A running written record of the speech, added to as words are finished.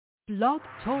Blog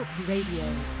Talk Radio.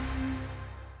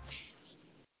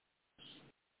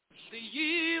 The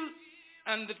yield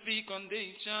and the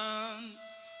fecundation.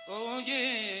 Oh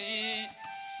yeah.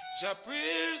 Your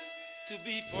prayers to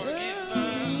be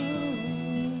forgiven.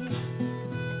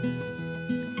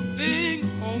 Sing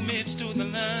homage to the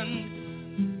land.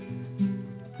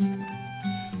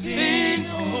 Sing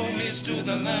homage to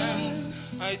the land.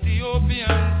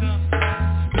 Ethiopians.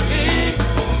 Sing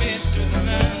homage to the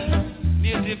land.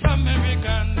 Native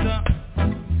Americans.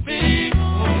 Sing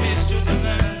homage to the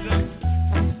land.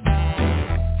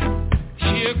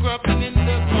 Sharecropping in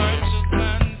the gorgeous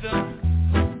land.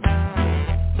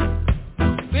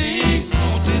 Sing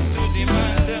notice to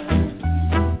demand.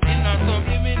 In a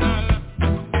subliminal,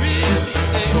 really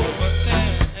they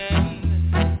overstand.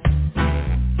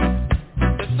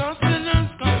 The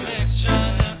sustenance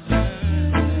collection,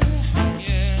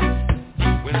 yeah.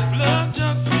 When blood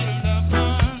just filled the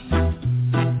pond,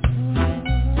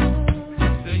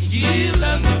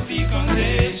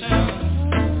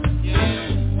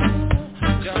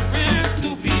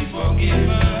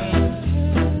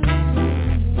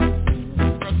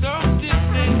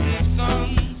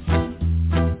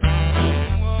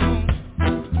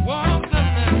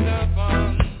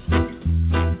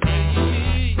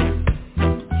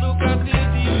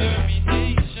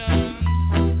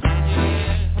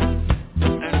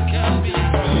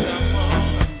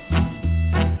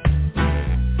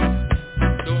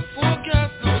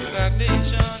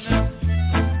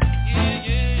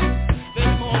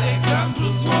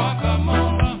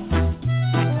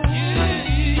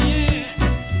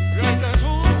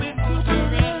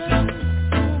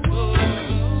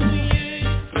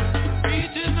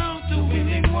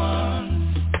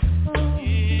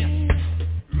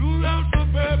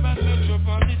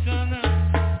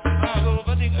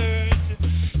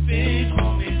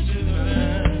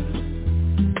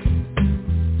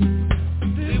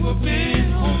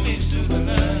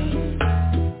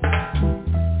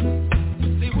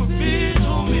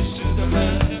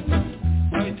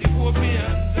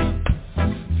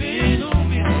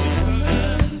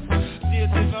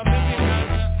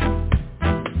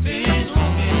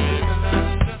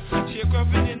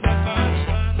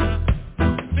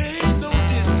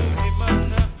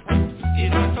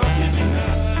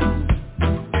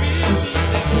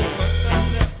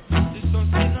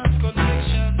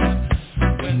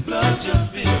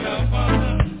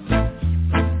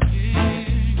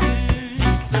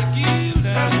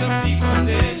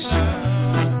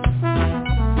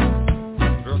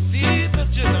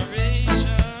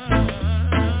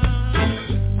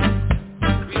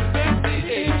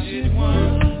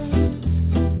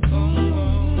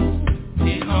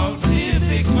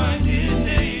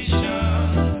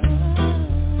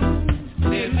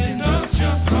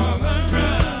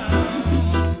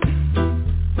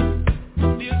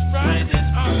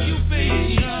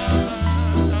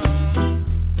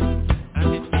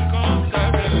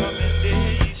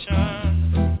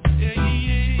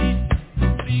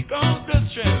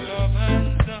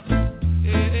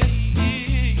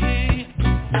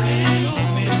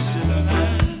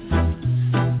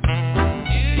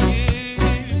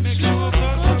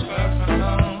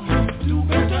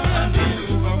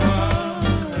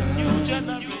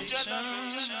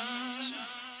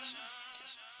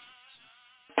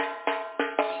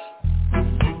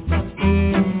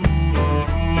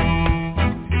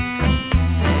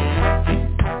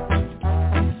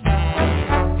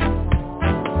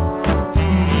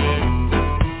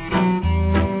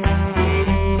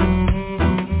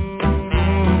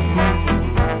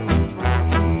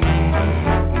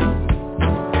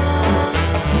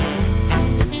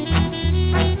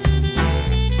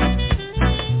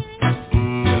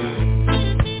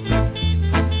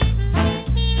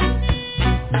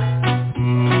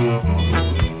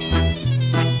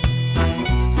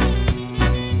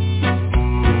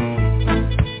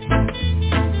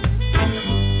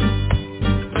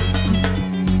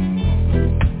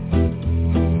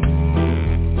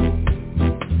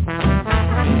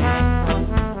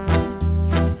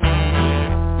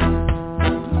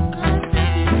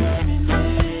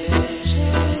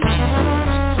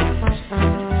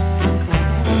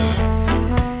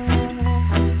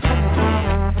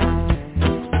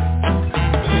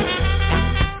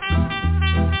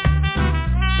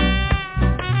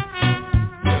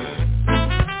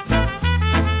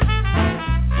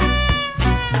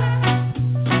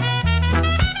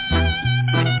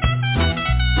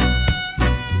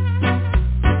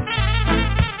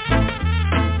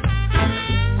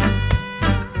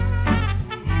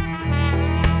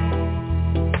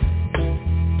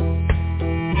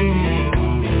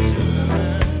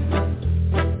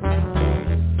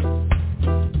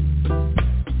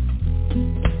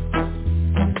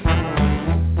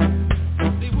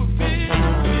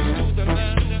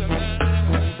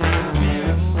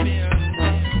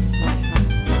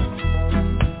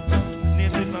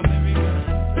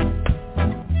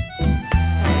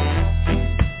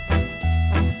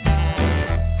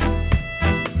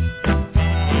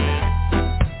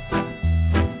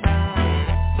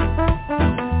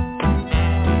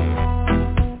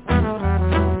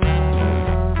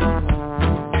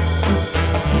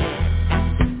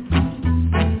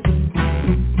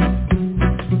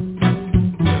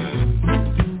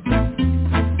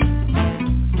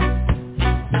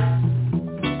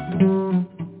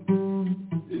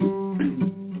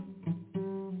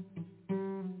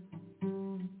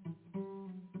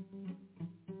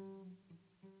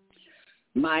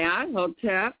 Mayat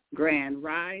Hotep, Grand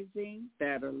Rising,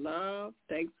 Better Love.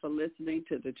 Thanks for listening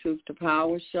to the Truth to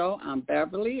Power show. I'm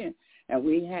Beverly, and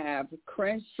we have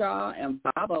Crenshaw and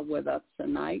Baba with us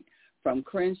tonight from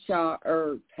Crenshaw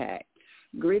Herb Pack.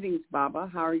 Greetings, Baba.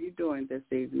 How are you doing this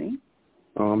evening?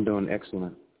 Oh, I'm doing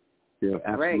excellent. You're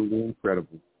absolutely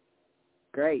incredible.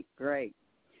 Great.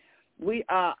 We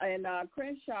and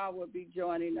Crenshaw will be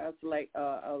joining us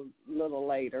a little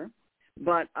later.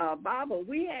 But, Baba,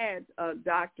 we had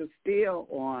Dr. Steele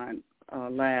on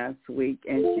last week,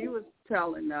 and she was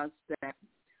telling us that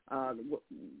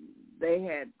they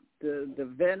had the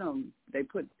venom, they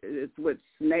put it's with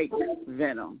snake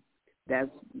venom. That's,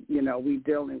 we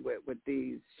dealing with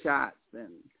these shots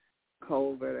and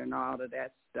COVID and all of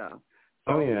that stuff.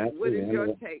 So what is your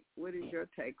take? What is your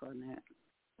take on that?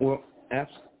 Well,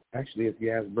 actually, if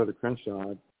you ask Brother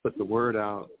Crenshaw, I put the word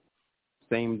out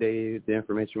same day the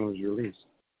information was released.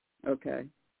 Okay.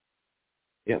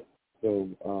 Yep. So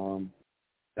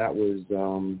that was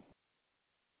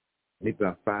maybe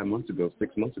about 5 months ago,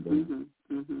 6 months ago.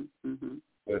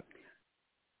 But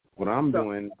what I'm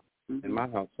doing in my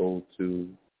household to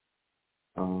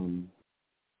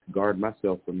guard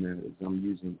myself from that is I'm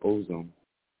using ozone.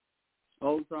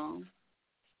 Ozone?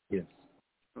 Yes.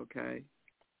 Okay.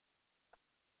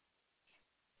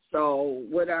 So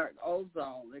what are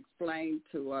ozone? Explain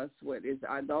to us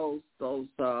are those little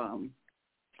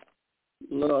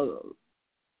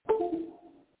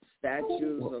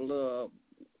statues or little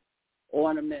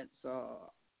ornaments,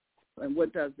 and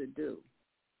what does it do?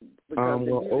 Because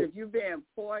if you're being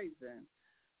poisoned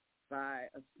by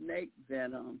a snake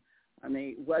venom, I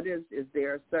mean, is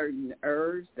there certain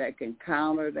herbs that can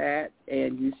counter that?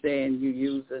 And you saying you're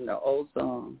using the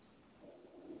ozone?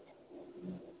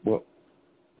 Well,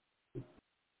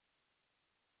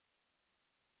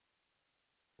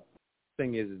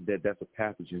 thing is that that's a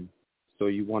pathogen. So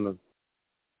we want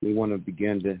to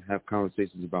begin to have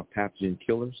conversations about pathogen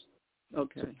killers.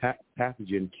 Okay. So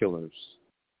pathogen killers,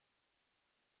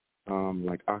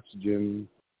 like oxygen,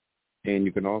 and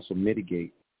you can also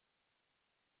mitigate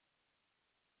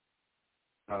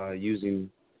using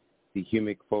the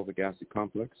humic fulvic acid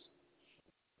complex.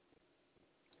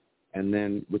 And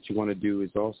then what you want to do is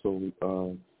also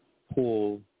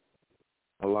pull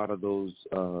a lot of those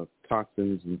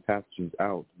toxins and pathogens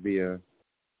out via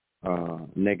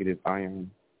negative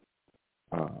ion.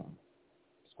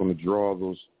 It's going to draw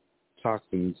those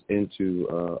toxins into,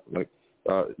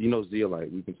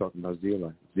 zeolite. We've been talking about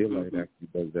zeolite. Zeolite actually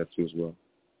does that too as well.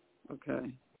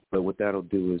 Okay. But what that'll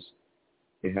do is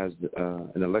it has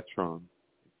an electron.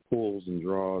 It pulls and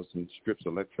draws and strips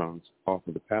electrons off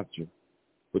of the pathogen,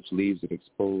 which leaves it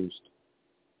exposed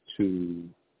to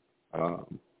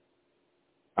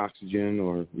oxygen,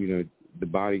 or the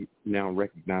body now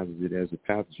recognizes it as a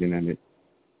pathogen, and it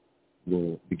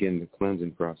will begin the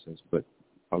cleansing process. But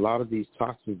a lot of these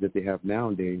toxins that they have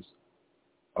nowadays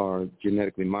are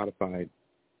genetically modified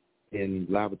in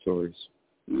laboratories.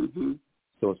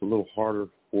 So it's a little harder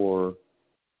for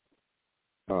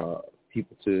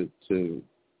people to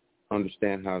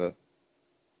understand how to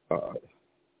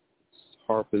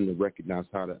harpen to recognize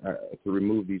how to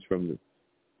remove these from the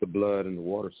blood and the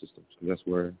water systems, because that's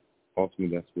where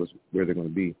ultimately where they're going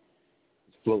to be.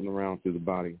 It's floating around through the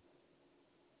body.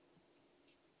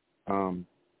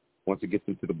 Once it gets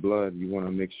into the blood, you want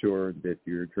to make sure that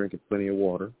you're drinking plenty of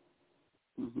water.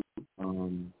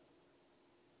 Do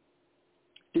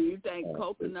you think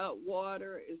coconut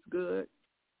water is good?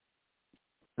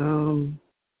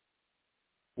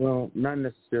 Well, not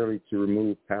necessarily to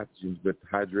remove pathogens, but the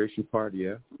hydration part,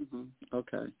 yeah.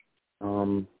 Okay.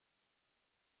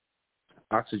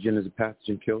 Oxygen is a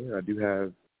pathogen killer. I do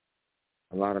have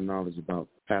a lot of knowledge about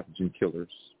pathogen killers.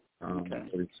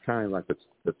 But it's kind of like a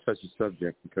touchy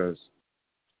subject, because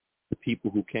the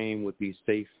people who came with these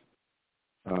safe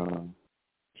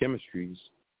chemistries,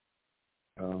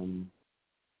 a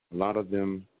lot of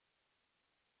them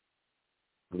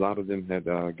had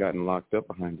gotten locked up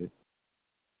behind it,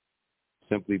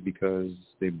 simply because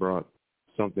they brought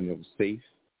something that was safe,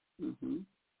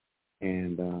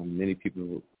 and many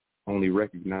people only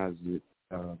recognize it,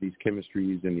 these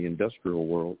chemistries in the industrial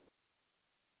world,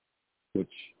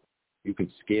 which you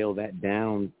can scale that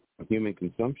down for human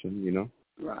consumption,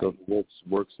 Right. So it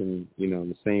works in,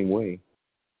 the same way,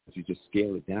 but you just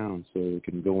scale it down so it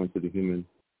can go into the human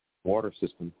water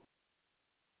system.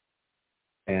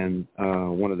 And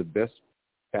one of the best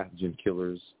pathogen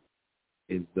killers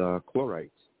is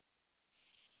chlorides.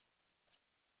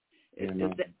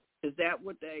 Is that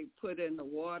what they put in the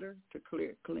water to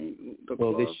clean the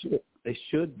Well, chlorine? they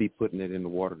should be putting it in the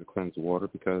water to cleanse the water,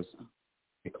 because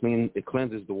it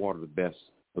cleanses the water the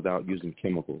best. without using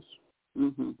chemicals.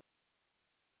 Mhm.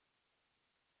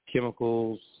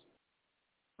 Chemicals,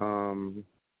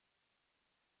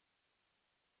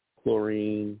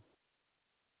 chlorine.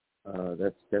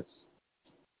 That's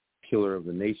killer of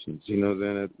the nations. You know,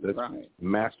 then that's right.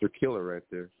 Master killer right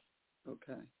there.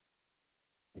 Okay.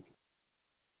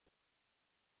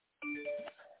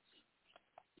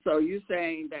 So you're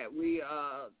saying that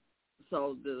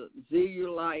so the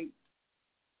zeolite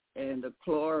and the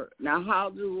chlor. Now, how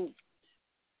do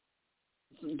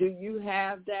you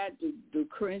have that? Do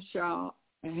Crenshaw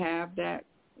have that?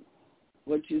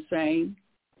 What you're saying?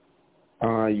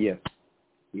 Yes,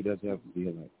 he does have the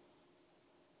zeolite.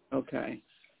 Okay.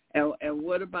 And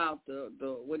what about the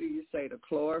what do you say, the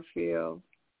chlorophyll?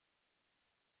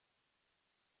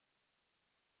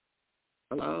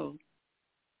 Hello?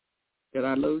 Did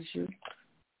I lose you?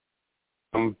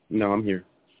 No, I'm here.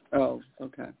 Oh,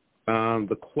 okay.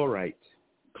 The chlorite.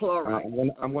 Chlorite.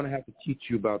 I'm going to have to teach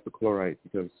you about the chlorite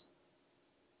because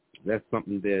that's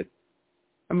something that,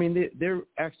 I mean, they're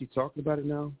actually talking about it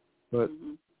now, but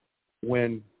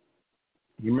when,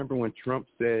 you remember when Trump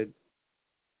said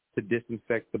to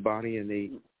disinfect the body and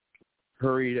they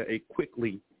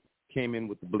quickly came in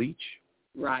with the bleach?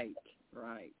 Right.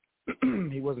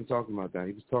 He wasn't talking about that.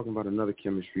 He was talking about another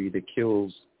chemistry that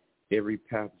kills every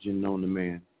pathogen known to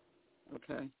man.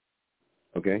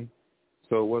 Okay?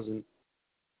 So it wasn't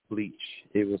bleach.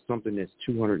 It was something that's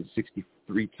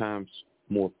 263 times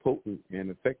more potent and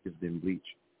effective than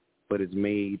bleach, but it's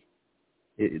made,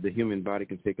 the human body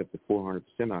can take up to 400%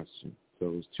 oxygen.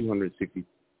 So it's 264%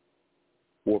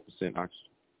 oxygen.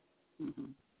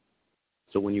 Mm-hmm.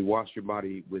 So when you wash your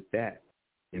body with that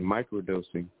in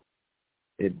microdosing,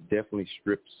 it definitely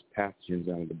strips pathogens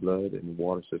out of the blood and the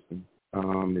water system.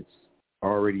 It's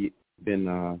already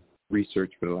been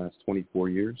researched for the last 24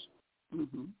 years.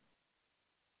 Mm-hmm.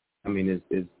 I mean,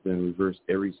 it's been reversed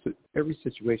every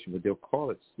situation, but they'll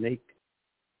call it snake.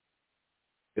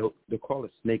 They'll call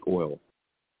it snake oil.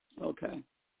 Okay.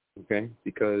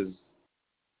 Because,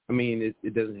 I mean,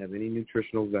 it doesn't have any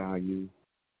nutritional value.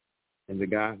 And the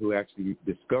guy who actually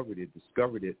discovered it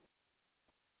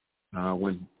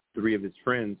when 3 of his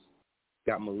friends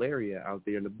got malaria out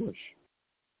there in the bush.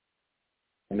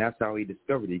 And that's how he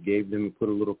discovered it. He gave them, put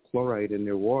a little chloride in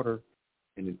their water,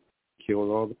 and it killed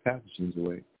all the pathogens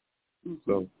away. Mm-hmm.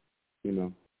 So, you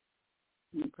know.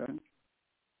 Okay.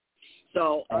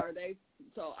 So are they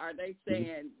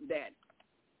saying that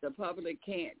the public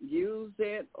can't use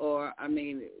it, or, I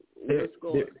mean, what's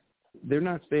going on? They're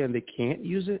not saying they can't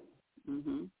use it,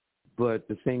 mm-hmm. but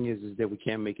the thing is that we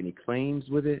can't make any claims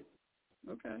with it.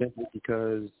 Okay. Simply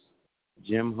because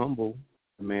Jim Humble,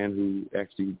 the man who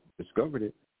actually discovered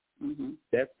it, mm-hmm.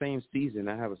 that same season,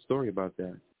 I have a story about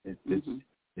that. It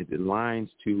aligns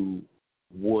to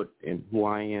what and who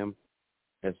I am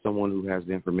as someone who has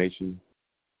the information,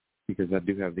 because I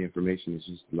do have the information. It's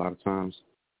just a lot of times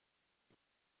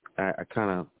I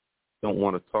kind of don't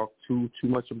want to talk too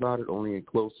much about it, only in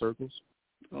closed circles.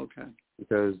 Okay.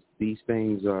 Because these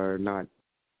things are not,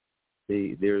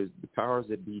 there's the powers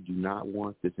that be do not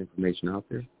want this information out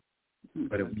there. Okay.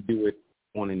 But if we do it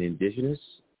on an indigenous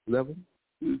level,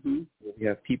 mm-hmm. we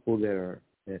have people that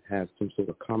have some sort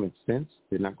of common sense.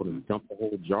 They're not going to dump a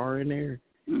whole jar in there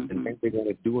mm-hmm. and think they're going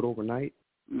to do it overnight.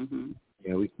 Mm-hmm.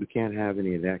 Yeah, we can't have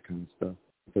any of that kind of stuff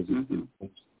because mm-hmm.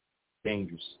 it's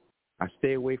dangerous. I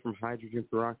stay away from hydrogen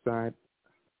peroxide.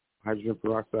 Hydrogen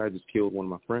peroxide just killed one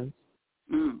of my friends.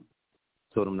 Mm.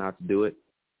 Told him not to do it.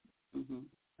 Mm-hmm.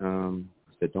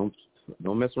 I said, don't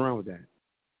mess around with that.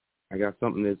 I got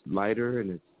something that's lighter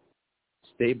and it's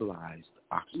stabilized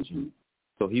oxygen. Mm-hmm.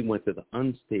 So he went to the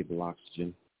unstable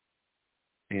oxygen,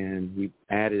 and we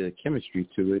added a chemistry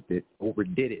to it that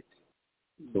overdid it.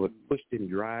 Mm-hmm. So it pushed and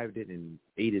drived it and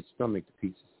ate his stomach to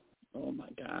pieces. Oh my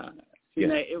God!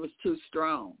 It was too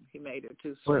strong. He made it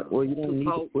too strong. Well, you don't need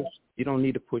to push. You don't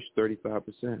need to push 35%.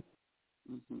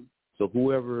 Mm-hmm. So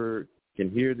whoever can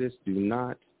hear this, do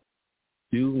not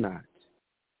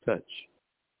touch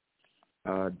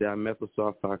dimethyl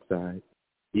sulfoxide,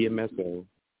 DMSO,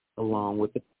 along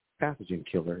with the pathogen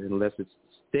killer unless it's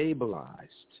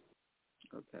stabilized.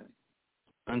 Okay.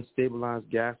 Unstabilized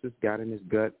gases got in his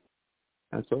gut.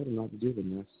 I told him not to do the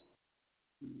mess.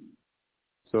 Mm-hmm.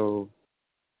 So,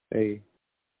 hey,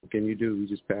 what can you do? He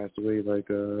just passed away like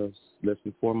less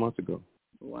than 4 months ago.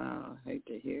 Wow, I hate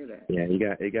to hear that.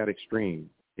 Yeah, it got extreme.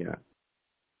 Yeah,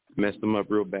 messed him up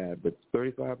real bad. But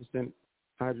 35%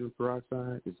 hydrogen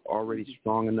peroxide is already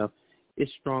strong enough.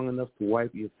 It's strong enough to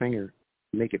wipe your finger,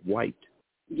 make it white.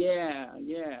 Yeah.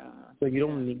 So you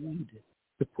don't need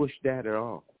to push that at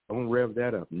all. Don't rev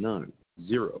that up. None.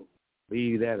 Zero.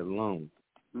 Leave that alone.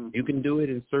 Mm-hmm. You can do it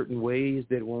in certain ways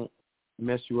that won't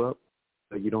mess you up,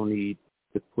 but you don't need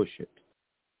to push it.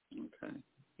 Okay.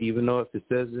 Even though if it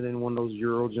says it in one of those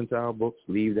Euro-Gentile books,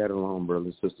 leave that alone,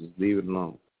 brothers and sisters. Leave it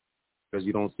alone. Because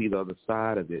you don't see the other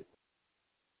side of it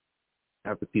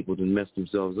after people just mess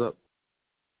themselves up.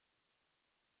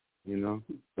 You know?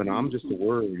 But I'm just a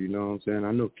word, you know what I'm saying?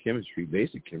 I know chemistry,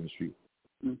 basic chemistry.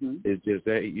 Mm-hmm. It's just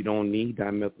that you don't need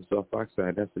dimethyl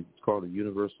sulfoxide. It's called a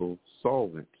universal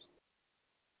solvent.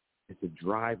 It's a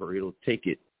driver. It'll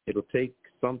take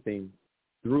something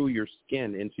through your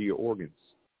skin into your organs.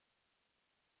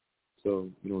 So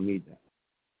you don't need that.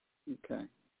 Okay.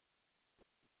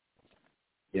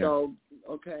 Yeah.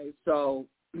 So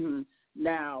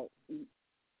now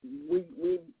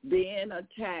we being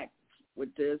attacked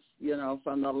with this, you know,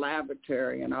 from the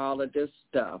laboratory and all of this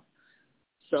stuff.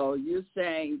 So you're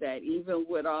saying that even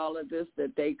with all of this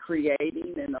that they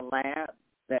creating in the lab,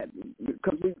 that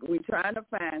because we're trying to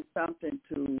find something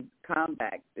to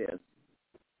combat this.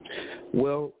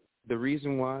 Well, the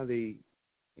reason why they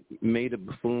made a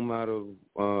buffoon out of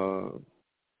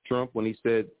Trump when he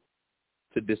said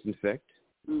to disinfect,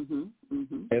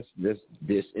 that's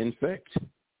disinfect.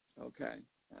 Okay,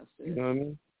 that's it. You know what I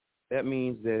mean? That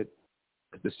means that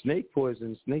the snake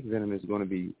venom is going to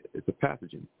be, it's a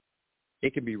pathogen.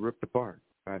 It can be ripped apart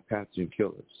by pathogen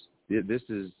killers. This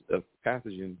is a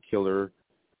pathogen killer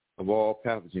of all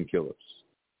pathogen killers.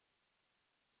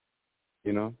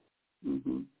 You know?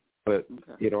 Mm-hmm. But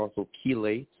it also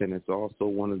chelates, and it's also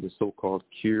one of the so-called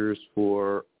cures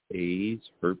for AIDS,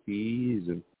 herpes,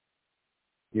 and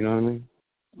you know what I mean?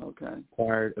 Okay.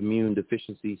 Acquired immune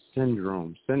deficiency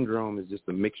syndrome. Syndrome is just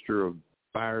a mixture of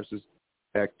viruses,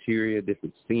 bacteria,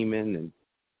 different semen, and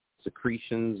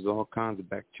secretions, all kinds of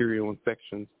bacterial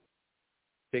infections.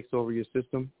 Takes over your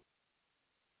system.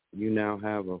 You now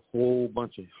have a whole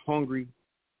bunch of hungry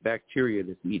bacteria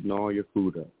that's eating all your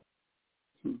food up.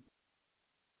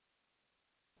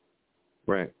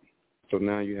 Right. So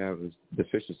now you have this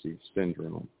deficiency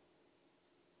syndrome.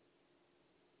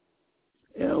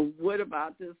 What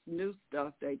about this new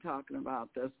stuff they talking about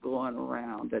that's going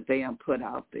around that they put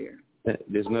out there?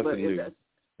 There's nothing new.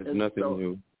 There's nothing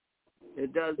new.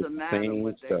 It doesn't matter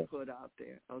what they put out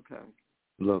there. Okay.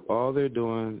 Look, all they're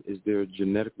doing is they're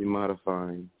genetically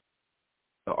modifying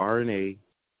the RNA,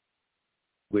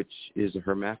 which is a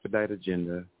hermaphrodite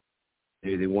agenda.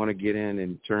 They want to get in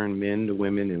and turn men to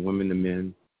women and women to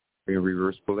men in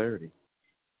reverse polarity.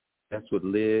 That's what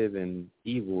live and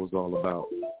evil is all about,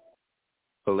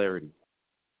 polarity.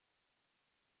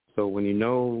 So when I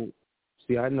know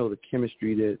the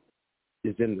chemistry that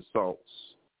is in the salts.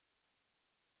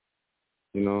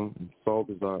 You know, salt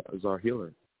is our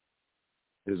healer.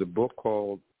 There's a book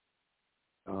called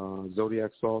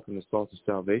Zodiac Salt and the Salt of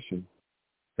Salvation.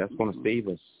 That's going to save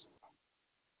us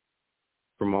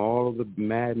from all of the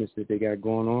madness that they got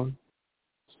going on.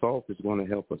 Salt is going to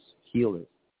help us heal it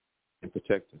and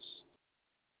protect us.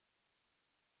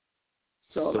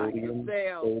 So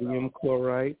sodium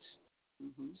chloride.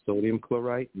 Mm-hmm. Sodium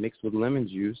chloride mixed with lemon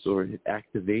juice, or it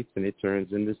activates and it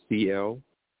turns into ClO2.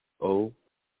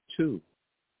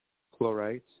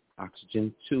 Chloride,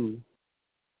 oxygen 2.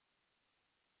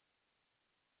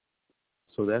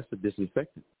 So that's the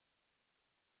disinfectant.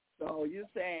 So you're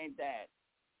saying that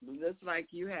just like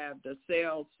you have the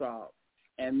sail salt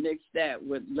and mix that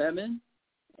with lemon,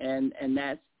 and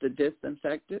that's the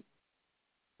disinfectant?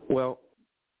 Well,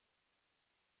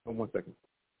 1 second.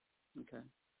 Okay.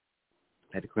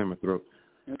 I had to clear my throat.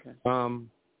 Okay.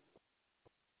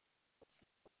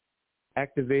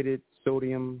 Activated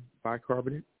sodium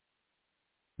bicarbonate.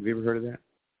 Have you ever heard of that?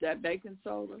 That baking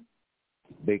soda?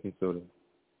 Baking soda.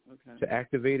 Okay. To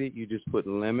activate it, you just put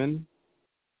lemon,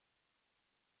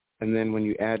 and then when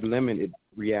you add lemon, it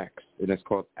reacts, and that's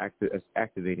called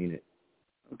activating it.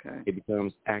 Okay. It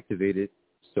becomes activated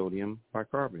sodium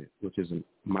bicarbonate, which is a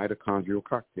mitochondrial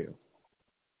cocktail.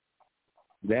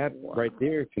 That right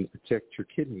there can protect your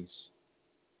kidneys.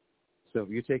 So if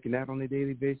you're taking that on a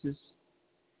daily basis,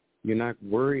 you're not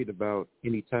worried about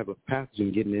any type of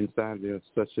pathogen getting inside there,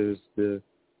 such as the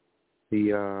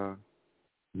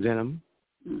venom,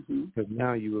 because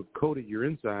now you have coated your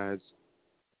insides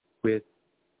with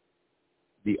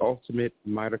the ultimate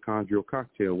mitochondrial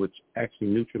cocktail, which actually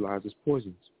neutralizes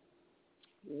poisons.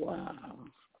 Wow.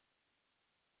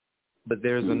 But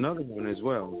there's another one as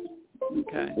well,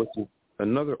 which is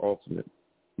another ultimate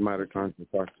mitochondrial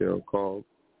cocktail called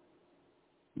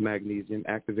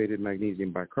activated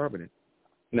magnesium bicarbonate.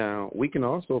 Now, we can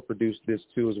also produce this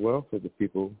too as well for the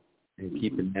people and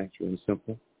keep it natural and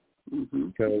simple.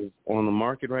 Because on the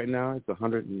market right now, it's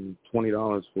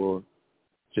 $120 for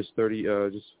just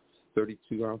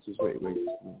 32 ounces. Wait,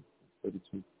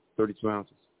 32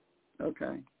 ounces.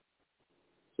 Okay.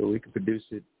 So we can produce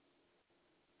it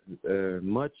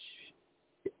much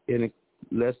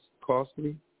less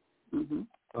costly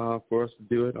for us to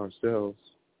do it ourselves.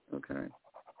 Okay.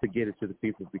 To get it to the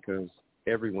people because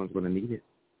everyone's going to need it.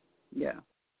 Yeah.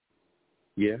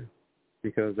 Yeah,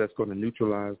 because that's going to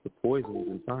neutralize the poisons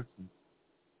and toxins.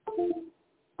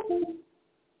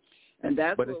 And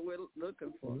that's what we're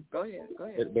looking for. Go ahead.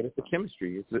 But it's a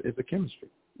chemistry. It's a chemistry.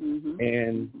 Mm-hmm.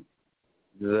 And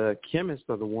the chemists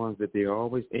are the ones that they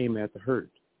always aim at to hurt.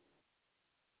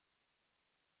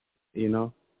 You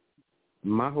know,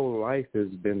 my whole life has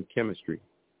been chemistry.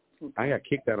 Okay. I got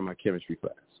kicked out of my chemistry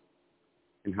class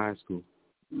in high school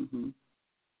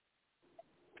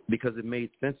because it made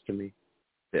sense to me.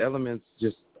 The elements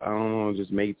just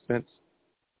made sense.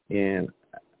 And,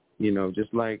 you know,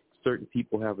 just like certain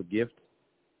people have a gift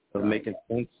of making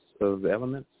sense of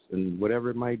elements and whatever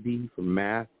it might be, from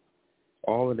math,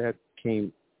 all of that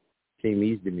came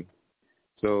easy to me.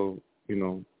 So, you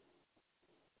know.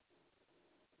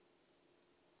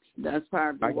 That's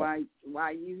probably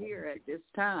why you here at this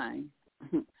time.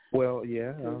 Well,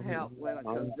 yeah. To help.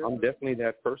 I'm definitely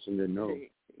that person that knows.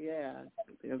 Yeah.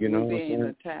 You know, we're being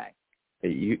attacked.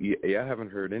 I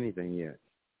haven't heard anything yet.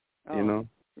 Oh, you know?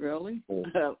 Really?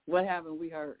 Yeah. What haven't we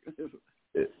heard?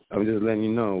 I'm just letting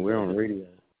you know we're on radio.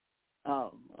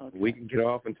 Oh, okay. We can get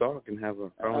off and talk and have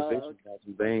a conversation about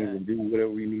some things and do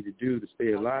whatever we need to do to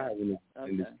stay alive in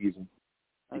this season.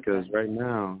 Because right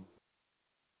now,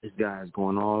 this guy's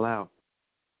going all out.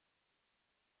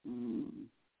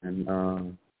 And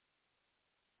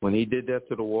when he did that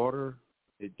to the water,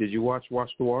 did you watch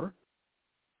the Water?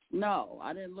 No,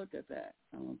 I didn't look at that.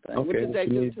 I don't think. Okay, What did they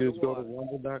do to the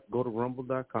water? Go to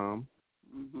rumble.com.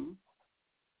 Mm-hmm.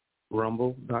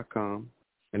 Rumble.com,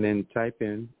 and then type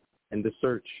in the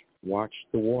search, Watch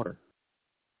the Water.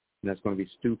 And that's going to be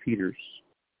Stu Peters.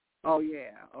 Oh,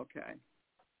 yeah. Okay.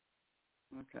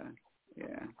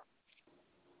 Yeah.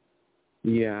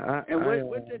 Yeah. And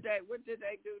what did they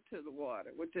do to the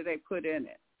water? What did they put in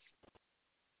it?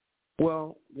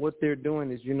 Well, what they're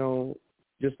doing is, you know,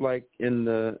 just like in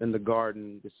the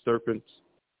garden, the serpents,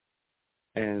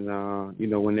 and you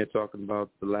know, when they're talking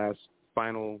about the last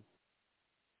final,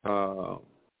 what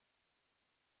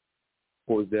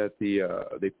was that?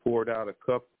 They poured out a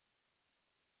cup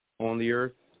on the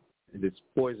earth, and it's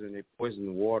poison. They poisoned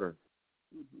the water,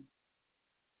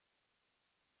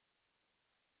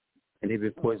 and they've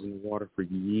been poisoning the water for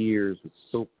years with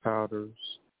soap powders.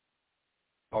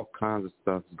 All kinds of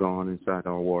stuff is going inside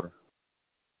our water.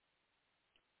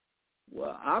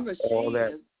 Well, I'm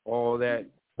all that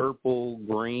purple,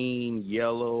 green,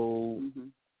 yellow,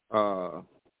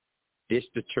 dish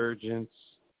detergents,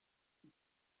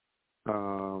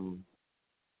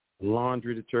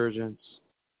 laundry detergents,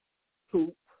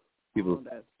 poop, people all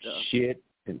that stuff. Shit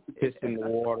and piss in the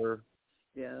water.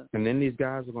 Yeah. And then these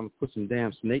guys are going to put some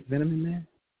damn snake venom in there.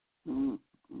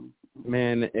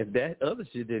 Man, if that other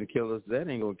shit didn't kill us, that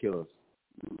ain't going to kill us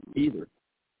either.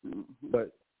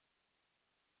 But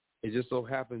it just so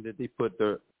happened that they put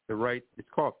the right, it's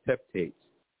called peptides,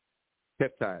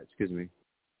 excuse me.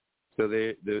 So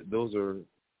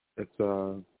it's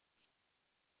a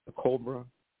cobra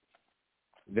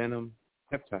venom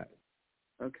peptide.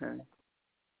 Okay.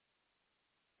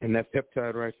 And that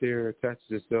peptide right there attaches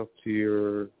itself to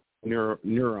your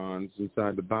neurons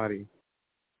inside the body,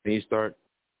 and you start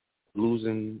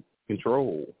losing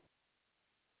control.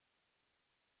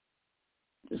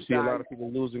 You see a lot of people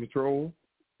losing control?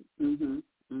 They're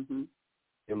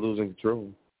losing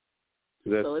control.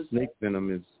 So snake venom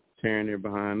is tearing their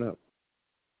behind up.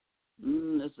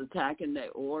 It's attacking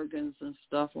their organs and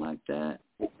stuff like that.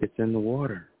 It's in the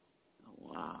water.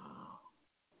 Wow.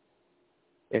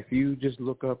 If you just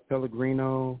look up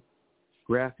Pellegrino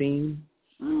graphene,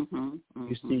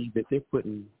 you see that they're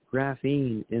putting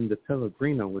graphene in the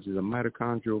Pellegrino, which is a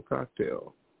mitochondrial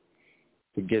cocktail,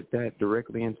 to get that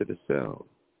directly into the cell.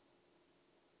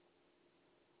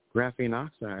 Graphene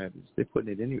oxide, they're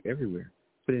putting it everywhere.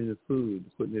 Putting it in the food,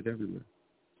 putting it everywhere.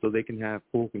 So they can have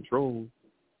full control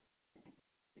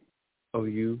of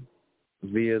you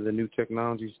via the new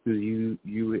technologies through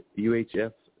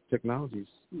UHF technologies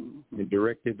and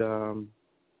directed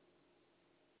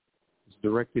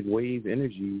wave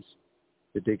energies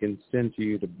that they can send to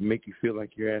you to make you feel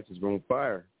like your ass is on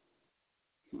fire.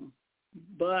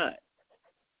 But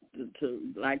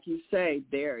like you say,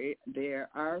 there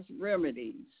are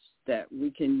remedies that we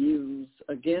can use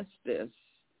against this.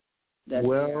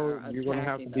 Well, you're going to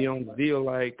have to be on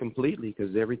Zeolite completely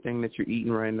because everything that you're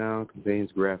eating right now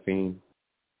contains graphene.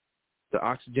 the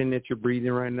oxygen that you're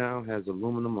breathing right now has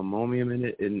aluminum, ammonium in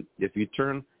it, and if you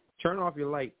turn off your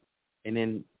light and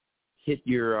then hit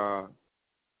your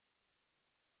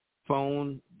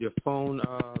phone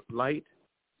light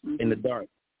in the dark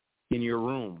in your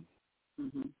room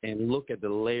and look at the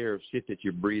layer of shit that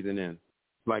you're breathing in.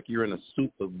 It's like you're in a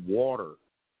soup of water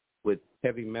with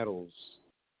heavy metals.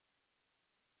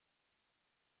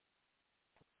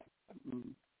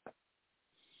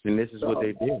 And this is what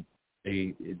they did.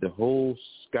 The whole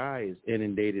sky is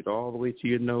inundated all the way to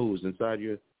your nose, inside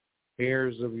your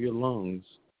hairs of your lungs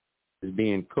is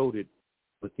being coated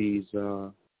with these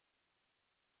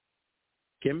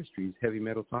chemistries, heavy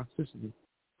metal toxicity,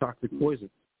 toxic poison.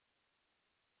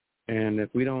 And if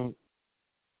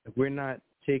we're not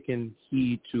taking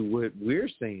heed to what we're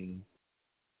saying,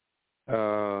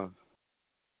 because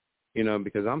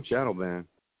I'm shadow banned,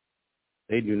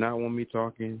 they do not want me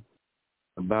talking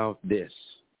about this.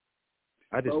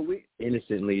 I just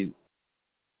innocently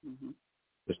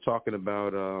was talking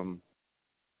about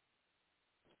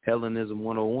Hellenism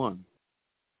 101,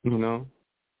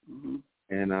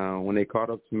 And when they caught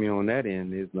up to me on that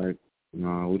end, it's like,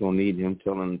 no, we don't need him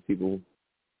telling people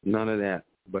none of that.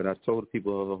 But I told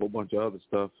people a whole bunch of other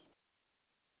stuff,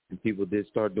 and people did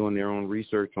start doing their own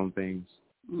research on things,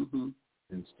 and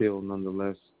still,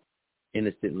 nonetheless,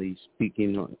 innocently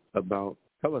speaking about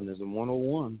Hellenism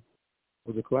 101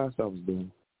 was a class I was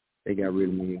doing. They got rid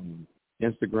of me on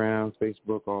Instagram,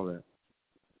 Facebook, all that.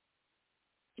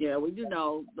 Yeah, well,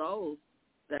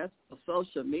 that's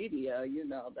social media,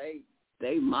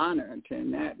 they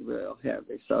monitoring that real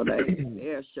heavy, so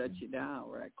they'll shut you down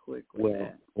right quick with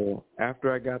that. Well,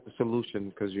 after I got the solution,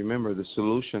 because remember the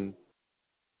solution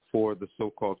for the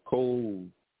so-called cold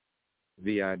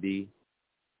VID,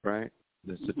 right?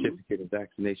 The certificate of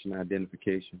vaccination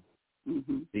identification.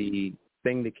 The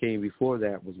thing that came before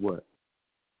that was what?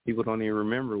 People don't even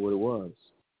remember what it was.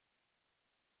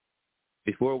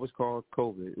 Before it was called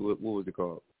COVID, what was it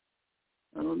called?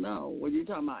 I don't know. Were you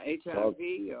talking about HIV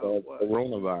or what?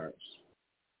 Coronavirus.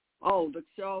 Oh, the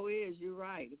show is. You're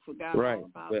right. I forgot all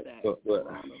about that. But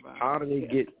how did they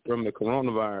get from the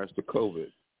coronavirus to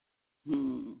COVID?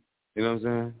 You know what I'm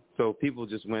saying? So people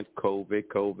just went COVID.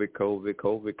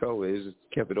 It just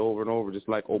kept it over and over, just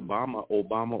like Obama.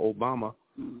 Osama,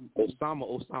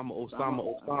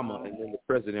 and then the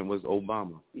president was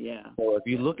Obama. Yeah. So if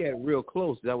you look at it real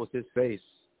close, that was his face.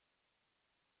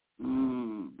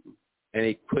 And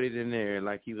they put it in there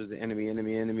like he was the enemy, and then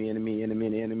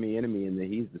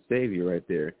he's the savior right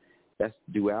there. That's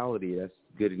duality. That's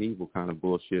good and evil kind of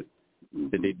bullshit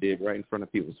that they did right in front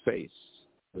of people's face.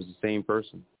 It was the same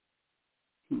person.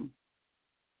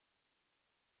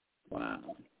 Wow.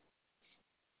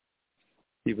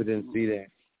 People didn't see that.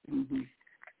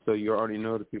 So you already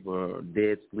know that people are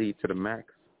dead sleep to the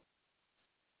max.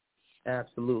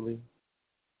 Absolutely.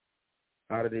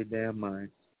 Out of their damn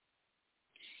minds.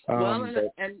 Well,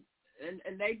 and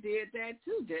they did that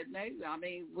too, didn't they? I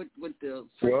mean, with the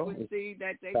frequency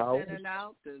that they sending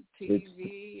out, the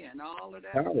TV and all of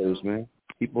that. Powers, man.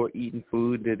 People are eating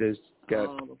food that has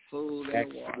got the food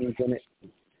and water in it.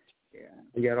 Yeah.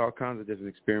 You got all kinds of different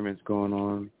experiments going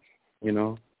on.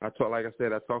 Like I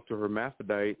said, I talked to a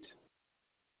hermaphrodite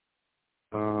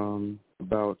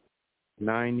about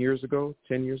 10 years ago.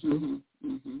 And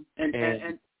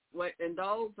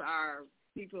those are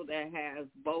people that have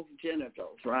both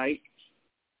genitals, right?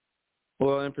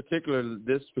 Well, in particular,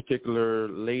 this particular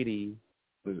lady,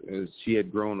 she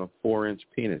had grown a 4-inch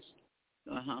penis.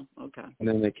 Okay. And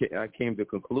then I came to the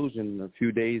conclusion a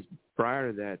few days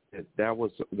prior to that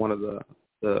was one of the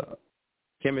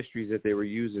chemistries that they were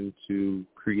using to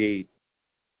create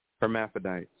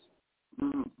hermaphrodites.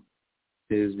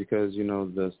 Is because,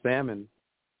 the salmon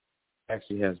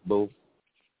actually has both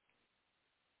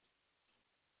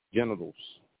genitals.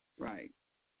 Right.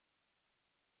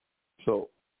 So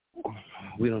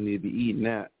we don't need to be eating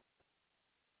that.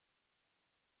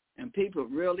 And people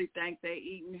really think they're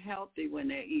eating healthy when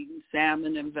they're eating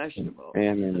salmon and vegetables.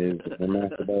 Salmon is the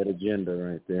hermaphrodite agenda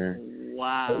right there.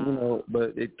 Wow.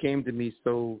 But it came to me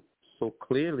so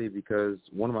clearly because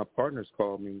one of my partners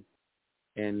called me,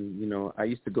 and I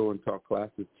used to go and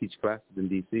teach classes in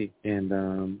D.C. and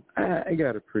I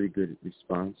got a pretty good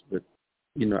response. But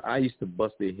I used to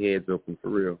bust their heads open for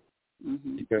real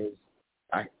because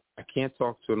I can't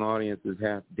talk to an audience that's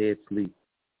half dead sleep.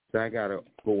 So I gotta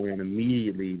go in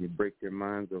immediately to break their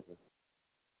minds open.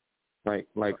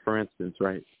 Like for instance,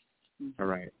 right? All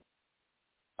right.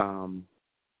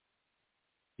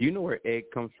 You know where egg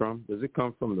comes from? Does it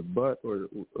come from the butt or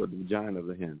the vagina of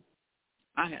the hen?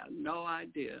 I have no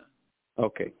idea.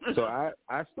 Okay. So I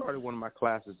started one of my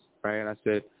classes, right? And I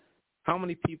said, How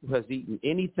many people has eaten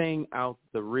anything out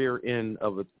the rear end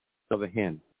of a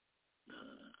hen?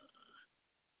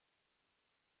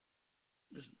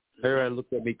 Everybody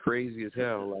looked at me crazy as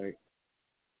hell. Like,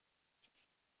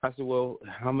 I said, well,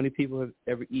 how many people have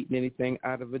ever eaten anything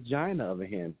out of the vagina of a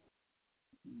hen?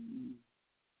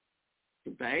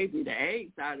 The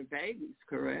eggs are the babies,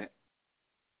 correct?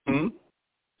 Hmm?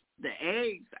 The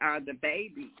eggs are the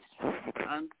babies,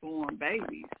 unformed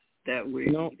babies that we.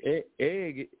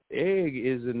 Egg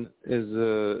is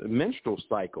a menstrual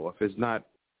cycle if it's not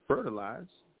fertilized.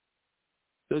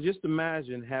 So just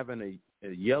imagine having a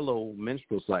yellow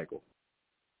menstrual cycle.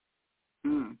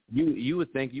 Mm. You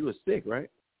would think you were sick, right?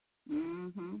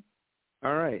 Mm-hmm.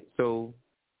 All right, so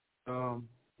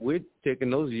we're taking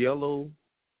those yellow,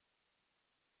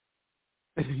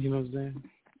 you know what I'm saying,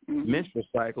 menstrual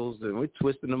cycles, and we're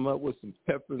twisting them up with some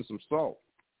pepper and some salt.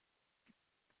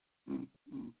 Mm-hmm.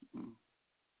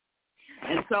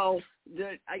 And so,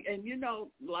 a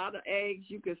lot of eggs,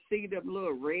 you can see them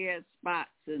little red spots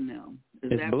in them.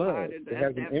 It's blood. It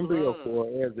has an embryo for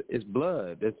it. It's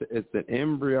blood. It's an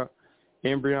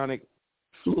embryonic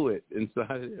fluid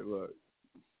inside of it.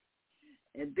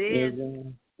 And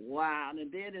then, wow,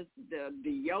 and then it's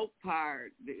the yolk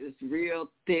part is real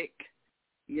thick,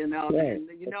 and you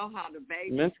know how the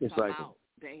babies come out,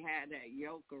 they had that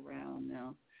yolk around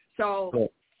them. So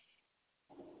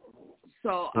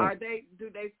do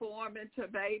they form into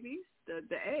babies? The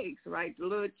eggs, right? The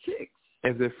little chicks.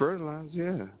 If they're fertilized,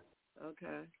 yeah.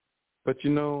 Okay. But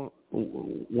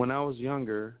when I was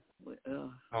younger,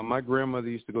 my grandmother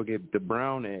used to go get the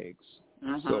brown eggs.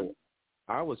 Uh-huh. So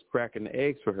I was cracking the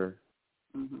eggs for her.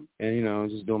 Mm-hmm. And,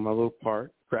 just doing my little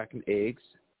part, cracking eggs.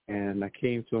 And I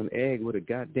came to an egg with a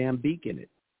goddamn beak in it.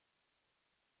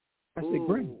 I said,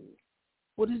 Grandma,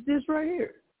 what is this right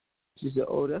here? She said,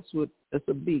 oh, that's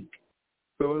a beak.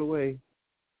 Throw it away.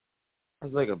 I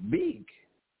was like, a beak?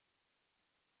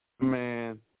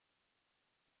 Man,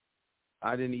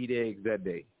 I didn't eat eggs that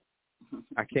day.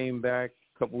 I came back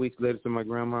a couple weeks later to my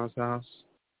grandma's house.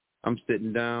 I'm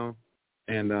sitting down,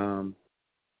 and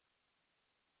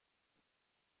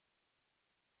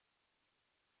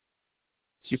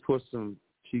she got some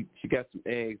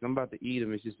eggs. I'm about to eat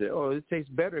them, and she said, oh, it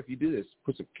tastes better if you do this.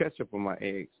 Put some ketchup on my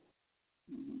eggs.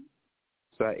 Mm-hmm.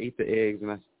 So I ate the eggs,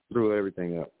 and I threw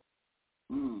everything up.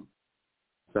 Mm.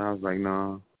 So I was like,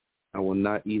 no, I will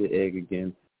not eat an egg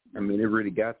again. I mean, it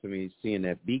really got to me seeing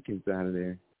that beak inside of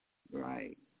there.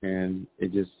 Right. And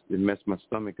it messed my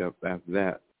stomach up after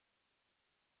that.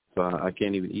 So I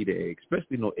can't even eat an egg,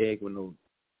 especially no egg with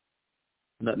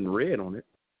nothing red on it.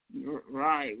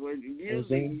 Right. Well,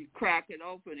 usually you crack it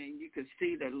open and you can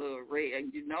see the little red,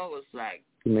 and it's like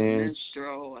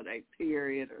menstrual or that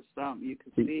period or something. You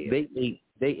can see it.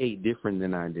 They ate different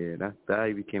than I did.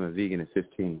 I became a vegan at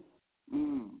 15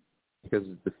 because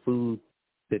the food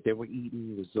that they were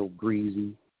eating was so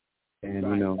greasy. And,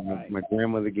 my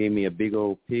grandmother gave me a big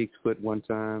old pig's foot one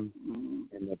time,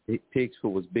 and the pig's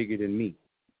foot was bigger than me.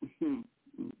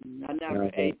 I never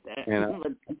ate that. And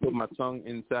I put my tongue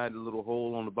inside the little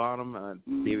hole on the bottom. I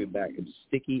gave it back. It was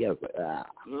sticky. I was like,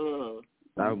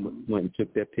 I went and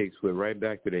took that pig's foot right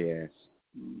back to their ass.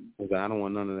 I was like, I don't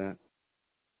want none of that.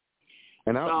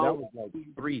 And that was like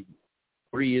 3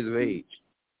 years of age.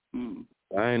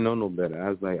 I didn't know no better. I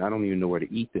was like, I don't even know where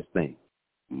to eat this thing.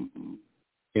 And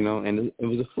it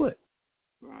was a foot.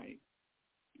 Right.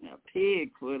 A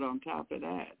pig foot on top of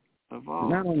that.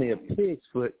 Not only a pig's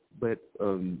foot, but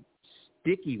a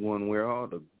sticky one where all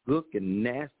the gook and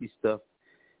nasty stuff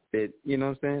that, you know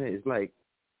what I'm saying? It's like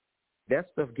that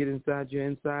stuff get inside your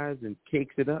insides and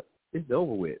cakes it up. It's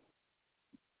over with.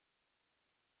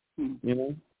 So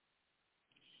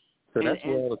that's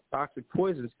where all the toxic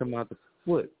poisons come out the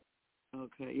foot.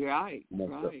 Okay, you're right.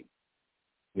 Right.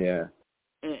 Yeah.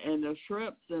 And the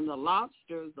shrimps and the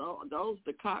lobsters, those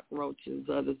the cockroaches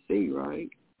of the sea, right?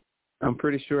 I'm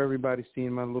pretty sure everybody's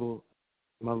seen my little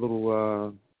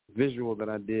visual that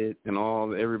I did, and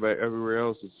everybody everywhere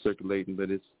else is circulating, but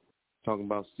it's talking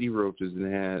about sea roaches, and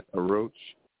it had a roach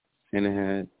and it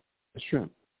had a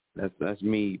shrimp. That's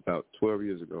me about 12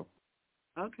 years ago.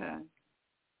 Okay.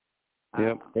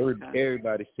 Yep.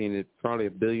 Everybody's seen it. Probably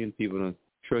 1 billion people, 1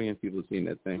 trillion people seen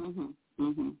that thing.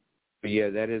 But yeah,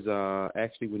 that is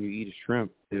actually when you eat a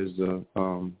shrimp, there's a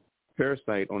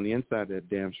parasite on the inside of that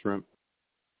damn shrimp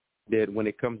that when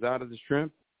it comes out of the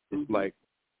shrimp, it's like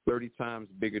 30 times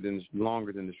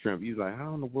longer than the shrimp. You're like,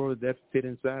 how in the world did that fit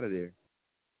inside of there?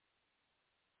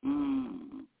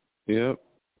 Yep.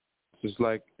 It's just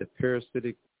like a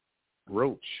parasitic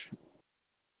roach,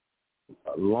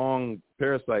 a long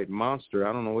parasite monster.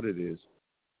 I don't know what it is.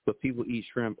 But people eat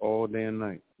shrimp all day and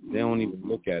night. They don't even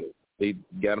look at it. They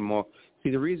got them all. See,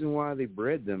 the reason why they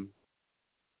bred them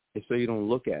is so you don't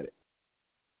look at it.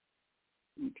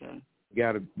 Okay. You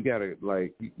gotta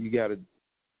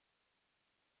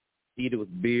eat it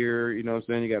with beer. You know what I'm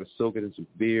saying? You gotta soak it in some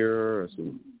beer or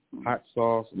some hot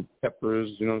sauce and peppers.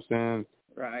 You know what I'm saying?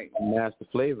 Right. And mask the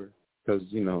flavor, because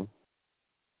And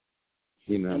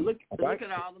look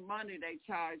at all the money they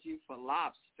charge you for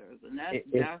lobsters, and that's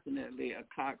definitely a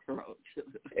cockroach.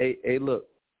 hey, look.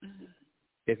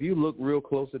 If you look real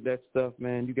close at that stuff,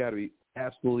 man, you got to be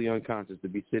absolutely unconscious to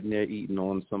be sitting there eating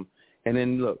on some. And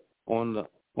then look on the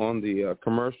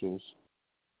commercials,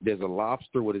 there's a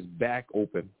lobster with his back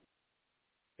open,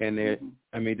 and there.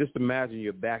 I mean, just imagine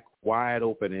your back wide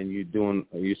open and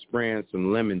you're spraying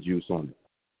some lemon juice on it.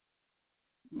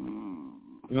 You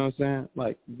know what I'm saying?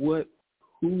 Like, what?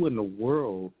 Who in the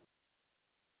world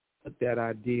put that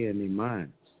idea in their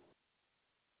minds?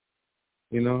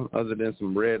 You know, other than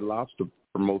some Red Lobster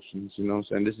promotions, you know what I'm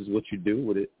saying? This is what you do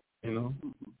with it, you know?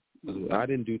 I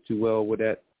didn't do too well with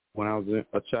that when I was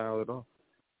a child at all.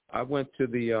 I went to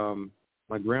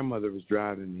my grandmother was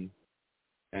driving me,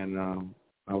 and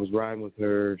I was riding with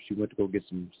her. She went to go get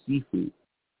some seafood.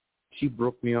 She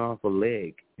broke me off a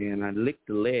leg, and I licked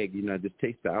the leg, I just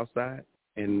taste the outside,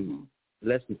 and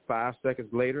less than 5 seconds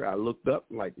later, I looked up,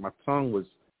 like my tongue was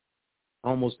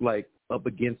almost like up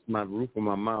against my roof of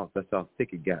my mouth. That's how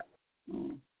thick it got.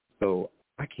 So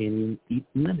I can't even eat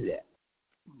none of that.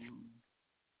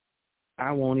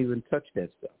 I won't even touch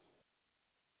that stuff.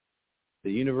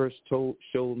 The universe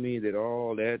showed me that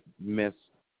all that mess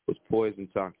was poison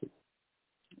toxic.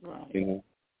 Right. You know,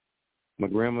 my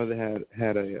grandmother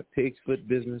had a pig's foot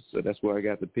business, so that's where I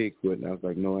got the pig foot. And I was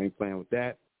like, no, I ain't playing with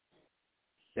that.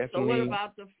 Definitely. So what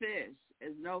about the fish?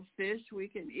 Is no fish we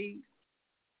can eat?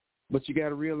 But you got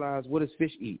to realize, what does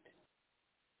fish eat?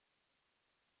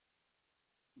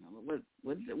 What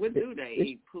do they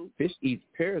eat? Poop? Fish eats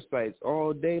parasites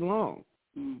all day long.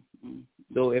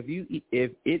 So if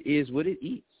it is what it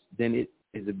eats, then it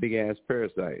is a big ass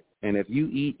parasite. And if you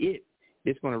eat it,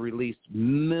 it's going to release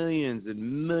millions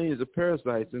and millions of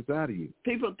parasites inside of you.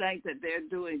 People think that they're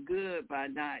doing good by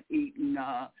not eating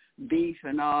beef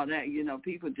and all that.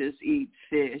 People just eat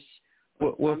fish.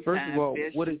 Well, first of all,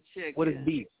 what is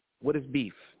beef? What is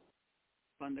beef?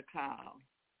 From the cow.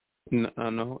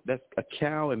 No, that's a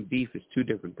cow and beef is two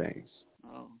different things.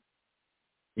 Oh.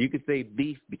 You could say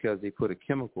beef because they put a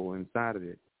chemical inside of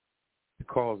it to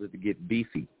cause it to get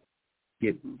beefy,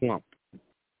 get plump.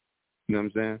 You know what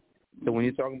I'm saying? So when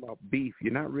you're talking about beef,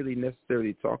 you're not really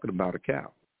necessarily talking about a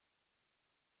cow.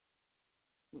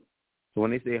 So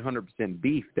when they say 100%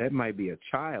 beef, that might be a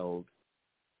child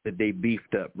that they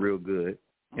beefed up real good,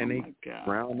 and they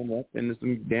ground them up into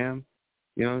some damn,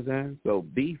 you know what I'm saying? So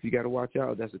beef, you got to watch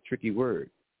out. That's a tricky word.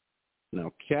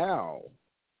 Now, cow,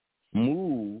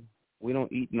 moo, we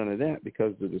don't eat none of that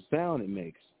because of the sound it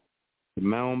makes. The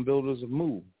mound builders of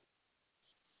moo.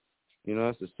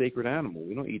 That's a sacred animal.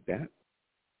 We don't eat that.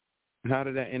 How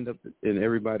did that end up in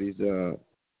everybody's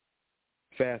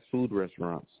fast food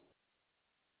restaurants?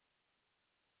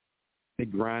 They're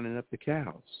grinding up the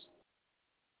cows.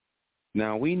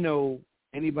 Now, we know,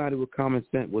 anybody with common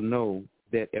sense will know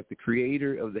that if the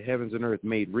creator of the heavens and earth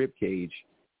made rib cage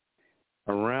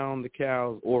around the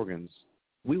cow's organs,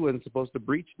 we wasn't supposed to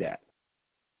breach that.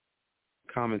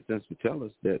 Common sense would tell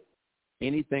us that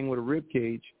anything with a rib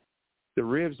cage, the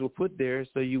ribs were put there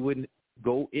so you wouldn't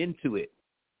go into it.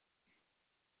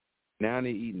 Now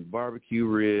they're eating barbecue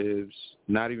ribs,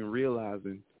 not even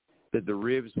realizing that the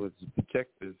ribs was a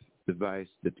protective device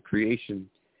that the creation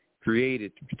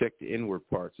created to protect the inward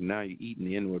parts, and now you're eating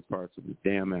the inward parts of the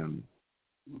damn animal.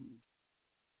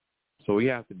 So we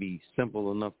have to be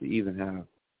simple enough to even have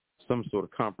some sort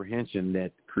of comprehension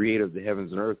that the creator of the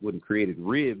heavens and earth wouldn't created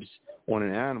ribs on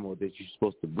an animal that you're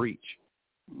supposed to breach.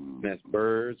 That's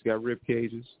birds, got rib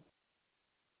cages.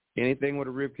 Anything with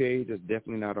a rib cage is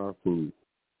definitely not our food.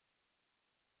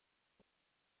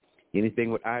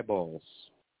 Anything with eyeballs,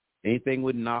 anything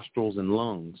with nostrils and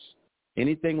lungs,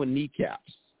 anything with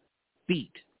kneecaps,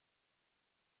 feet,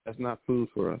 that's not food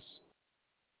for us.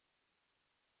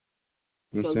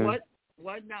 So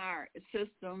wasn't our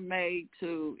system made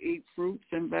to eat fruits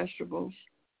and vegetables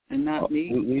and not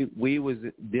meat? We was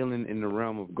dealing in the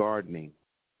realm of gardening.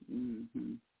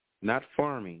 Not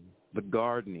farming, but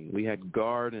gardening. We had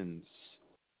gardens.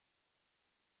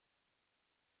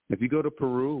 If you go to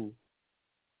Peru,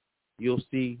 you'll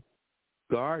see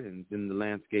gardens in the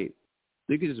landscape.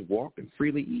 You can just walk and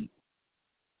freely eat.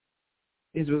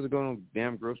 You're supposed to go to a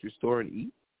damn grocery store and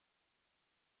eat.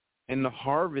 In the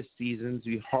harvest seasons,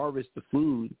 we harvest the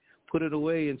food, put it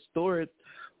away, and store it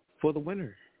for the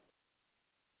winter.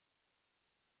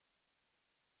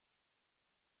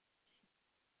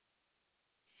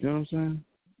 You know what I'm saying?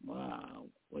 Wow.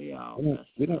 We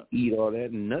don't eat all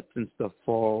that. Nuts and stuff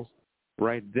falls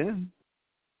right then.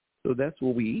 So that's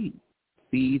what we eat,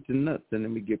 seeds and nuts. And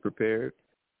then we get prepared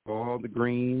for all the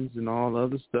greens and all the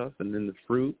other stuff, and then the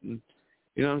fruit. And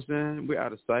you know what I'm saying? We're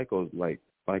out of cycles like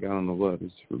I don't know what.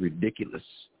 It's ridiculous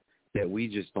that we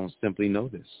just don't simply know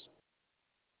this.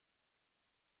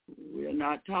 We're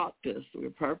not taught this.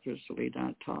 We're purposely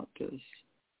not taught this.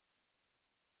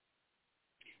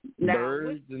 Now,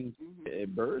 birds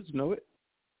birds know it.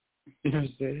 You know what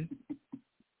I'm saying?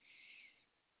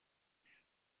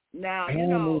 Now, you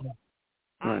know,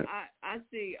 I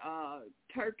see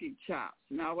turkey chops.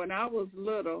 Now, when I was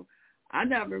little, I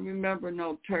never remember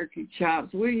no turkey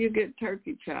chops. Where do you get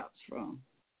turkey chops from?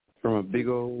 From a big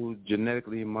old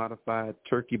genetically modified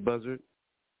turkey buzzard.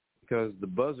 Because the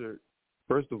buzzard,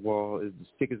 first of all, is the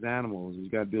sickest animal. All you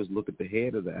got to do is look at the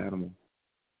head of the animal.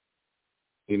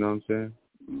 You know what I'm saying?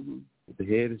 Mm-hmm. If the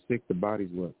head is sick, the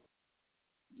body's what?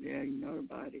 Yeah, you know the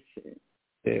body's sick.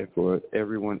 Therefore,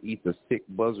 everyone eats a sick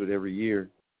buzzard every year.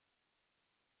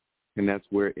 And that's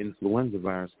where influenza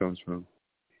virus comes from.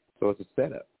 So it's a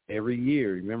setup. Every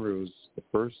year, remember, it was the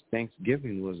first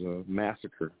Thanksgiving was a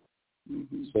massacre.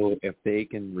 Mm-hmm. So if they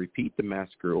can repeat the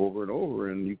massacre over and over,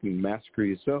 and you can massacre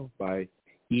yourself by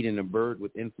eating a bird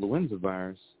with influenza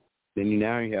virus, then you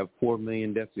have 4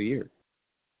 million deaths a year.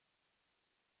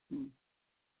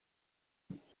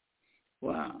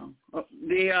 Wow.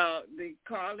 The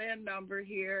call-in number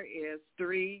here is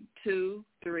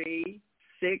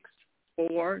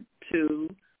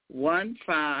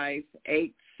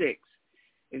 323-642-1586.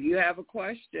 If you have a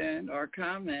question or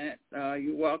comment,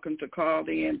 you're welcome to call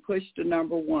in. Push the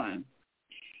number 1.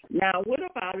 Now, what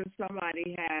about if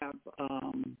somebody have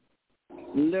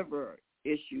liver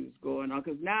issues going on?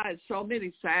 Because now it's so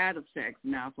many side effects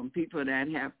now from people that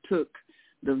have took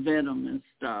the venom and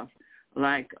stuff.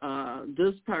 Like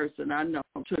this person I know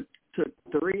took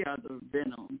 3 other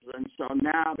venoms, and so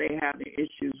now they have the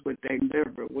issues with their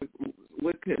liver.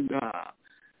 What could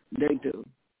they do?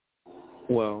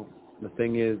 Well, the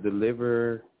thing is, the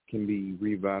liver can be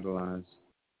revitalized.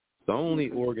 It's the only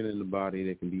organ in the body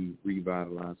that can be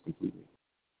revitalized completely.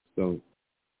 So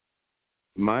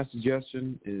my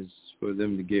suggestion is for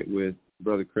them to get with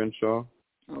Brother Crenshaw.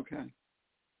 Okay.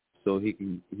 So he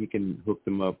can hook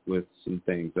them up with some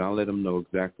things. I'll let him know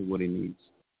exactly what he needs.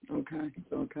 Okay.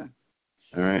 All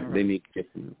right. They need to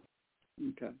get from him.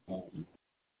 Okay.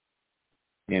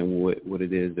 And what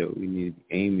it is that we need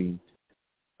aiming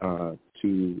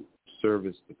to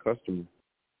service the customer,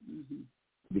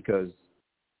 because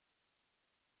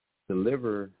the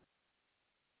liver,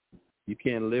 you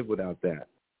can't live without that.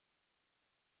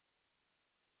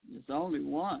 There's only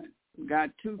one. We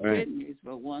got 2 kidneys,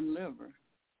 but 1 liver.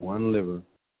 1 liver.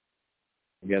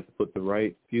 You got to put the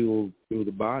right fuel through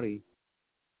the body,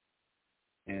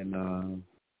 and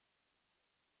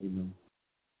the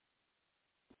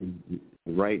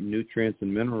right nutrients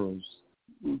and minerals.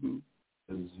 Mm-hmm.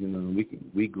 Because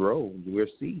we grow. We're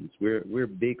seeds. We're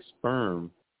big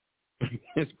sperm.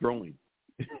 It's growing.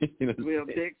 We're a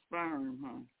big sperm,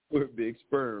 huh? We're a big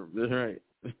sperm. That's right.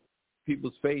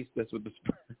 People's face. That's what the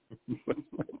sperm.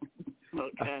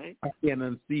 Okay. I can't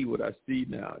unsee what I see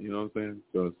now. You know what I'm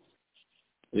saying? So,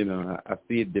 I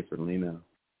see it differently now.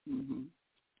 Mm-hmm.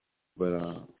 But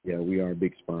we are a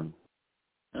big sperm.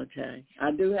 Okay.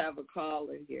 I do have a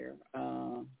caller here.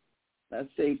 Let's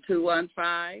see,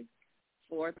 215-432.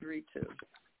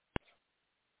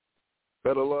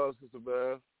 Better love, Sister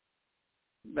Bev.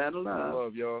 Better love. Better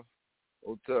love, y'all.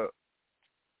 What's up?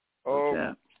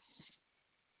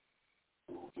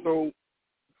 So,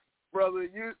 brother,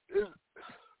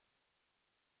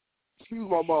 excuse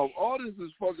my mom. All this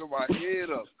is fucking my head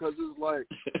up because it's like,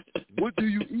 what do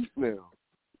you eat now?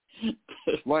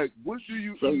 Like, what do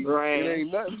you eat? Grass. It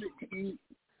ain't nothing to eat.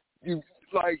 You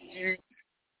try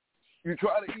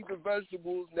to eat the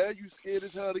vegetables. Now you scared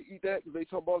as hell to eat that because they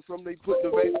talk about something they put the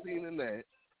vaccine in that.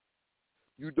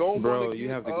 You don't want to get. You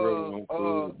have to grow your own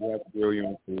food. You have to grow your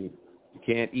own food. You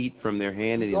can't eat from their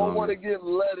hand any longer. You don't want to get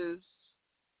lettuce.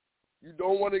 You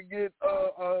don't want to get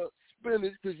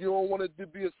spinach because you don't want it to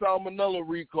be a salmonella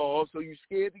recall, so you're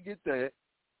scared to get that.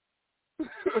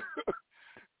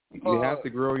 You have to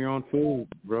grow your own food,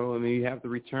 bro. I mean, you have to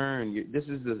return. This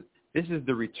is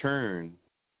the return.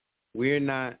 We're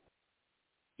not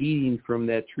eating from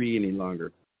that tree any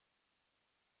longer.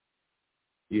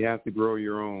 You have to grow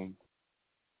your own.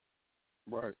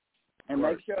 Right. And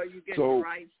make sure you get the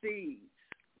right seeds.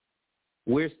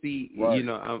 We're seed. Right.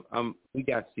 We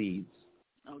got seeds.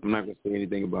 Okay. I'm not going to say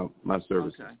anything about my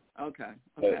services. Okay.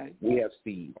 We have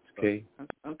seeds. Okay.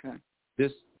 Okay.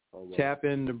 This Tap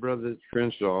into Brother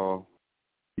Crenshaw,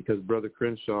 because Brother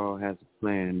Crenshaw has a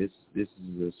plan. This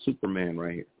is a Superman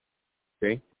right here.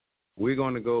 Okay? We're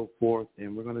going to go forth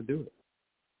and we're going to do it.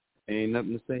 Ain't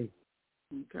nothing to say.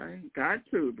 Okay. Got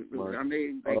to. Right. I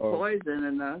mean, they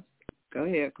poisoning us. Go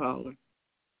ahead, caller.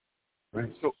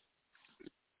 Right. So,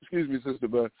 excuse me, Sister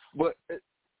Beth, but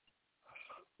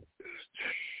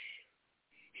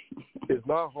it's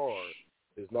not hard.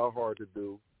 It's not hard to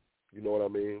do. You know what I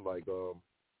mean? Like,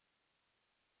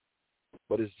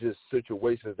 but it's just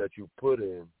situations that you put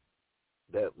in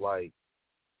that, like,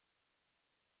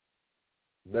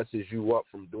 messes you up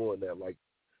from doing that. Like,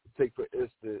 take, for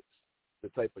instance, the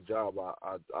type of job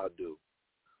I do.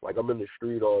 Like, I'm in the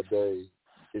street all day.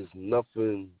 It's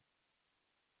nothing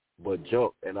but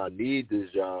junk, and I need this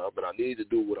job, and I need to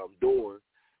do what I'm doing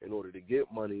in order to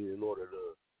get money, in order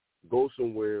to go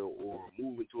somewhere or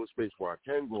move into a space where I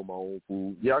can grow my own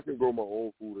food. Yeah, I can grow my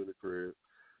own food in the crib,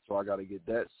 so I got to get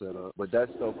that set up. But that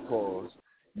stuff costs.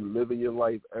 You living your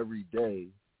life every day.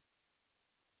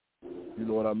 You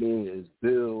know what I mean? It's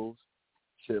bills.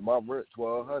 Shit, my rent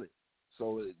 $1,200.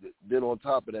 So then on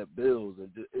top of that, bills, and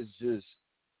it's just,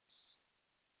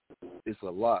 it's a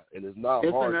lot, and it's not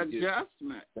hard. It's an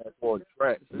adjustment. Back on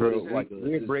track. Bro,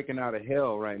 we're breaking out of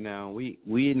hell right now.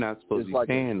 We're not supposed to be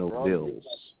paying those bills.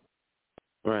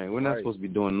 Right, we're not supposed to be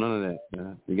doing none of that,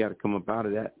 man. We got to come up out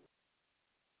of that.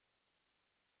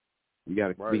 We got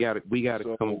to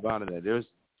come up out of that.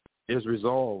 There's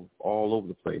resolve all over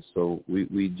the place. So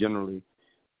we generally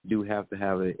do have to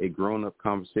have a grown-up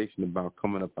conversation about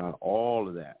coming up out of all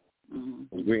of that. Mm-hmm.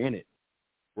 We're in it.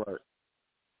 Right.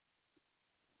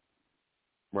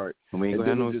 Right. And we ain't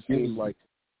then no it just seems like,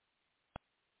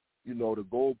 you know, the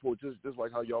goalpost, just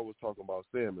like how y'all was talking about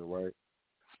salmon, right?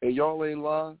 And y'all ain't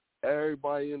lying.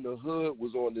 Everybody in the hood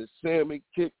was on this salmon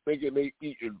kick, thinking they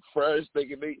eating fresh,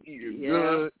 thinking they eating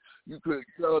good. You couldn't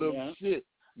tell them shit.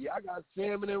 Yeah, I got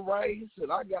salmon and rice,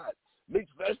 and I got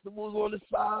mixed vegetables on the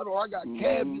side, or I got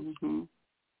cabbage. Mm-hmm.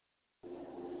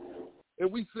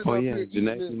 And we sit up here eating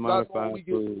this, not only we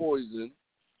get poisoned.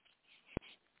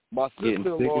 My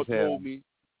sister-in-law told me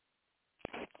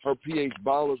her pH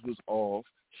balance was off.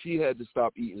 She had to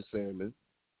stop eating salmon.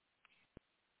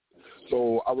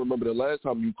 So I remember the last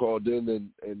time you called in,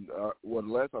 and the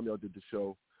last time y'all did the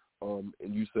show, and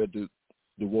you said that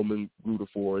the woman grew the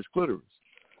 4-inch clitoris.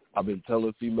 I've been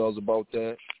telling females about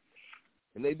that,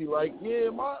 and they be like, yeah,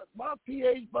 my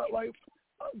pH, but like,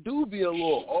 I do be a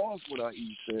little off when I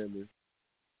eat salmon.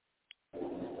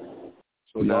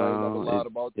 So y'all ain't never lied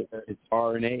about that. It's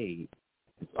RNA.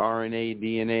 It's RNA,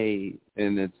 DNA,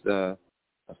 and it's a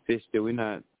fish that we're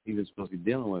not even supposed to be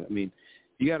dealing with. I mean,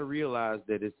 you got to realize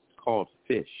that it's called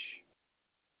fish.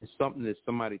 It's something that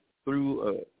somebody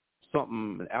threw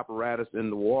an apparatus in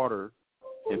the water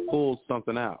and pulled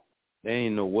something out. They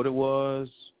didn't know what it was.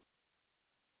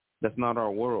 That's not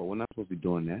our world. We're not supposed to be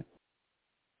doing that.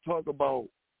 Talk about,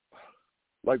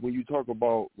 like when you talk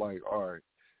about, like, all right,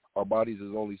 our bodies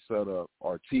is only set up,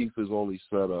 our teeth is only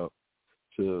set up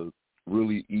to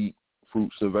really eat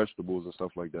fruits and vegetables and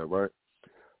stuff like that, right?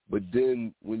 But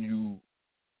then when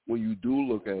you do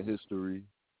look at history,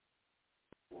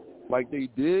 like they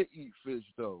did eat fish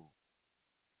though.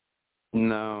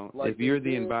 No, like if you're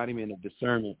the embodiment of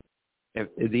discernment,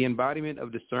 if the embodiment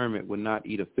of discernment would not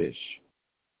eat a fish.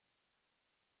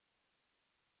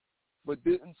 But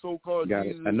didn't so-called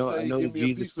Jesus I know the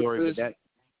Jesus story, but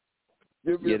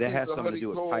that has something to do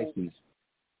with Pisces.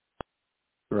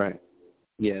 Right.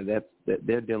 Yeah,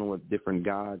 they're dealing with different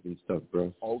gods and stuff,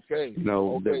 bro. Okay.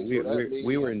 No,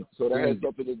 we were in. So that has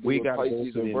something to do with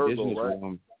Pisces and Virgo, right?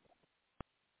 Realm.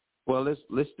 Well,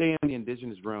 let's stay in the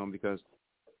indigenous realm, because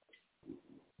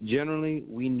generally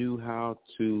we knew how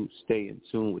to stay in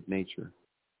tune with nature,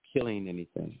 killing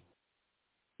anything.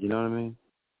 You know what I mean?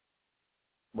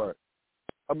 Right.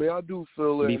 I mean, I do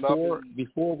feel it.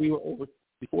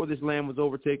 Before this land was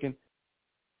overtaken,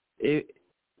 the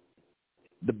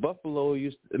buffalo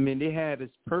they had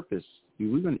its purpose. We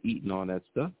weren't eating all that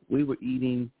stuff. We were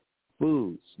eating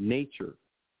foods, nature.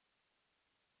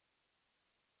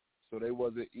 So they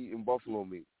wasn't eating buffalo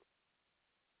meat.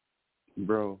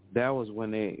 Bro, that was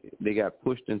when they got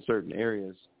pushed in certain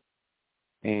areas.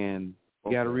 And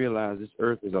you got to realize this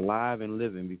earth is alive and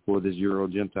living before this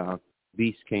Euro-Gentile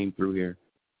beast came through here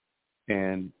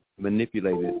and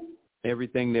manipulated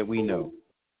everything that we know.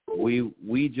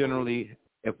 We generally,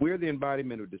 if we're the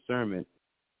embodiment of discernment,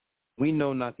 we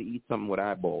know not to eat something with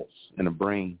eyeballs and a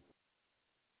brain.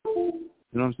 You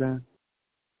know what I'm saying?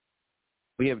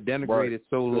 We have denigrated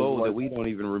so low that we don't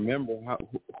even remember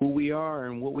who we are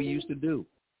and what we used to do.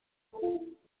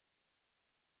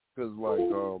 Because, like,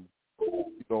 you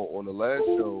So on the last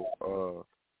show,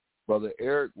 Brother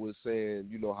Eric was saying,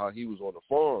 how he was on the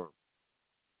farm,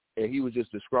 and he was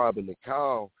just describing the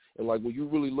cow. And, like, when you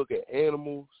really look at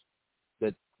animals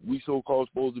that we so-called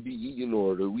supposed to be eating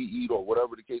or that we eat or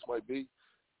whatever the case might be,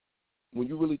 when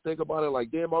you really think about it,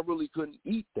 like, damn, I really couldn't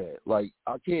eat that. Like,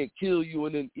 I can't kill you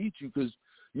and then eat you because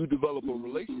you develop a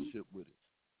relationship with it.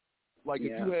 Like,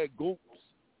 if you had goats,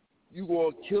 you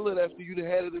going to kill it after you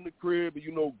had it in the crib,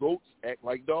 and goats act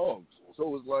like dogs.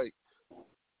 So it's like,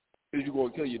 is you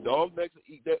going to kill your dog next and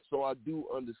eat that? So I do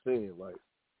understand, like,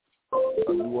 I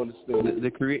do understand.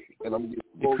 The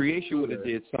creation would have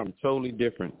did something totally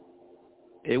different.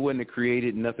 It wouldn't have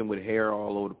created nothing with hair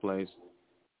all over the place.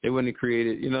 It wouldn't have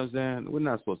created, you know what I'm saying? We're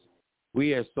not supposed to.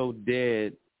 We are so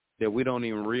dead that we don't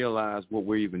even realize what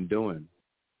we're even doing.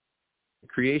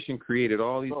 Creation created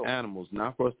all these animals,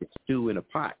 not for us to stew in a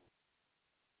pot.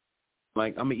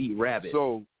 Like, I'm going to eat rabbit,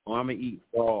 or I'm going to eat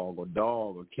dog or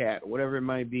cat, or whatever it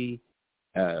might be,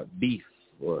 beef.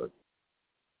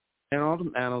 And all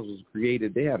them animals was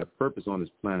created. They had a purpose on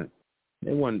this planet.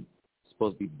 They weren't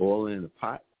supposed to be boiling in a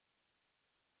pot.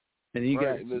 And you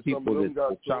got some people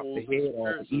that chop the head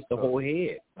off and eat the whole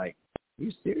head. Like, are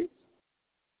you serious?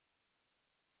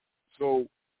 So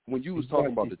when you was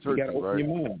talking about the turkey, right?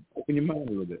 Open your mind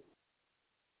a little bit.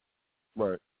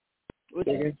 Right.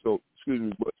 Okay. So, excuse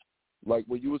me, but like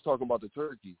when you was talking about the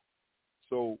turkey,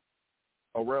 so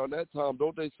around that time,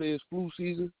 don't they say it's flu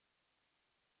season?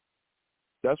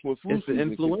 That's what flu season is.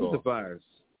 It's the influenza virus.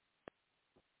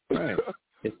 Right.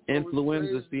 It's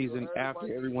influenza season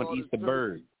after everyone eats the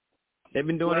bird. They've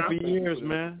been doing it for years,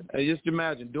 man. Just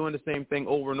imagine doing the same thing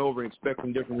over and over and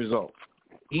expecting different results.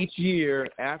 Each year,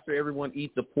 after everyone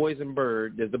eats a poison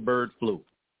bird, there's the bird flu.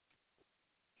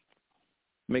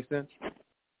 Make sense?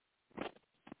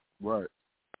 Right.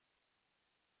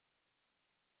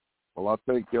 Well, I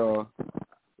thank y'all.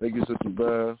 Thank you, Sister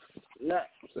Bev.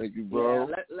 Thank you, bro.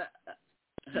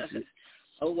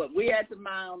 We at the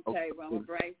mound table. I'm going to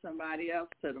bring somebody else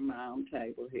to the mound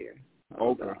table here.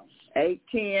 Okay.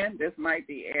 810. This might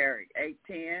be Eric.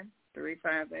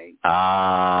 810-358.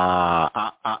 I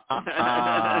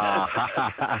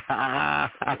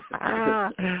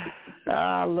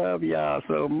love y'all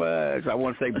so much. I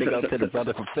want to say big up to the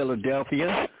brother from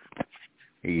Philadelphia.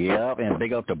 Yep, and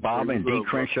big up to Bob and D.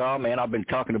 Crenshaw, man. I've been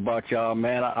talking about y'all,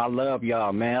 man. I love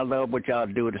y'all, man. I love what y'all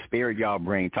do with the spirit y'all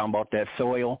bring. Talking about that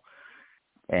soil.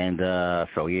 And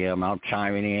so, yeah, I'm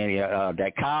chiming in.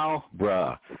 That cow,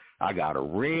 bruh, I got a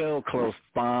real close,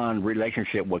 fond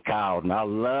relationship with cows, and I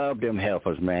love them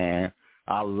heifers, man.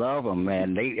 I love them,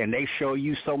 man. They show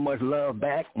you so much love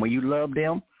back when you love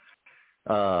them.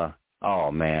 Oh,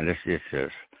 man, it's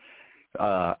just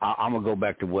I'm going to go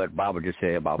back to what Baba just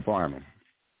said about farming.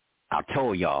 I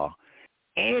told y'all,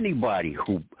 anybody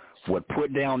who would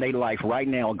put down their life right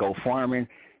now and go farming,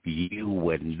 you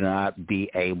would not be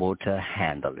able to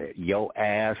handle it. Your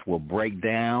ass will break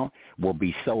down, will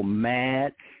be so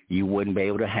mad, you wouldn't be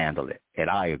able to handle it. And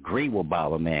I agree with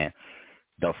Baba, man.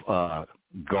 The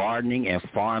gardening and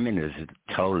farming is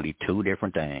totally two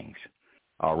different things,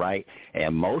 all right?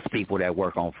 And most people that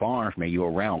work on farms, man,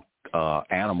 you're around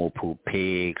animal poop,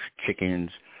 pigs, chickens,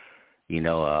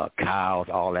 cows,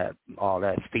 all that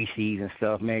species and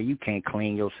stuff, man. You can't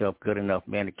clean yourself good enough,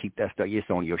 man, to keep that stuff. It's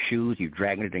on your shoes. You're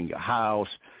dragging it in your house.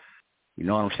 You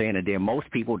know what I'm saying? And then most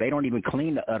people, they don't even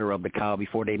clean the udder of the cow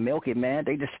before they milk it, man.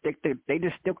 They just stick the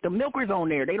milkers on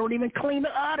there. They don't even clean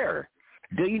the udder.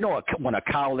 Do you know when a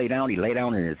cow lay down, he lay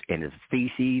down in his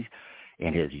feces,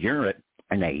 in his urine,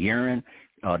 and that urine,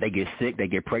 they get sick, they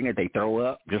get pregnant, they throw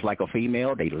up just like a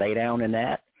female. They lay down in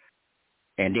that.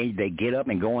 And then they get up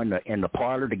and go in the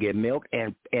parlor to get milk,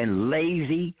 and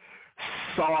lazy,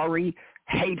 sorry,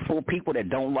 hateful people that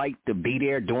don't like to be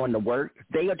there doing the work,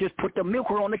 they'll just put the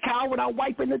milker on the cow without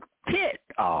wiping the pit.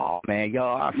 Oh, man,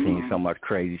 y'all, I've seen so much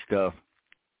crazy stuff.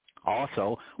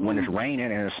 Also, when it's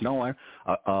raining and it's snowing,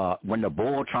 when the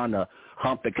bull trying to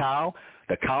hump the cow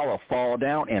will fall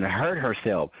down and hurt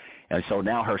herself. And so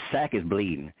now her sack is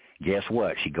bleeding. Guess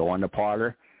what? She go in the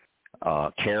parlor.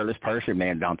 Careless person,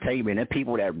 man. I'll tell you, man, the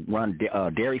people that run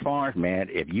dairy farms, man,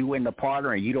 if you in the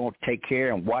parlor and you don't take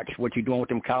care and watch what you're doing with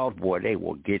them cows, boy, they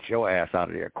will get your ass out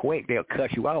of there quick. They'll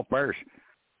cut you out first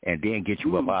and then get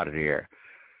you up out of there.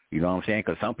 You know what I'm saying?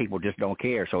 Because some people just don't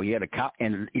care. So, yeah, the cow,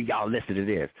 and y'all listen to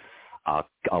this. A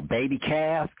baby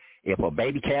calf, if a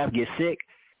baby calf gets sick,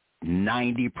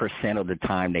 90% of the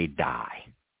time they die.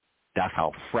 That's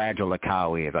how fragile a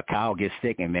cow is. A cow gets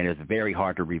sick, and, man, it's very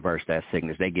hard to reverse that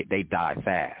sickness. They die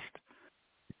fast.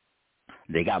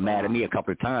 They got mad at me a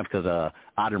couple of times because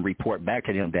I didn't report back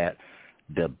to them that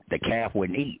the calf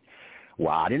wouldn't eat.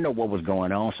 Well, I didn't know what was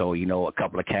going on, so, you know, a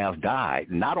couple of calves died.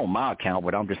 Not on my account,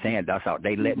 but I'm just saying that's how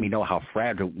they let me know how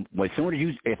fragile. As soon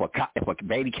as if a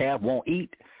baby calf won't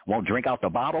drink out the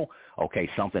bottle, okay,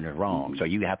 something is wrong. So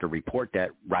you have to report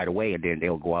that right away, and then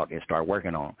they'll go out and start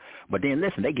working on. But then,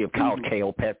 listen, they give cows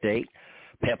KO Peptate,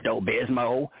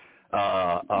 Pepto-Bismol,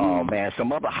 man,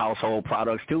 some other household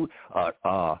products too.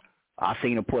 I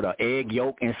seen them put an egg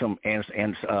yolk in some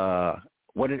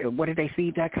what did they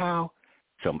feed that cow?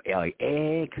 Some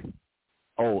egg.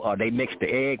 They mixed the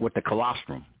egg with the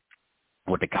colostrum,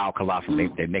 with the cow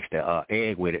colostrum. They mixed the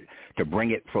egg with it to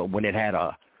bring it from when it had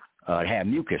had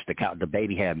mucus. The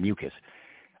baby had mucus.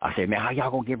 I said, man, how y'all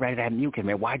gonna get rid of that mucus,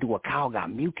 man? Why do a cow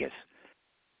got mucus?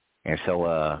 And so,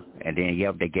 and then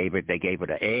they gave it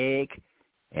an egg,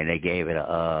 and they gave it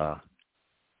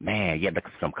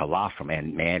some colostrum,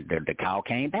 and man, the cow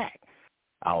came back.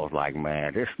 I was like,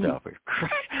 man, this stuff is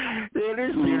crazy. This shit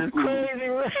is crazy,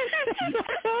 man.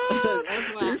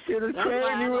 This shit is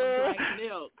crazy, man.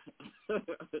 Milk.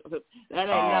 That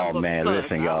ain't man,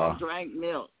 listen, y'all. I drank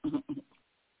milk.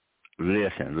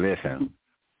 Listen.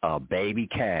 A baby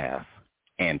calf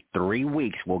in 3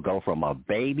 weeks will go from a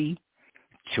baby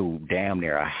to damn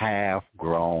near a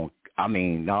half-grown. I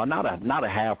mean, no, not a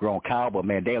half-grown cow, but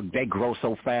man, they grow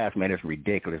so fast, man. It's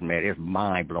ridiculous, man. It's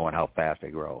mind-blowing how fast they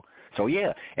grow. So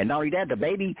yeah, and not only that, the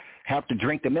baby have to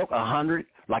drink the milk 100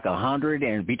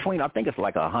 and between, I think it's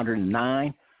like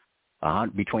 109,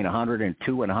 between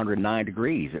 102 and 109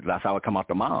 degrees. That's how it come out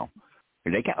the mom.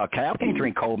 A calf can't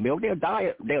drink cold milk. They'll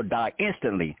die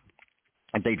instantly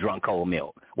if they drunk cold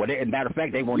milk. Well, as a matter of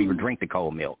fact, they won't even drink the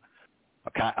cold milk.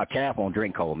 A calf won't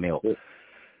drink cold milk.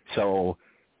 So,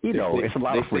 you know, it's a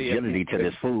lot of fragility to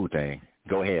this food thing.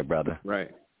 Go ahead, brother.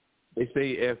 Right. They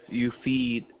say if you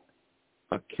feed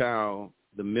a cow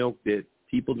the milk that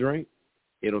people drink,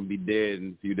 it'll be dead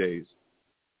in a few days.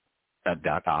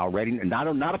 Already, not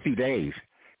a few days.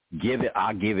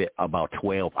 I'll give it about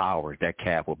 12 hours. That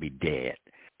calf will be dead.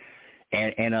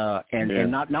 And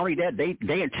not only that,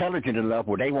 they intelligent enough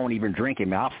where they won't even drink it,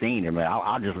 man. I've seen it, man.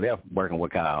 I just left working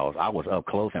with cows. I was up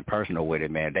close and personal with it,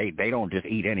 man. They don't just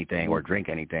eat anything or drink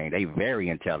anything. They very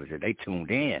intelligent. They tuned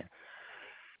in.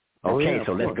 Okay,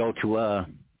 so let's go to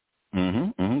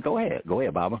Go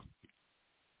ahead, Baba.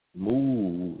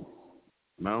 Moo.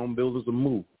 Mound builders are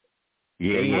moo.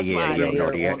 Yeah.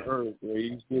 On Earth, where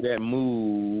you see that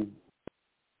moo,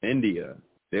 India,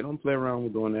 they don't play around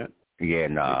with doing that. Yeah,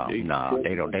 no,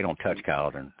 they don't touch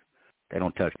cows and they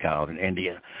don't touch cows in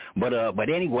India. But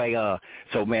anyway,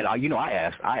 so man, I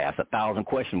asked 1,000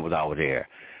 questions when I was there.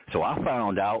 So I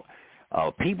found out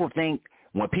people think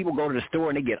when people go to the store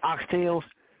and they get oxtails.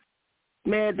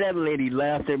 Man, that lady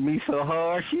laughed at me so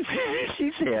hard. She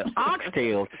said,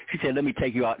 oxtails. She said, let me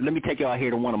take you out here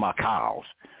to one of my cows.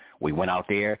 We went out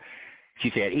there.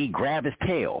 She said, grab his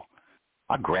tail.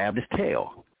 I grabbed his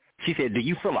tail. She said, do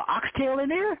you feel an oxtail in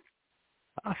there?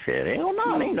 I said, hell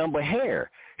no, it ain't nothing but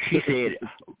hair. She said,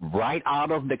 right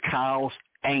out of the cow's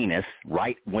anus,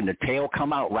 right when the tail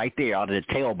come out right there, out of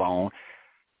the tailbone,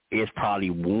 is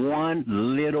probably one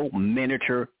little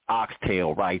miniature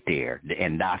oxtail right there,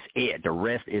 and that's it. The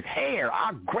rest is hair.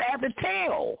 I grabbed the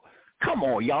tail. Come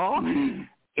on, y'all. In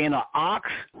an ox,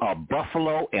 a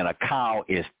buffalo, and a cow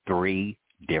is 3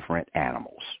 different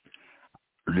animals.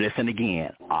 Listen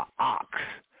again. An ox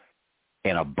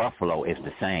and a buffalo is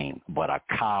the same, but a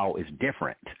cow is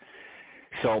different.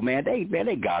 So, man,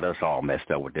 they got us all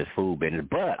messed up with this food business.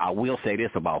 But I will say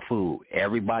this about food.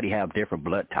 Everybody have different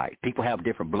blood types. People have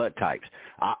different blood types.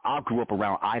 I grew up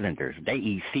around islanders. They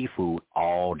eat seafood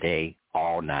all day,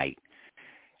 all night.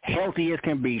 Healthy as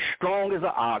can be, strong as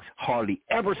an ox, hardly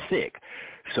ever sick.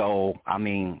 So, I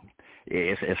mean,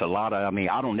 it's a lot of,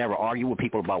 I don't never argue with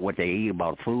people about what they eat,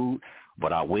 about food.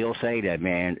 But I will say that,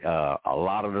 man, a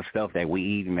lot of the stuff that we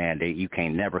eat, man, you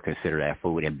can't never consider that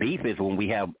food. And beef is when we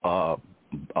have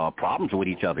problems with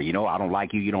each other. You know, I don't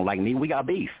like you, you don't like me. We got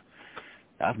beef.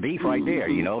 That's beef right there.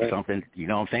 You know, something. You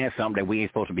know what I'm saying? Something that we ain't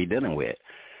supposed to be dealing with.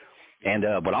 And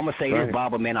but I'm gonna say this,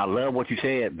 Baba, man. I love what you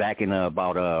said back in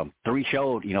about 3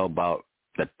 shows. You know, about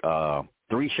the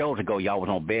 3 shows ago, y'all was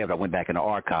on bed. I went back in the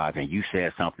archives, and you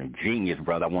said something genius,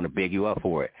 brother. I want to big you up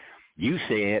for it. You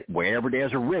said wherever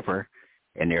there's a river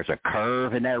and there's a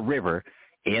curve in that river,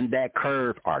 in that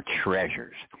curve are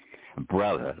treasures.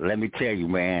 Brother, let me tell you,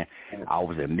 man, I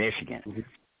was in Michigan.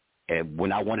 And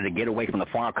when I wanted to get away from the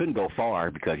farm, I couldn't go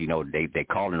far because, you know, they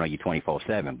calling on you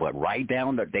 24/7. But right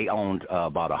down, they owned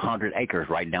about 100 acres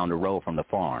right down the road from the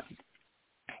farm.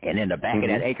 And in the back of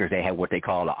that acres, they had what they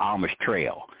call the Amish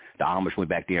Trail. The Amish went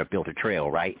back there and built a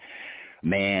trail, right?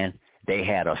 Man, they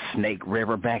had a snake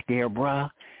river back there, bruh.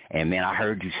 And, man, I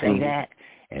heard you say that.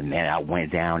 And, man, I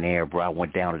went down there, bro. I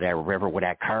went down to that river where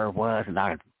that curve was, and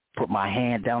I put my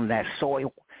hand down in that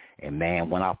soil. And, man,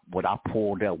 what I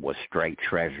pulled up was straight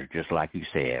treasure, just like you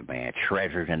said, man.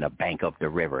 Treasures in the bank of the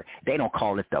river. They don't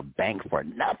call it the bank for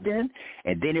nothing.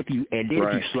 And then if you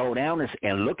slow down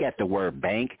and look at the word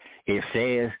bank, it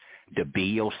says to be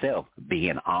yourself,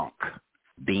 being Ankh,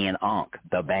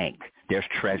 the bank. There's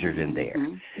treasures in there.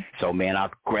 So, man, I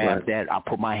grabbed that. I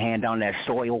put my hand on that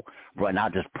soil, bro, and I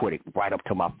just put it right up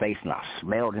to my face, and I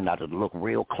smelled it, and I just looked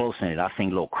real close in it. I seen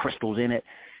little crystals in it.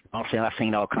 You know what I'm saying? I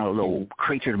seen all kind of little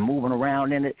creatures moving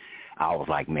around in it. I was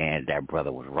like, man, that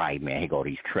brother was right, man. Here go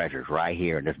these treasures right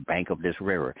here in this bank of this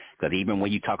river. Because even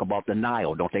when you talk about the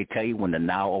Nile, don't they tell you when the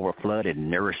Nile overfloods, it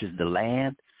nourishes the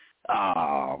land?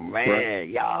 Oh, man,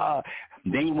 y'all.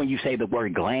 Then when you say the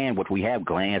word gland, which we have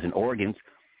glands and organs,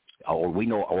 or we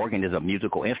know an organ is a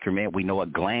musical instrument, we know a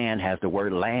gland has the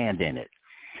word land in it.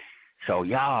 So,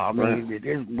 y'all, I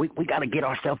mean, we got to get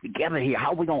ourselves together here.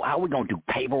 How we gonna do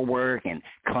paperwork and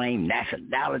claim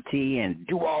nationality and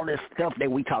do all this stuff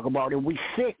that we talk about? And we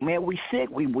sick, man. We sick.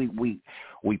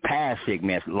 We past sick,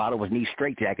 man. A lot of us need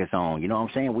straitjackets on. You know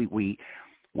what I'm saying?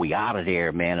 We out of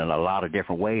there, man, in a lot of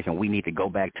different ways, and we need to go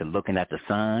back to looking at the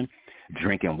sun,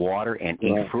 drinking water, and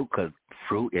eat fruit, because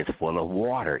fruit is full of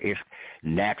water. It's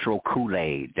natural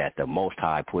Kool-Aid that the Most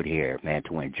High put here, man,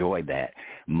 to enjoy that.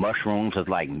 Mushrooms is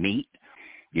like meat.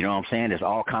 You know what I'm saying? There's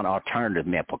all kind of alternatives,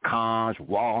 man. Pecans,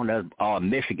 walnuts.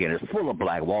 Michigan is full of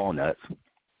black walnuts.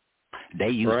 They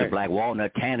use the black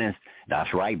walnut tannins.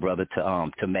 That's right, brother,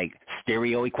 to make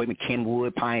stereo equipment.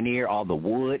 Kenwood, Pioneer, all the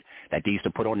wood that they used to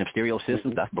put on them stereo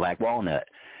systems, that's black walnut.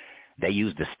 They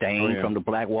use the stain from the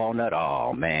black walnut.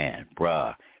 Oh, man,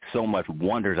 bruh. So much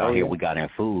wonders out here we got in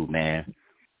food, man.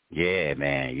 Yeah,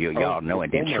 man. Y'all know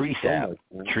it. Then tree sap.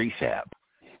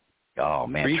 Oh,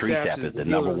 man, tree sap is the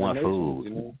number one food. You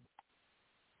know?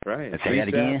 Right. Say that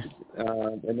again?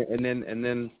 And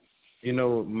then, you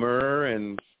know, myrrh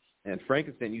and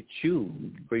frankincense you chew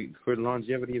for the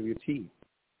longevity of your teeth.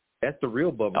 That's the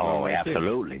real bubble. Oh,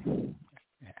 absolutely.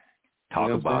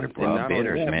 Talk about it, bro.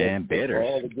 Bitters, man. Bitters.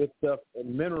 All the good stuff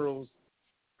and minerals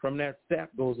from that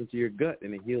sap goes into your gut,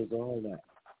 and it heals all that.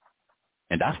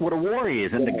 And that's what a war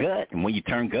is, in the gut. And when you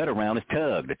turn gut around, it's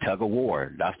the tug of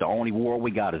war. That's the only war we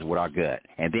got is with our gut.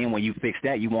 And then when you fix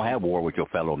that, you won't have war with your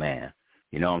fellow man.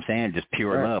 You know what I'm saying? Just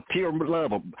pure love. Pure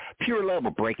love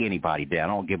will break anybody down.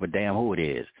 I don't give a damn who it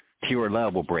is. Pure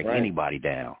love will break anybody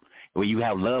down. When you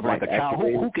have love like a child,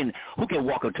 who can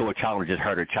walk up to a child and just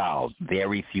hurt a child?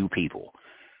 Very few people.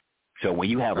 So when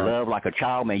you have love like a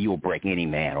child, man, you will break any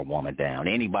man or woman down.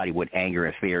 Anybody with anger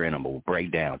and fear in them will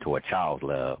break down to a child's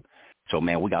love. So,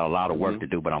 man, we got a lot of work to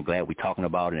do, but I'm glad we're talking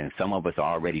about it, and some of us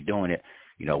are already doing it.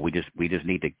 You know, we just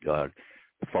need to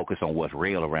focus on what's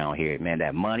real around here, man.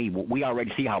 That money, we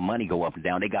already see how money go up and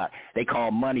down. They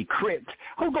call money crypt.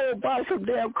 Who go buy some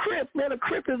damn crypt, man? A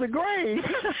crypt is a grave.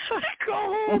 Come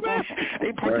on, man.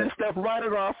 They put this stuff right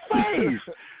in our face.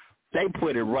 They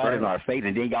put it right in our face,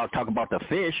 and then y'all talk about the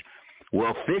fish.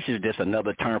 Well, fish is just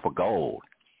another term for gold.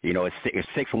 You know, it's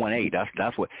 618.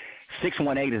 That's what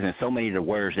 618 is in so many of the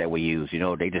words that we use. You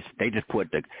know, they just put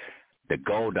the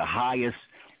gold, the highest,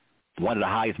 one of the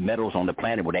highest metals on the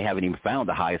planet, where they haven't even found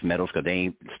the highest metals because they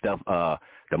ain't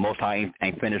the Most High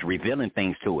ain't finished revealing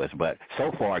things to us. But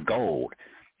so far, gold.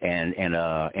 And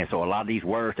so a lot of these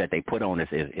words that they put on us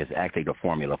is actually the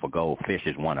formula for gold. Fish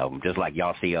is one of them. Just like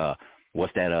y'all see,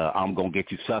 what's that? I'm gonna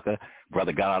get you, sucker.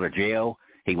 Brother got out of jail.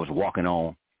 He was walking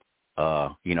on,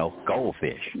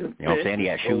 goldfish. You know what I'm saying? He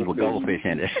had shoes with goldfish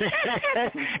in it.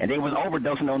 And they was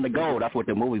overdosing on the gold. That's what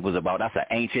the movie was about. That's an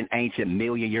ancient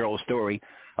million-year-old story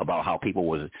about how people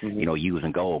was,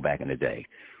 using gold back in the day.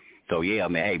 So, yeah,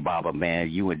 man, hey, Baba,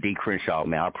 man, you and D. Crenshaw,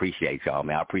 man, I appreciate y'all,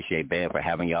 man. I appreciate Ben for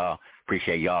having y'all.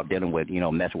 Appreciate y'all dealing with,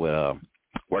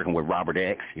 working with Robert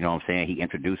X. You know what I'm saying? He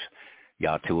introduced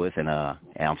y'all to us, and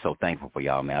I'm so thankful for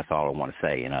y'all, man. That's all I want to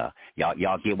say. And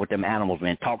y'all get with them animals,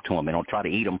 man. Talk to them, and don't try to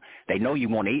eat them. They know you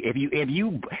want to eat. If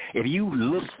you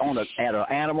look at an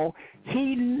animal,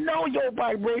 he know your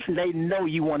vibration. They know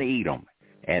you want to eat them,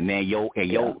 and man, your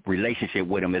relationship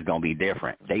with them is gonna be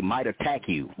different. They might attack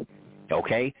you,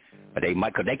 okay? But they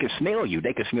might, cause they can smell you.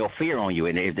 They can smell fear on you,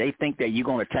 and if they think that you're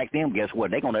gonna attack them, guess what?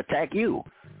 They're gonna attack you.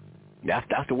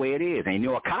 That's the way it is. And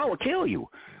a cow will kill you.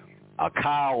 A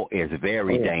cow is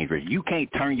very dangerous. You can't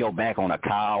turn your back on a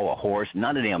cow, a horse,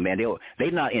 none of them, man.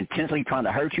 They're not intentionally trying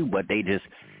to hurt you, but they just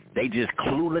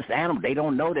clueless animals. They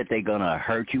don't know that they're gonna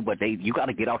hurt you, but you got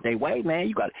to get off their way, man.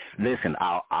 You got to listen.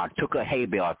 I took a hay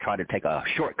bale. I tried to take a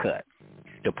shortcut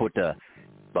to put the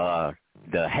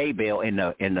hay bale in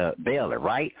the baler,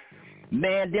 right?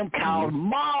 Man, them cows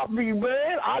mobbed me,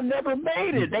 man. I never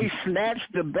made it. They snatched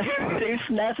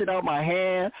it out of my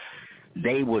hand.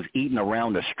 They was eating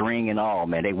around the string and all,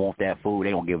 man. They want that food.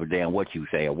 They don't give a damn what you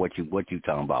say or what you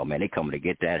talking about, man. They coming to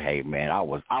get that hay, man. I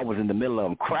was in the middle of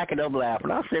them cracking up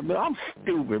laughing. I said, man, I'm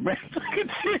stupid, man.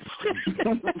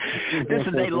 This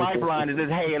is their lifeline is this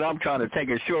hay, and I'm trying to take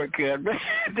a shortcut.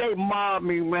 They mobbed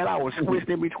me, man. I was squished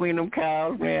in between them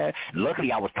cows, man.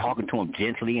 Luckily, I was talking to them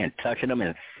gently and touching them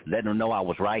and letting them know I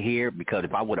was right here, because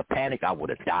if I would have panicked, I would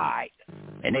have died.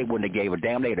 And they wouldn't have gave a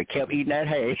damn. They would have kept eating that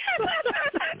hay.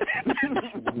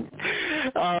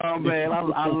 Oh, man,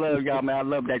 I love y'all, man. I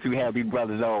love that you have these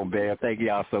brothers on, man. Thank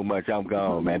y'all so much. I'm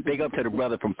gone, man. Big up to the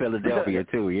brother from Philadelphia,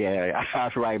 too. Yeah,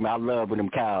 that's right, man. I love them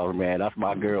cows, man. That's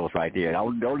my girls right there.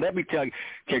 Don't let me catch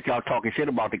y'all talking shit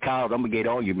about the cows. I'm going to get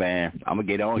on you, man. I'm going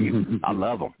to get on you. I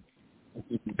love them.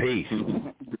 Peace.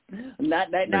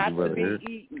 Not to be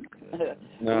eaten.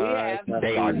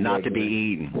 They are not to be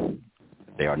eaten.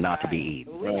 They are not to be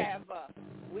eaten.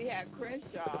 We have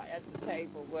Crenshaw at the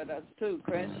table with us too.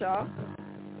 Crenshaw.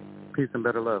 Peace and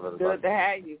better love, everybody. Good to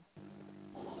have you.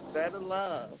 Better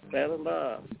love.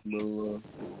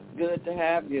 Good to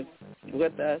have you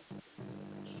with us.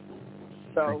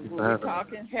 So we're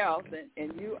talking health,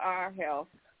 and you are health,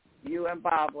 you and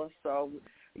Baba. So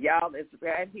y'all, it's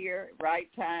right here, right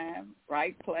time,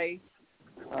 right place.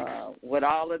 With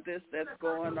all of this that's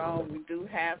going on, we do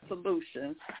have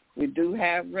solutions. We do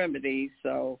have remedies.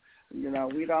 So,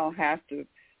 we don't have to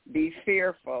be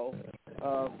fearful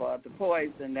of the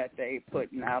poison that they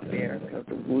putting out there, because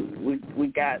we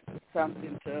got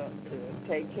something to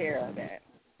take care of that.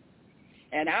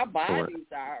 And our bodies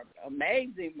are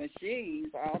amazing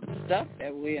machines, all the stuff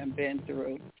that we have been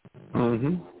through.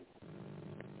 Mm-hmm.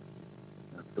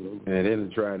 Absolutely. And then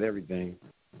tried everything.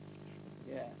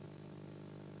 Yeah.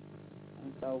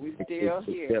 And so we still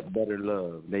here. Except better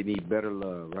love. They need better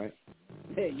love, right?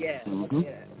 Yeah. Mm-hmm.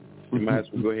 Yeah. You might as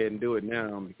well go ahead and do it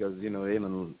now, because,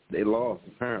 they lost,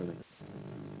 apparently.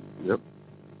 Yep.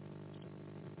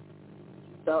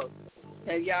 So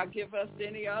can y'all give us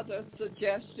any other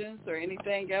suggestions or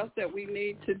anything else that we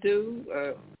need to do?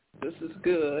 This is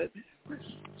good.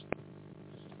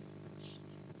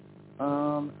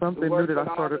 Something new that I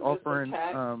started offering.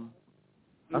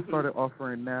 I started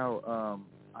offering now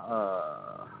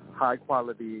high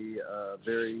quality,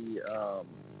 very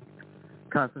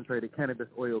concentrated cannabis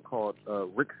oil called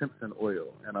Rick Simpson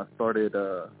oil, and I started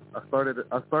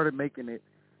making it,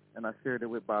 and I shared it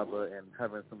with Baba, and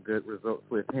having some good results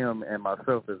with him and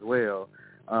myself as well.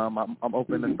 I'm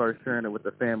open to start sharing it with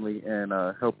the family and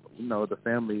help the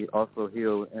family also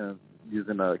heal and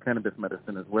using cannabis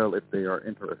medicine as well if they are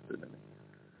interested in it.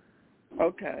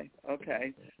 Okay.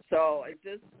 So is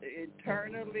this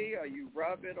internally, or you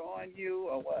rub it on you,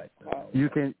 or what? You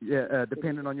can,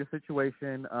 depending on your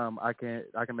situation, I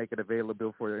can make it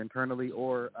available for internally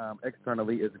or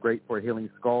externally. It's great for healing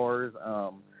scars.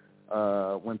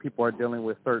 When people are dealing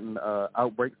with certain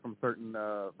outbreaks from certain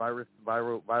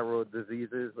viral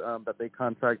diseases that they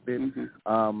contracted,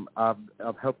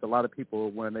 I've helped a lot of people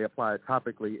when they apply it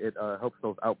topically. It helps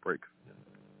those outbreaks.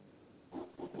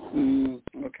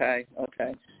 Okay.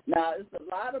 Now, it's a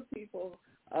lot of people,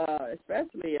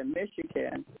 especially in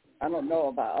Michigan. I don't know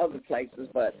about other places,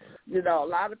 but a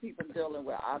lot of people dealing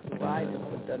with arthritis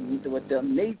with the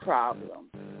knee problems.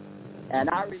 And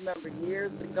I remember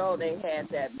years ago they had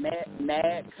that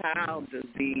mad cow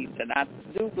disease, and I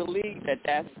do believe that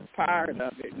that's part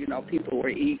of it. People were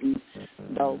eating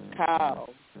those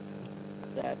cows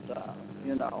that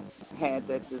had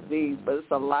that disease, but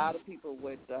it's a lot of people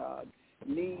with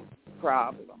knee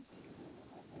problems.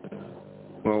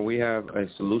 Well, we have a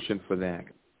solution for that.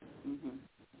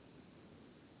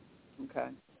 Okay.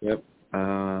 Yep.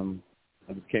 I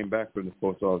just came back from the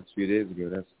post office a few days ago.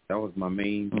 That was my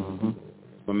main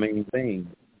thing.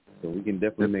 So we can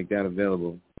definitely make that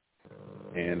available,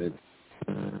 and it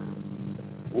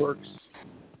works.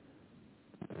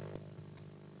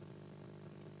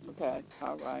 Okay.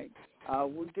 All right.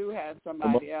 We do have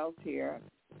somebody else here.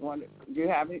 Do you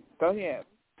have it? Go ahead,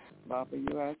 Bobby.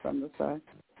 You have something to say?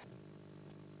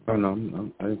 Oh no,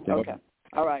 I didn't. Okay.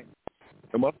 All right.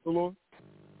 Am I still on?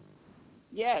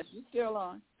 Yes, you're still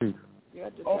on. You're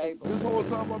at the table. This whole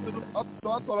time I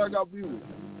thought I got muted.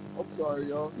 I'm sorry,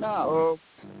 y'all. No.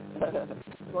 So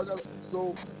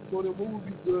the would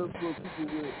be good for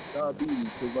people with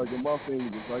diabetes, because like in my family,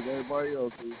 just like everybody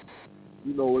else,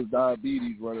 it's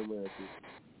diabetes running rampant.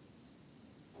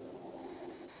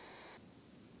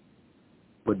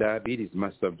 But diabetes is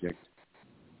my subject.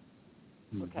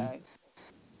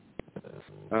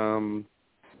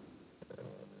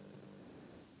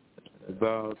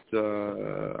 about,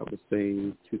 I would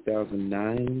say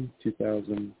 2009,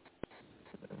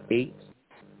 2008.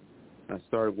 I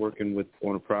started working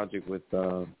on a project with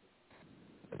my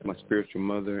spiritual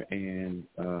mother and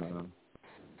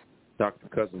Dr.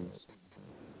 Cousins.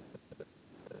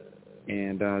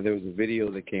 And there was a video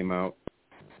that came out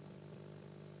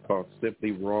called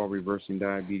Simply Raw Reversing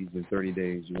Diabetes in 30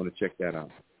 Days. You want to check that out.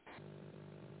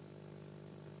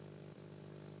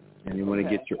 And you want to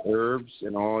get your herbs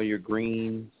and all your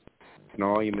greens and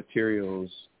all your materials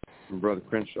from Brother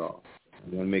Crenshaw.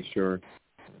 You want to make sure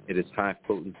it is high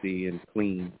potency and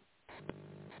clean.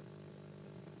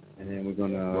 And then we're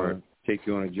going to take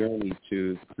you on a journey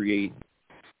to create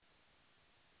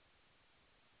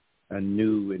a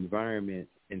new environment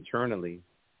internally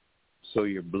so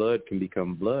your blood can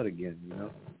become blood again, you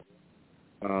know.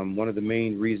 One of the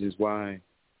main reasons why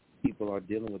people are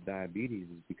dealing with diabetes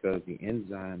is because the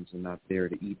enzymes are not there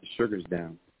to eat the sugars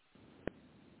down.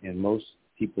 And most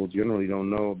people generally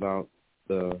don't know about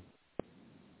the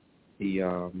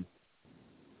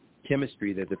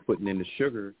chemistry that they're putting in the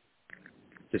sugar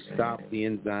to stop the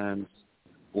enzymes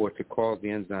or to cause the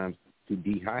enzymes to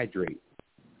dehydrate.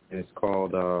 And it's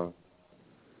called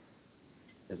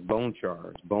it's bone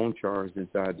chars. Bone chars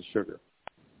inside the sugar.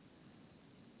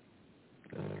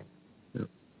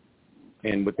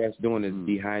 And what that's doing is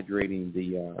dehydrating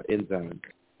the enzymes.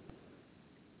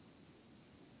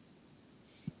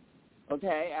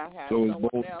 Okay, I have so someone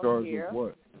bone else chars here. is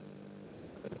what?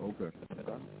 Okay.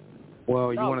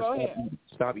 Well, you want to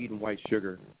stop eating white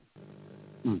sugar.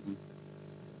 Mm-hmm.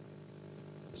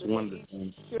 Should they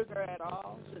eat sugar at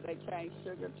all? Should they change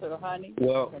sugar to honey?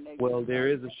 Well, there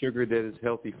is a sugar that is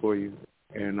healthy for you,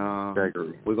 and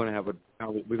we're going to have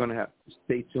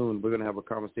stay tuned. We're going to have a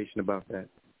conversation about that,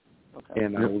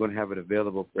 and we're going to have it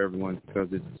available for everyone because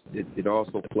it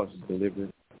also flushes the liver,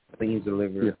 cleans the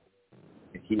liver,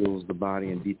 it heals the body,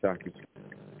 and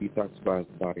detoxifies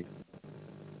the body.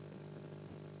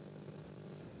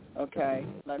 Okay,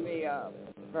 let me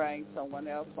bring someone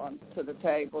else on to the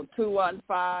table.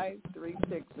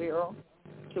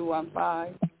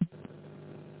 215-360-215.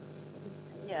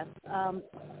 Yes.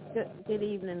 Good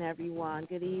evening, everyone.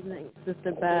 Good evening,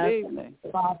 Sister Beth. Good evening.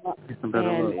 Baba, and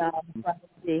Brother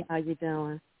D. How you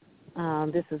doing?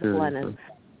 This is Glennis.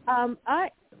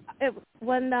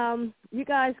 When you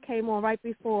guys came on right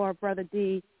before Brother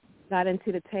D got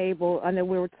into the table, I know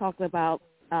we were talking about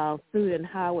food and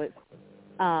how it's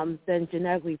been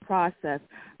genetically processed.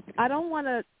 I don't want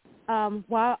to,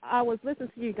 while I was listening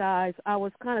to you guys, I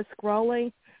was kind of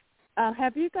scrolling.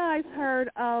 Have you guys heard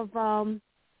of,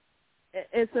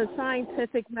 it's a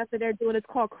scientific method they're doing. It's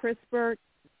called CRISPR,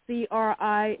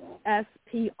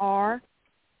 CRISPR.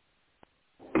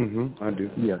 I do.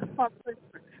 Yeah.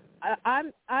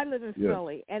 I live in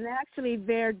Philly, and actually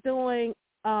they're doing,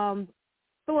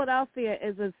 Philadelphia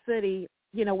is a city,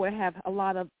 you know, where they have a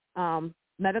lot of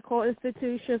medical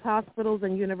institutions, hospitals,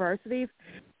 and universities.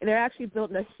 And they're actually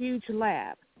building a huge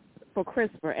lab for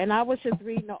CRISPR. And I was just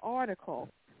reading an article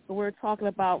where we're talking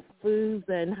about foods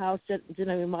and how it's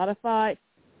genetically modified.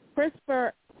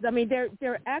 CRISPR, I mean,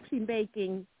 they're actually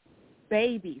making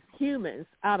babies, humans,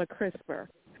 out of CRISPR.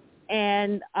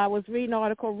 And I was reading an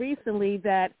article recently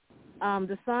that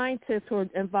the scientists who are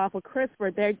involved with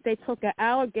CRISPR, they took an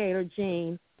alligator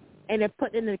gene and they're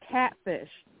putting it in a catfish.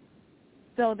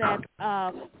 So that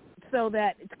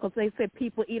because they said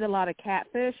people eat a lot of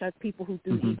catfish, or people who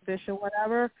do eat fish or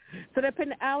whatever. So they're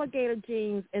putting alligator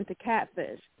genes into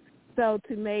catfish, so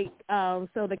to make so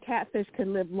the catfish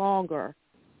can live longer,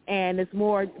 and it's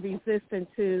more resistant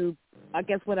to, I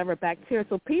guess, whatever bacteria.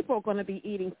 So people are going to be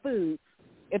eating foods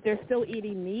if they're still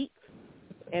eating meat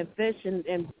and fish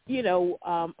and you know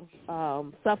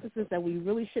substances that we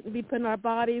really shouldn't be putting in our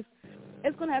bodies.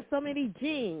 It's going to have so many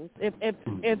genes. If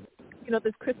you know,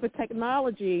 this CRISPR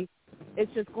technology is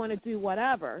just going to do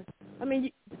whatever. I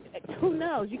mean, who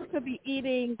knows? You could be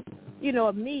eating, you know,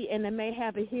 a meat and it may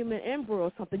have a human embryo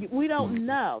or something. We don't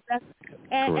know.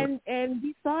 And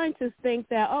these scientists think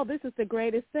that, oh, this is the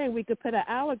greatest thing. We could put an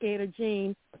alligator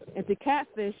gene into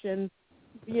catfish and,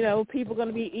 you know, people are going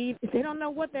to be eating. They don't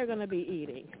know what they're going to be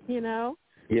eating, you know?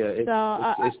 Yeah, it's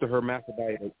the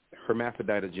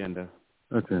hermaphrodite agenda.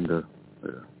 Agenda,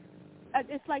 yeah.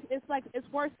 It's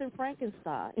worse than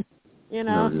Frankenstein, you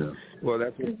know. Yeah. Well,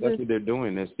 that's what they're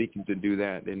doing. They're seeking to do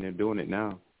that, and they're doing it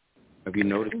now. Have you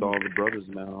noticed all the brothers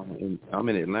now? I'm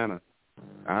in Atlanta.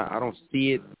 I don't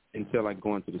see it until I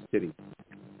go into the city.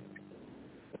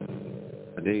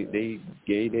 They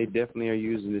definitely are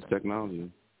using this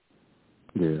technology.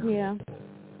 Yeah. Yeah.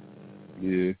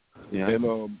 Yeah. And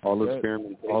all the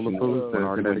experimentation, all the foods,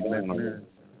 already done.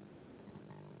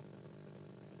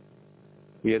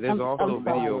 Yeah, there's also a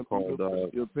video called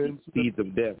Seeds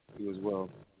of Death too as well.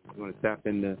 You want to tap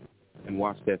in and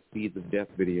watch that Seeds of Death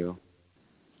video.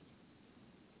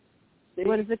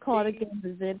 What is it called again,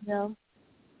 the video?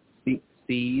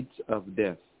 Seeds of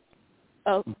Death.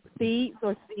 Oh, seeds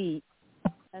or seeds?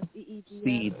 S-E-E-D-S?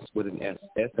 Seeds with an S.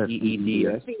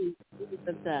 S-E-E-D-S. Seeds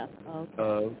of Death.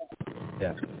 Okay.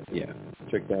 Yeah.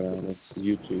 Check that out. That's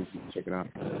YouTube. Check it out.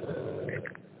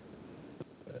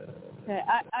 Okay,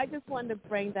 I just wanted to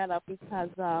bring that up because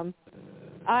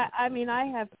I mean I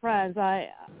have friends. I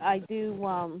do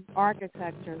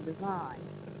architecture and design,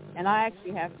 and I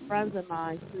actually have friends of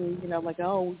mine who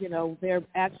they're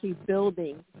actually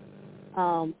building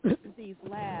these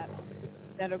labs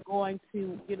that are going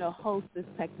to host this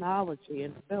technology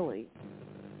in Philly.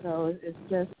 So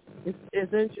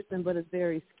it's interesting, but it's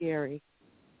very scary.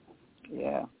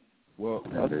 Yeah. Well,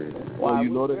 well, you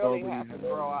know they really already have to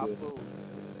grow our food.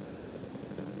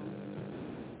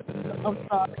 I'm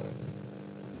sorry.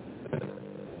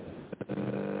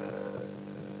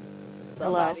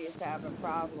 Somebody is having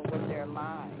problems with their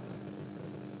line,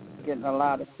 getting a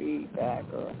lot of feedback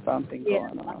or something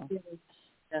going on.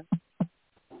 Yeah.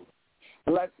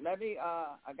 Let me.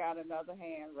 I got another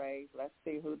hand raised. Let's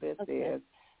see who this is.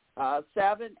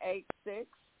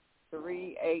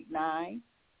 786-389.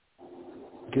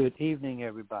 Good evening,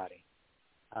 everybody.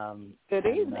 Good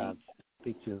evening. I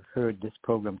think you've heard this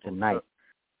program tonight.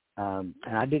 And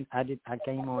I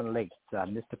came on late, so I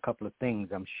missed a couple of things,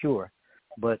 I'm sure.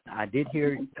 But I did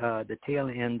hear the tail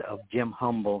end of Jim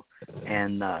Humble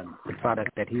and the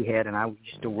product that he had, and I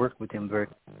used to work with him very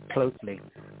closely.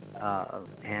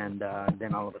 And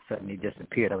then all of a sudden he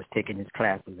disappeared. I was taking his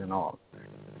classes and all.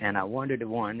 And I wondered,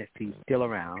 one, if he's still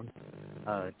around,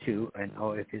 two,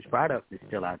 or if his product is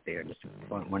still out there. Just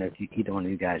wonder if either one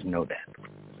of you guys know that.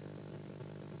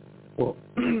 Well,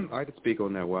 I could speak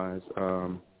on that, Wise.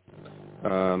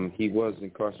 He was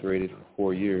incarcerated for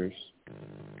 4 years,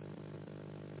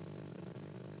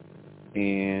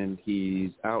 and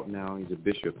he's out now. He's a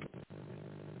bishop.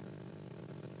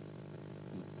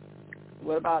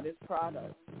 What about his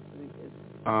product?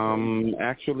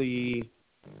 Actually,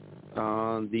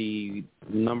 the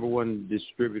number one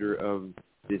distributor of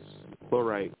this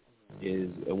chloride is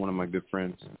one of my good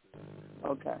friends.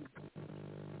 Okay.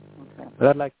 But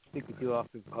I'd like to speak with you off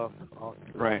the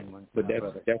right. One, but that's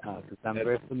I'm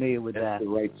very familiar with that. That's the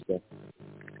right stuff.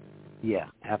 Yeah,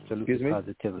 absolutely,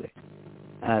 positively.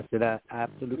 I said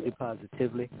absolutely,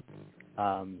 positively.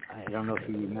 I don't know if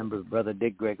you remember Brother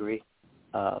Dick Gregory,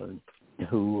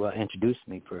 who introduced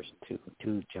me first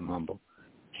to Jim Humble,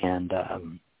 and.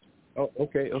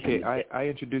 Okay. I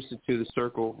introduced it to the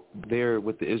circle there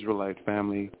with the Israelite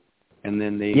family, and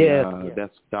then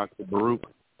that's Dr. Baruch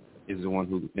is the one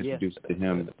who introduced it to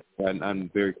him. And I'm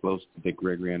very close to Dick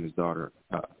Gregory and his daughter,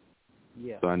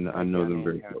 so I know them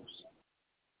very close.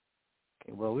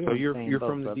 Okay, well, so you're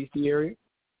from the D.C. area?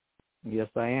 Yes,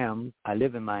 I am. I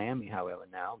live in Miami, however,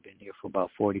 now. I've been here for about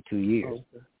 42 years.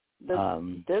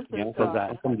 I'm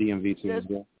from DMV too as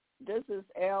well. This is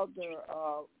Elder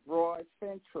Roy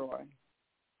Fintroy.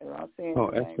 I'm saying his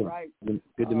name excellent. Right.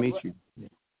 Good to meet you.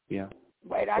 Yeah.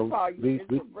 Wait, I call you. Is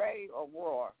it Ray or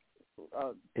Roy?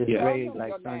 It's Ray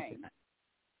like sunshine.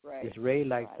 Ray. It's Ray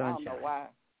like sunshine. I don't know why.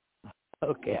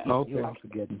 Okay. Okay. I'm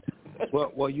forgetting.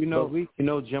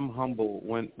 Well, Jim Humble.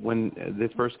 When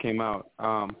this first came out,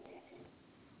 I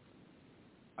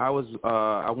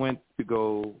went to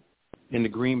go in the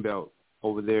Greenbelt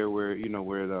over there where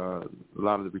a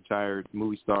lot of the retired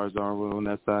movie stars are on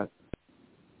that side.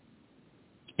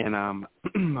 And I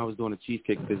was doing a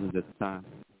cheesecake business at the time.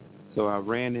 So I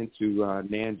ran into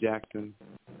Nan Jackson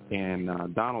and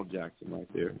Donald Jackson right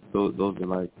there. Those are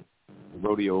like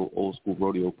old school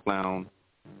rodeo clown.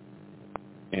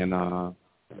 And the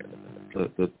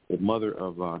mother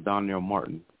of Donnell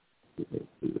Martin, the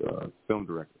film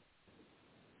director.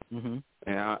 Mm-hmm.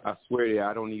 And I swear to you,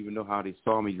 I don't even know how they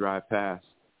saw me drive past.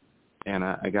 And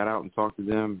I got out and talked to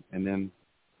them, and then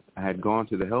I had gone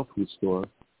to the health food store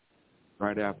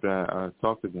right after I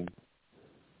talked to them.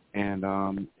 And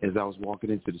as I was walking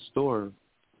into the store,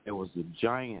 there was a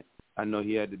giant, I know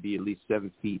he had to be at least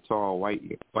 7 feet tall, white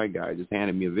guy, just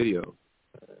handed me a video.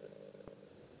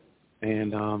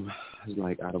 And I was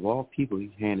like, out of all people, he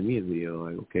handed me a video.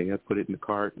 Like, okay, I put it in the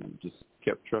cart and just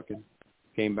kept trucking.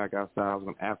 Came back outside. I was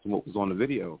going to ask him what was on the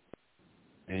video.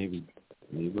 And he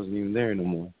wasn't even there no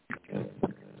more.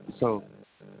 So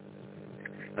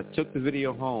I took the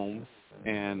video home,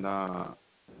 and I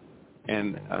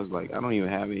was like, I don't even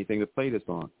have anything to play this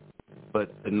on.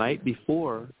 But the night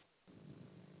before,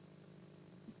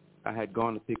 I had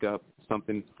gone to pick up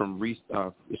something from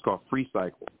it's called Free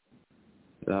Cycle.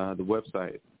 the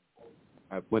website.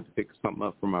 I went to pick something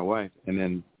up for my wife, and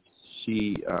then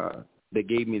they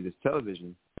gave me this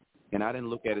television, and I didn't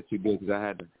look at it too good because I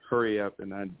had to hurry up,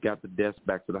 and I got the desk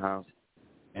back to the house,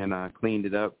 and I cleaned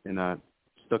it up, and I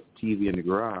stuck the TV in the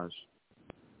garage.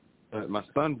 But my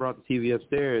son brought the TV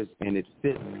upstairs, and it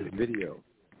fit the video.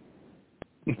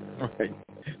 Right.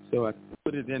 So I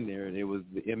put it in there, and it was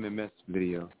the MMS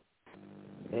video.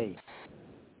 Hey.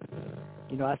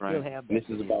 I still have that. This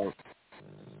is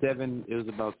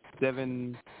about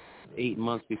 7-8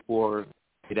 months before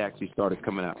it actually started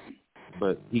coming out.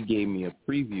 But he gave me a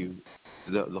preview,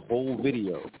 the whole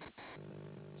video.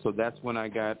 So that's when I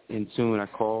got in tune. I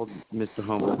called Mr.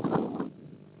 Humble,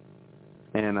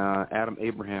 and Adam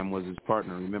Abraham was his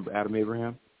partner. Remember Adam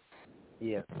Abraham?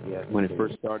 Yeah. When it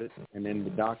first started, and then the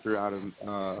doctor out of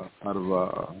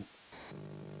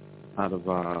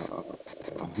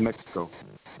Mexico.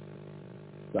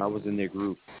 So I was in their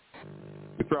group.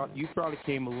 You probably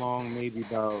came along maybe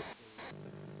about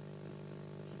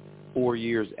 4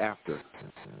 years after.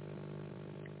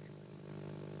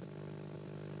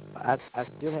 I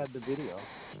still have the video.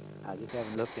 I just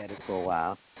haven't looked at it for a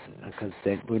while because,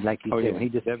 like you said, when he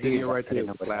just that video right there is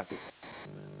classic.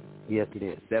 Yes, it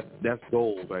is. That's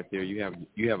gold right there. You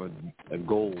have a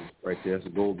gold right there. That's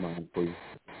a gold mine for you.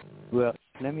 Well,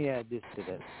 let me add this to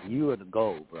that. You are the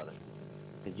gold, brother,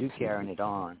 because you carrying it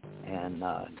on, and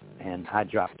I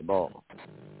dropped the ball.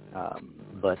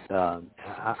 But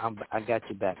I got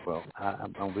you back, bro.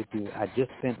 I'm with you. I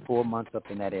just spent 4 months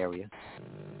up in that area.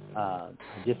 And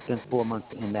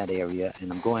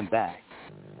I'm going back.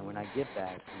 And when I get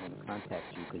back, I'm going to contact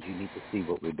you because you need to see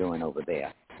what we're doing over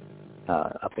there,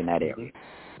 up in that area.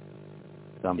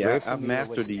 So I've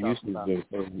mastered the usage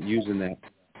of using that.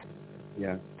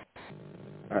 Yeah.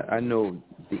 I know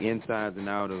the insides and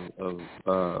out of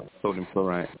sodium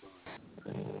chloride.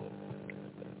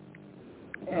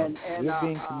 And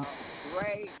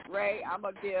Ray, I'm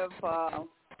going to give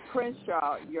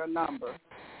Crenshaw your number.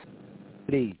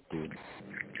 Please do.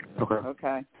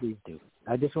 Okay. Please do.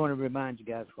 I just want to remind you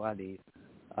guys before I leave,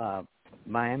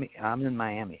 Miami. I'm in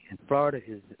Miami, and Florida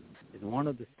is one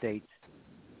of the states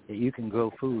that you can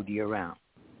grow food year round,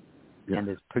 and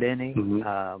there's plenty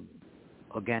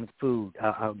organic food,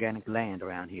 organic land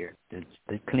around here that's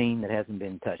clean, that hasn't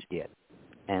been touched yet,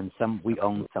 and we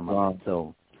own some of it,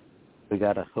 so we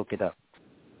got to hook it up.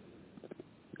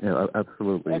 Yeah,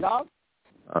 absolutely. And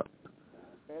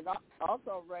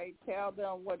also, Ray, tell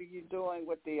them what are you doing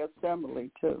with the assembly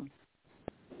too.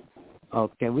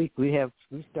 Okay, we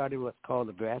started what's called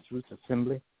the grassroots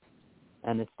assembly,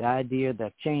 and it's the idea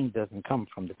that change doesn't come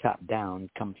from the top down;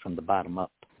 it comes from the bottom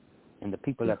up. And the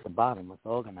people at the bottom must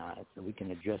organize so we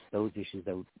can address those issues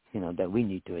that we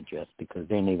need to address, because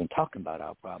they're not even talking about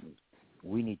our problems.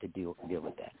 We need to deal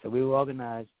with that. So we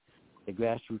organized the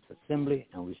grassroots assembly,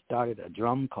 and we started a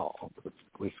drum call,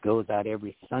 which goes out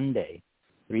every Sunday,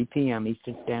 3 p.m.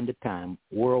 Eastern Standard Time,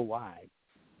 worldwide,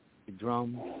 to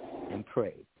drum and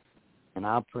pray. And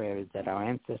our prayer is that our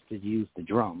ancestors used the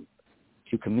drum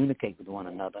to communicate with one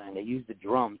another, and they used the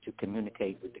drum to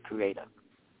communicate with the Creator.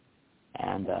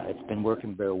 And it's been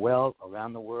working very well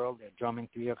around the world. They're drumming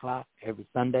 3 o'clock every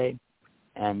Sunday,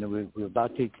 and we're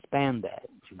about to expand that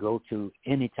to go to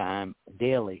any time,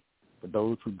 daily, for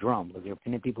those who drum. Because there are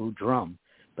plenty of people who drum,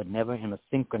 but never in a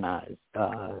synchronized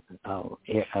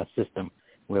system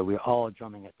where we're all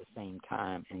drumming at the same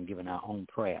time and giving our own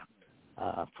prayer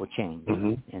for change.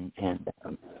 And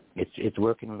it's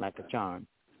working like a charm.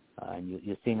 And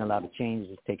you're seeing a lot of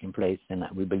changes taking place, and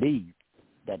we believe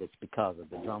that it's because of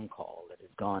the drum call that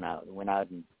has gone out. It went out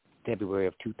in February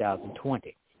of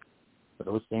 2020. But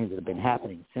those things that have been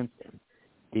happening since then,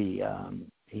 we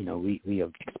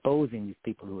are exposing these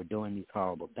people who are doing these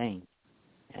horrible things,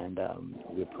 and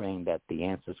we're praying that the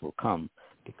answers will come,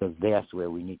 because that's where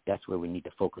we need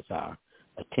to focus our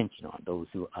attention on. Those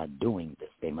who are doing this,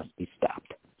 they must be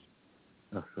stopped.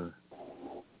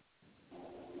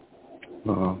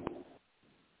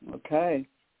 Okay.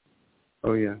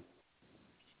 Oh yeah.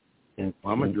 And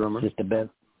I'm a drummer. Sister Bev.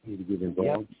 Need to get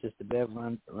involved. Yep, Sister Bev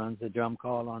runs the drum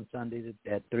call on Sundays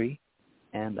at 3,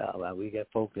 and we get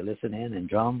folks to listen in and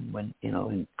drum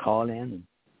and call in and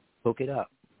hook it up,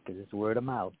 because it's word of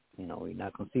mouth. You're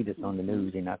not going to see this on the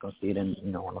news. You're not going to see it on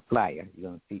a flyer. You're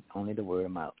going to see only the word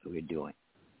of mouth that we're doing.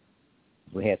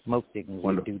 We had smoke signals.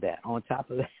 We do that. On top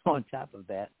of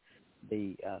that,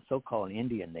 the so-called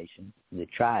Indian nations, the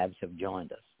tribes, have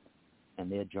joined us,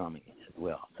 and they're drumming it as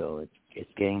well. So it's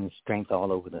gaining strength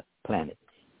all over the planet.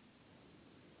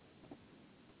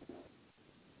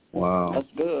 Wow. That's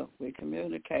good. We're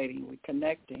communicating. We're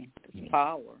connecting. It's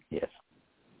power. Yes.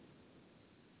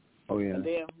 Oh, yeah. And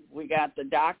then we got the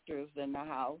doctors in the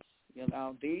house. You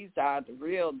know, these are the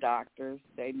real doctors.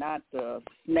 They not the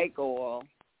snake oil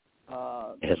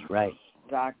That's right.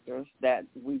 doctors that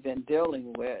we've been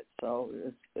dealing with. So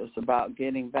it's about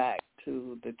getting back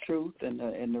to the truth and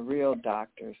the real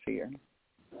doctors here.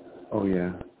 Oh,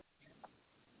 yeah.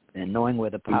 And knowing where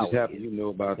the power I'm just happy is. you know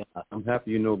about. I'm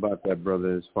happy you know about that,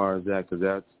 brother. As far as that,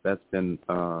 because that's been,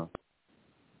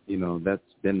 that's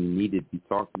been needed.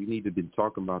 We need to have been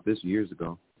talking about this years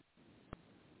ago.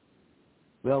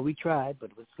 Well, we tried, but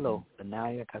it was slow. But now,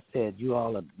 like I said, you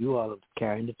all are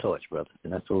carrying the torch, brothers,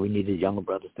 and that's what we need: is younger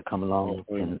brothers to come along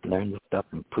and learn this stuff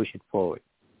and push it forward.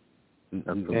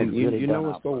 And you know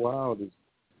what's so wild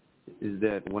is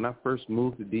that when I first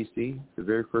moved to D.C., the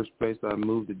very first place I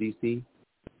moved to D.C.,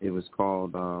 it was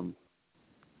called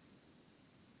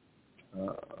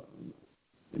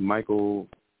Michael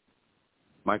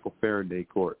Faraday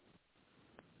Court.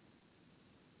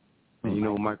 And you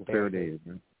know who Michael Faraday is,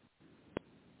 right?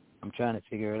 I'm trying to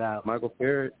figure it out. Michael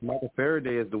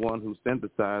Faraday is the one who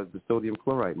synthesized the sodium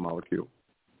chloride molecule.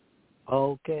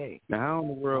 Okay. Now, how in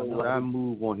the world would I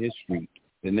move on his street,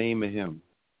 the name of him,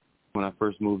 when I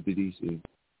first moved to D.C.?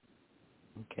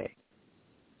 Okay.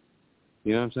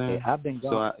 You know what I'm saying? Okay, I've been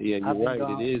gone. So, you're right.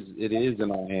 Gone. It is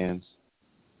in our hands.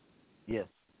 Yes.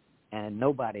 And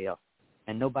nobody else.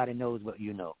 And nobody knows what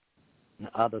you know. And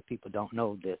other people don't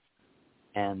know this.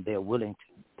 And they're willing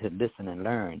to listen and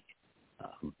learn.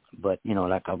 But,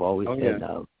 like I've always said,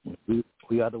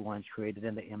 we are the ones created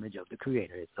in the image of the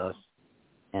Creator. It's us.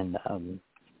 And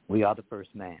we are the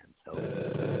first man. So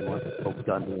we want folks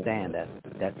to understand that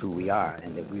that's who we are,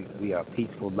 and that we are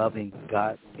peaceful, loving,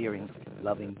 God-fearing,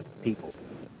 loving people.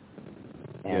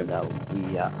 And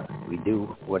we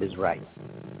do what is right.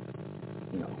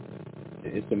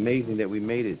 It's amazing that we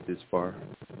made it this far.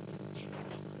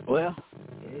 Well,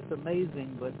 it's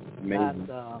amazing, but not,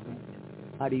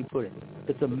 how do you put it?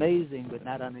 It's amazing, but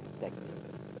not unexpected.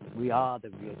 We are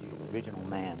the original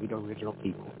man. We're the original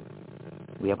people.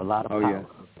 We have a lot of power.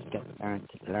 We got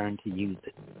to learn to use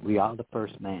it. We are the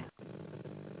first man.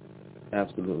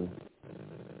 Absolutely.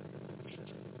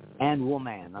 And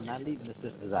woman. I'm not leaving the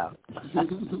sisters out.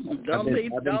 Don't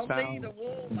leave the woman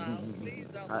out. Please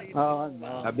don't leave the woman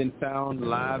out. I've been found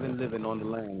live and living on the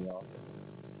land, y'all.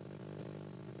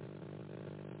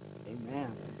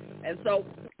 Amen. And so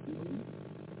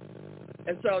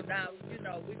now,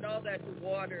 we know that the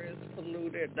water is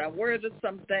polluted. Now, what are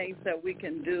some things that we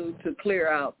can do to clear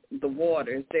out the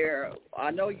water?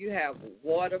 I know you have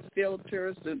water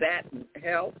filters. Does that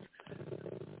help?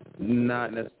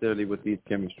 Not necessarily with these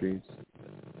chemistries.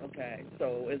 Okay.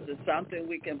 So is it something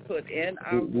we can put in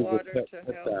our water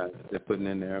to help? They're putting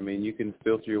in there. I mean, you can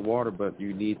filter your water, but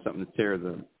you need something to tear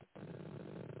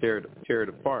it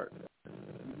apart.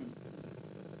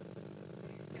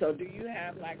 So do you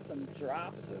have like some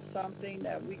drops or something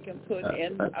that we can put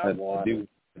in our water?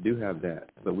 I do have that,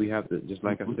 but we have to, just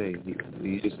like I say,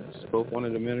 you just spoke on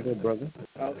it a minute ago, brother.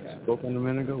 Okay. Spoke on it a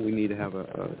minute ago. We need to have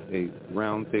a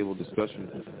round table discussion,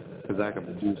 because I can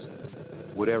produce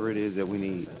whatever it is that we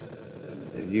need.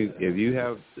 If you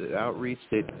have the outreach,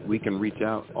 that we can reach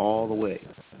out all the way.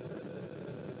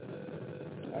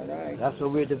 All right. That's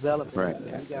what we're developing. Right.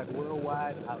 We got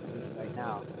worldwide outreach right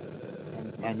now.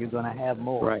 And you're going to have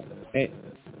more. Right. And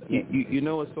you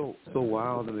know what's so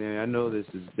wild? I mean, I know this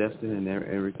is destined and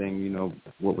everything,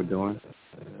 what we're doing.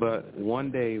 But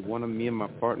one day, me and my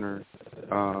partner,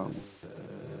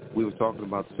 we were talking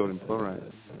about the sodium chloride.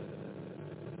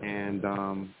 And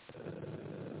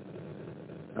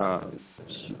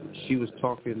she was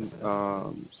talking,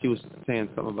 she was saying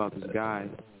something about this guy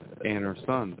and her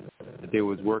son, that they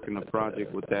was working a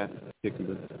project with that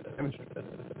particular chemistry.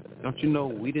 Don't you know,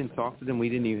 we didn't talk to them. We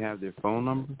didn't even have their phone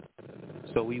number.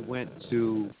 So we went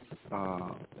to,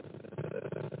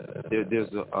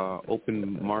 there's a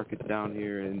open market down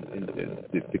here in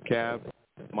the Cab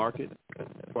Market,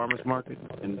 Farmers Market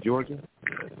in Georgia,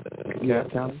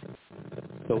 Cab County.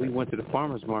 So we went to the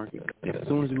farmers market. And as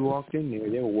soon as we walked in there,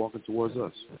 they were walking towards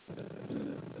us.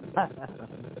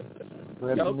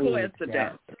 No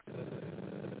coincidence.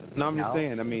 No, I'm just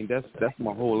saying. I mean, that's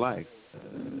my whole life.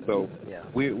 So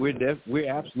we're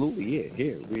absolutely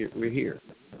here. We're here.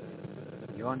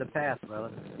 You're on the path,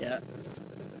 brother. Yeah.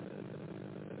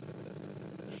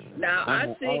 Now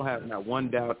I don't have not one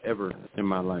doubt ever in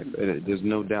my life. There's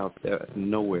no doubt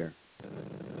nowhere.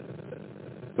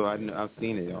 So I've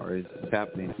seen it already. It's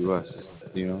happening to us.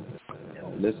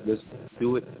 Let's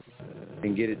do it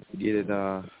and get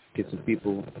some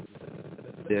people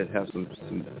that have some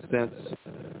sense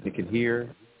and can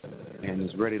hear and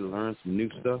is ready to learn some new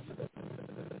stuff,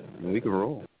 and we can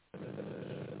roll.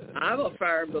 I'm a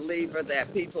firm believer that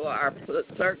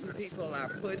certain people are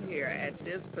put here at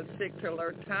this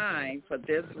particular time for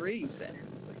this reason.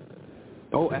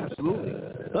 Oh, absolutely.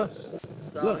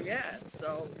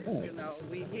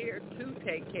 We're here to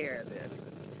take care of this.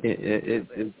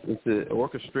 It's an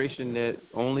orchestration that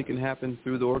only can happen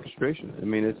through the orchestration. I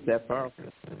mean, it's that powerful.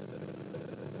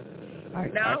 I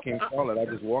can't call it. I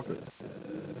just walk it.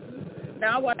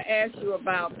 Now I want to ask you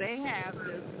about, they have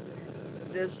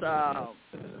this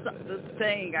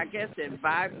thing, I guess it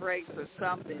vibrates or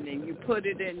something, and you put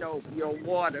it in your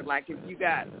water. Like if you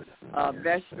got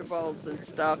vegetables and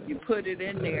stuff, you put it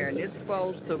in there, and it's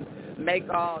supposed to make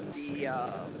all the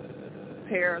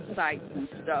parasites and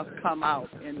stuff come out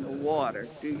in the water.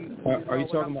 Are you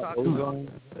talking about ozone?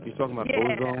 You're talking about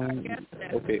ozone?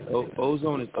 Okay,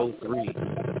 ozone is O3.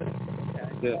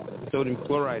 The sodium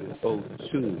chloride is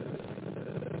O2.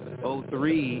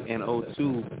 O3 and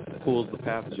O2 pulls the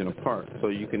pathogen apart. So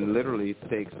you can literally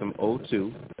take some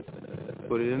O2,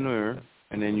 put it in there,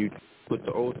 and then you put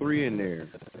the O3 in there.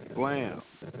 Blam.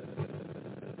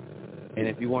 And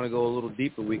if you want to go a little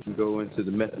deeper, we can go into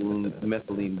the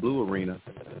methylene blue arena,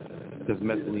 because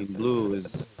methylene blue is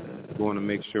going to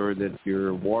make sure that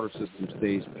your water system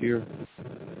stays pure.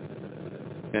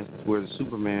 That's where the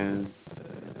Superman,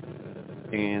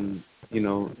 and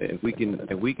if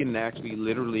we can actually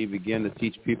literally begin to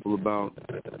teach people about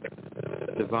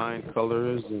divine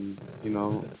colors, and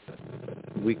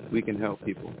we can help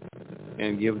people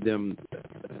and give them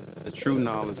the true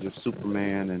knowledge of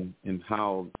Superman and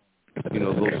how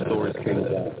those stories came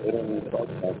about. They don't even talk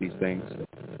about these things.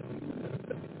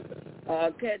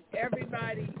 Can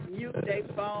everybody mute their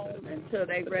phone until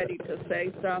they're ready to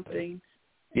say something?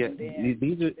 Yeah,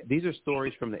 these are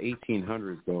stories from the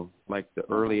 1800s, though, like the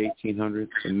early 1800s,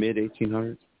 the mid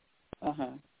 1800s.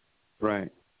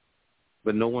 Right.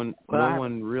 But no one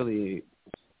really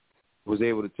was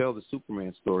able to tell the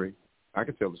Superman story. I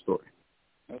could tell the story.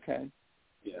 Okay.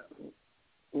 Yeah.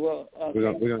 Well, okay.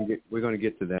 we're gonna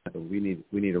get to that, but we need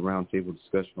a roundtable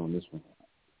discussion on this one.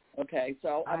 Okay.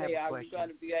 So are we going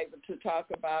to be able to talk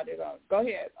about it? Go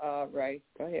ahead, Ray.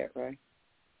 Go ahead, Ray.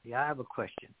 Yeah, I have a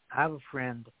question. I have a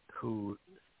friend who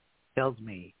tells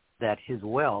me that his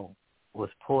well was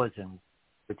poisoned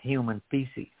with human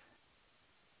feces,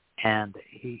 and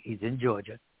he's in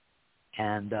Georgia,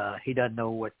 and he doesn't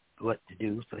know what to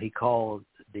do, so he called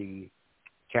the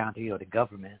county or the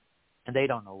government, and they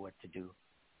don't know what to do.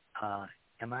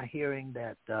 Am I hearing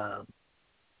that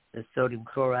the sodium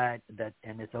chloride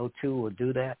and this O2 will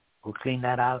do that, will clean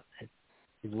that out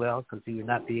as well, because he will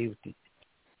not be able to,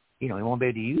 he won't be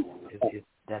able to use it if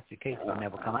that's the case. It'll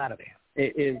never come out of there.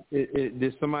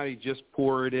 Did somebody just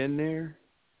pour it in there,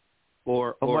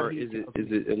 or is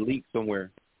it a leak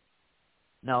somewhere?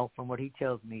 No, from what he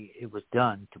tells me, it was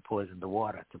done to poison the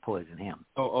water, to poison him.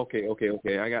 Oh, okay.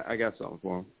 I got something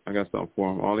for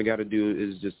him. All they got to do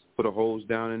is just put a hose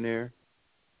down in there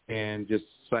and just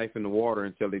siphon the water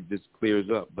until it just clears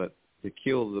up. But to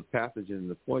kill the pathogen and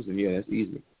the poison, yeah, that's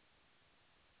easy.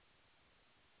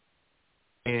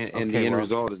 And the end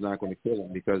result is not going to kill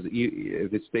it, because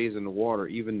if it stays in the water,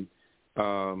 even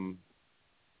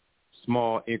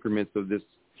small increments of this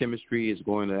chemistry is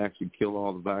going to actually kill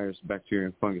all the virus, bacteria,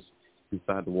 and fungus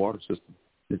inside the water system,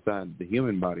 inside the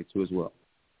human body too as well.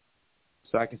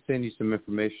 So I can send you some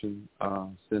information,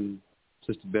 send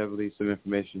Sister Beverly some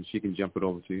information. She can jump it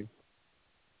over to you.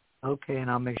 Okay, and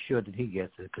I'll make sure that he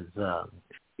gets it, because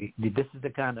this is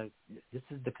the kind of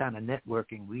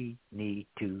networking we need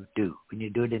to do. We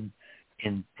need to do it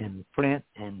in Flint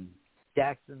and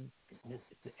Jackson, it's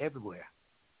everywhere,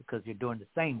 because you're doing the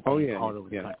same thing all over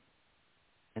the country.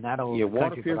 And not only the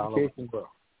country, but all over the world.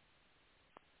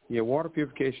 Yeah, water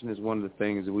purification is one of the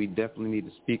things that we definitely need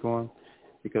to speak on,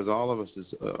 because all of us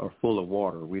are full of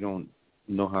water. We don't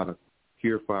know how to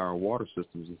purify our water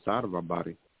systems inside of our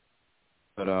body.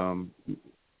 But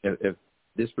if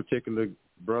this particular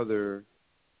brother,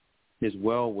 his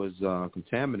well was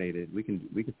contaminated, we can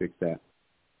fix that.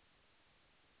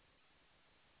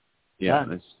 Yeah,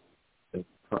 it's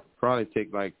probably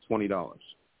take like $20.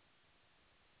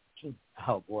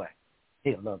 Oh boy,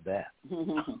 he'll love that.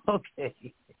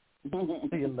 Okay,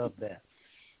 he'll love that.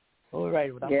 All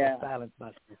right, well, I'm gonna silence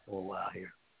myself for a while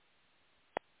here.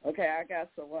 Okay, I got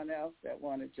someone else that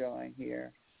want to join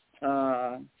here.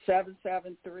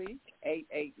 773-889.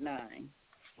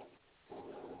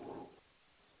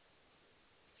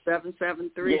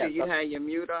 773. Do you have your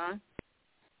mute on?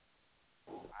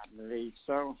 I believe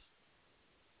so.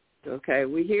 Okay,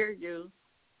 we hear you.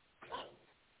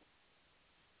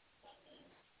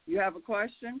 You have a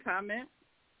question, comment?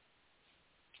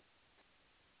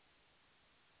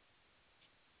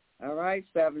 All right,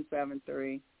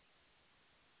 773.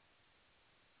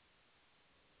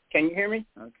 Can you hear me?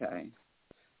 Okay.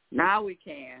 Now we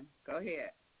can. Go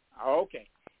ahead. Okay.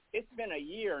 It's been a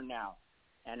year now,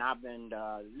 and I've been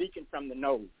leaking from the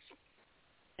nose.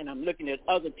 And I'm looking at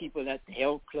other people at the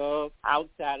health club,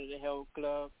 outside of the health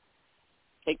club,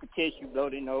 take a tissue, blow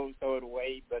their nose, throw it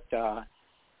away. But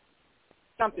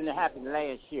something that happened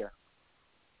last year.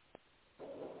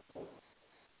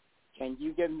 Can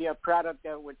you give me a product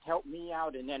that would help me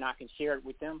out, and then I can share it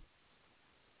with them?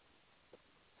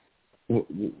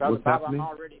 Brother Bob, I'm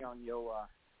already on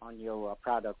your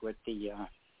product with the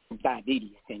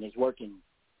diabetes, and it's working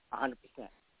 100%.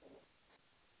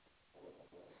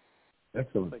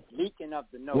 Excellent. But leaking up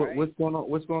the nose. What's going on?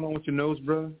 What's going on with your nose,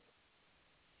 brother?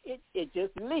 It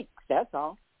just leaks. That's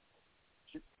all.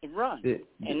 It runs.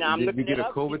 And I'm looking at other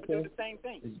people do the same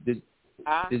thing.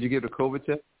 Did you get a COVID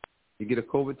test? You get a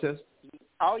COVID test?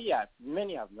 Oh yeah,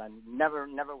 many of them. I never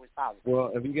was positive.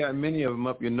 Well, if you got many of them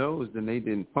up your nose, then they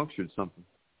didn't punctured something.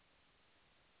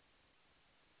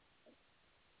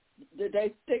 Did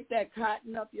they stick that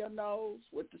cotton up your nose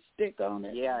with the stick on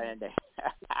it? Yeah, and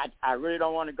I really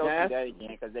don't want to go through that again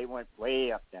because they went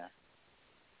way up there.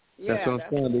 That's what I'm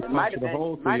saying. They punctured a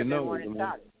hole through your nose.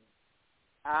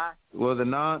 Well, the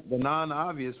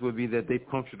non-obvious would be that they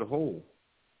punctured a hole.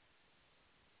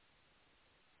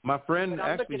 My friend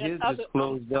actually his just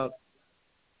closed up.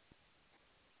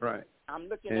 Right. I'm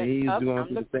looking and at he's going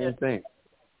through the same thing.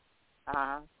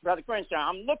 Brother Crenshaw,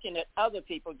 I'm looking at other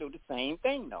people do the same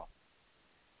thing though.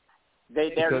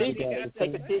 They're leaking.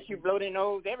 Take a tissue, blow their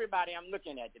nose. Everybody I'm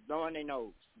looking at, they're blowing their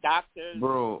nose. Doctors,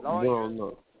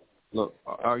 lawyers. Look.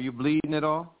 Are you bleeding at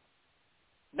all?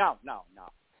 No.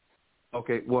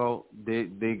 Okay. Well,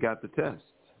 they got the test,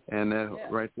 and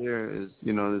that right there is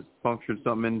there's punctured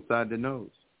something inside the nose.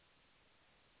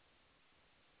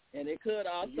 And it could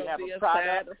also be a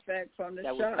side effect from the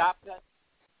shot. Would stop that?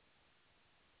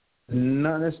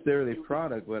 Not necessarily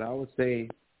product, but I would say,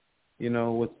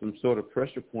 with some sort of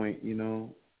pressure point, you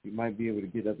might be able to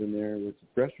get up in there with some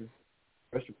pressure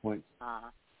points.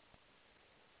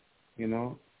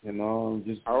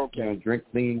 Just drink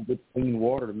clean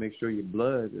water to make sure your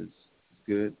blood is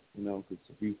good. Because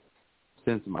if you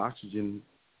send some oxygen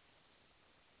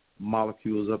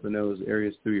molecules up in those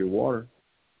areas through your water,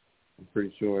 I'm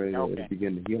pretty sure it'll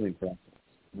begin the healing process.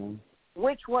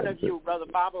 Which one of you, Brother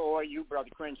Baba, or you, Brother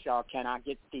Crenshaw, can I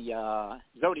get the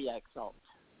Zodiac salt?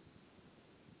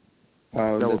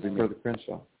 That would be Brother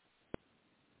Crenshaw.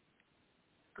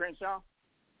 Crenshaw?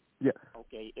 Yeah.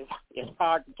 Okay. It's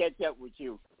hard to catch up with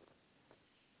you.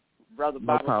 Brother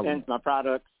Baba sends my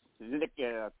products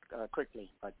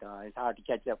quickly, but it's hard to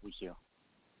catch up with you.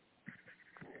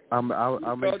 I'll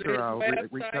make sure I'll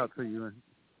reach out to you.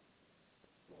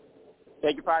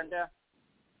 Beg your pardon there?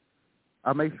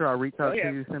 I'll make sure I reach out to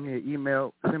you. Send me an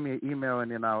email,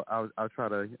 and then I'll try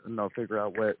to figure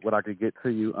out what I could get to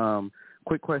you.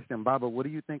 Quick question, Baba. What do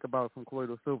you think about some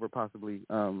colloidal silver possibly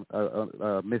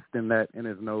misting that in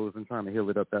his nose and trying to heal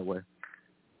it up that way?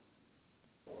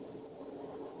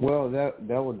 Well, that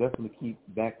will definitely keep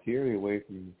bacteria away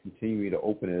from continuing to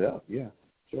open it up. Yeah,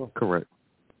 sure. Correct.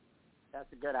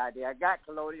 That's a good idea. I got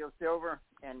colloidal silver,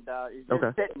 and it's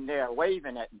just sitting there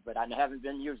waving at me, but I haven't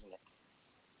been using it.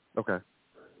 Okay.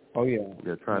 Oh, yeah.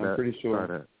 Yeah, try that. I'm pretty sure.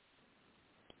 Try that.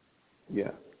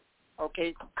 Yeah.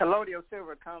 Okay, colloidal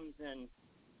silver comes in.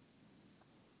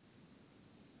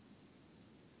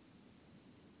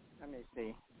 Let me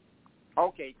see.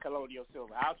 Okay, colloidal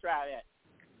silver. I'll try that.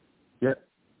 Yep.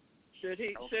 Should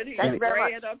he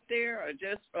spray it up there,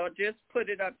 or just put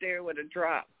it up there with a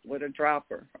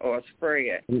dropper or spray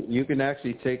it? You can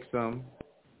actually take some,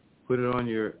 put it on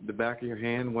the back of your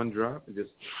hand, one drop, and just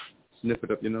sniff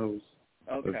it up your nose.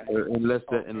 Okay. Unless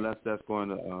that's going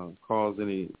to cause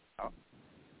any.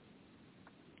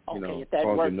 Okay, if that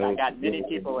works, I got many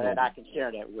people that I can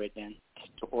share that with and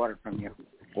to order from you.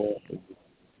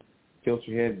 Tilt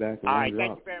your head back. All right,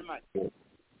 thank you very much.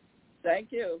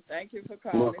 Thank you. Thank you for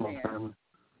calling in. All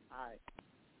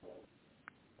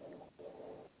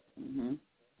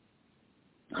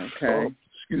right. Okay.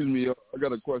 Excuse me, I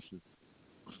got a question.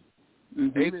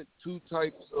 Ain't it two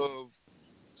types of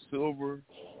silver?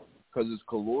 Because it's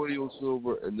colloidal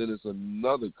silver, and then it's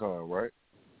another kind, right?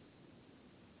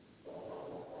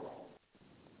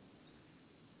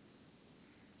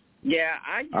 Yeah,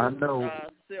 I use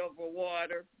silver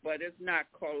water, but it's not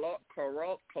colloidal.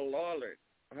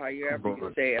 However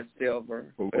you say it's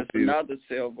silver. It's another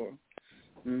silver.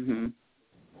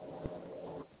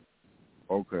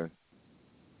 Okay.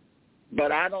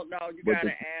 But I don't know. You got to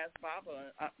ask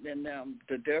Baba and them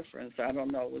the difference. I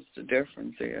don't know what's the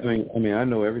difference here. I mean, I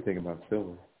know everything about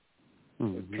silver.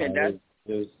 Okay,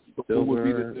 there's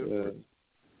silver.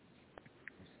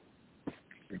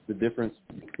 The difference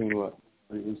between what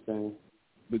are you saying?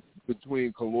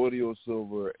 Between colloidal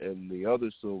silver and the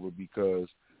other silver, because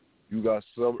you got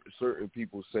certain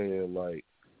people saying like,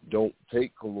 don't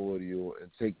take colloidal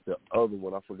and take the other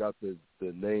one. I forgot the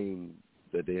name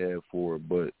that they have for it,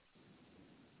 but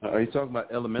are you talking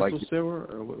about elemental silver,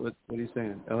 or what are you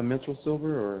saying? Elemental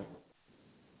silver or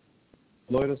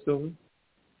colloidal silver?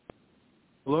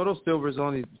 Colloidal silver is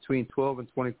only between 12 and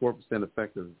 24%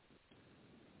 effective.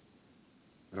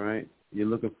 All right, you're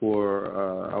looking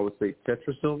for, I would say,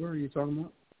 tetra silver. Are you talking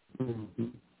about? Mm-hmm.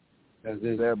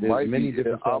 There's many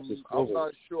different types of silver. I'm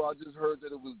not sure. I just heard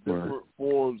that it was different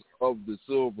forms of the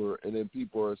silver, and then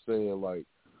people are saying like,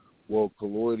 well,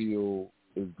 colloidal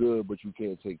is good, but you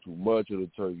can't take too much; it'll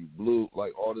turn you blue.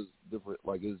 Like all this different,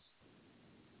 like it's.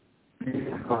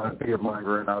 Fear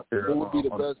mongering out there. What would be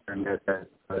the best?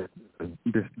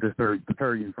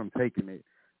 Deter you from taking it.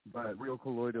 But real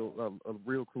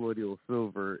colloidal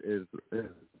silver is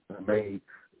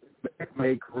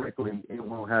made correctly. It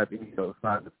won't have any of those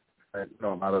side effects. A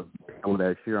lot of people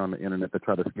that share on the internet to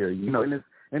try to scare you.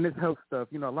 And this health stuff.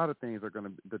 A lot of things are going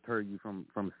to deter you from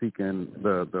seeking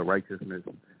the righteousness.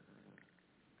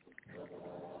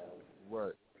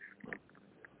 Right.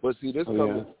 But see, this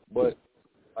coming. But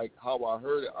like how I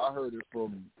heard it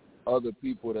from other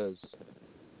people that's,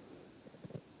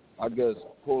 I guess,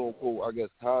 quote unquote,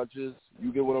 conscious.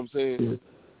 You get what I'm saying? Mm-hmm.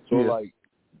 So like,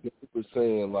 they were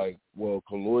saying like, well,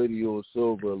 colloidal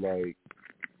silver, like,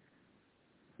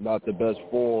 not the best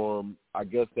form. I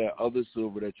guess that other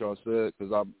silver that y'all said,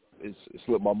 because it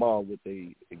slipped my mind what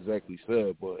they exactly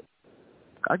said, but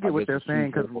I get what they're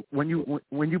saying, because when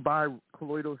you buy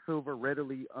colloidal silver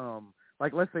readily,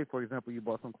 like let's say for example you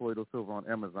bought some colloidal silver on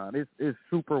Amazon, it's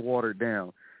super watered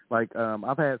down. Like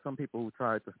I've had some people who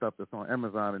tried to stuff this on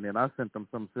Amazon, and then I sent them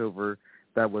some silver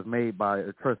that was made by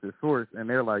a trusted source, and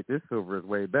they're like, this silver is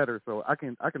way better. So I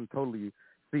can totally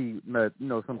see that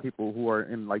some people who are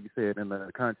in, like you said, in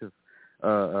the conscious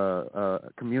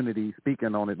community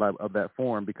speaking on it like of that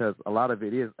form, because a lot of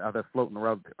it is that's floating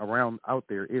around out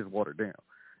there is watered down.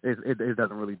 It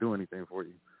doesn't really do anything for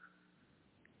you.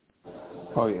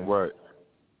 Oh yeah, right.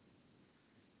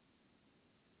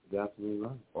 That's absolutely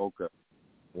right. Okay.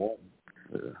 Yeah.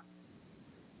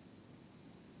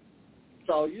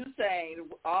 So you saying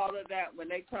all of that when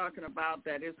they talking about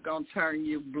that it's gonna turn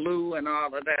you blue and all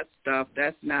of that stuff?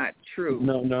 That's not true.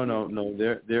 No.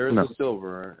 There is a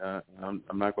silver. I'm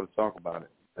not going to talk about it.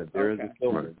 But there is a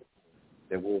silver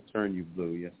that will turn you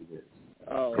blue. Yes, it is.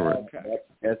 Oh, correct. Okay.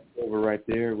 That silver right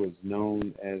there was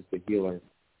known as the healer.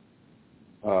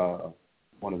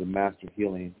 One of the master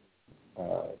healing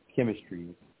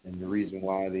chemistries, and the reason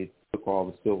why they took all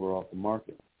the silver off the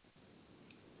market.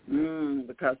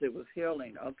 Because it was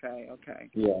healing. Okay.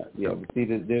 Yeah. But see,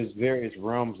 there's various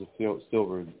realms of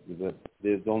silver.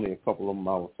 There's only a couple of them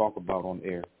I will talk about on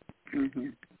air. Mm-hmm.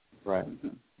 Right.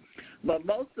 Mm-hmm. But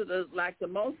most of the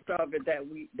most of it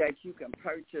that you can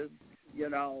purchase,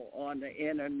 on the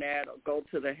internet or go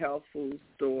to the health food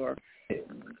store,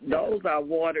 those are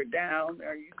watered down.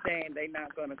 Are you saying they're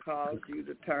not going to cause you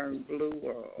to turn blue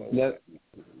or let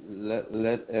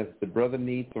if the brother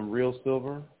needs some real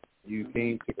silver, you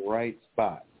came to the right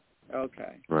spot.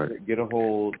 Okay. Right. Get a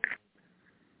hold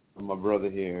of my brother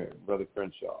here, Brother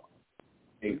Crenshaw.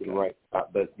 Came to the right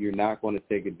spot, but you're not going to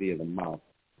take it via the mouth.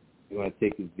 You're going to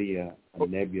take it via a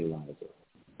nebulizer.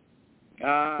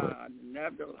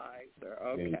 Nebulizer.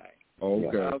 Okay.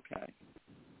 Okay.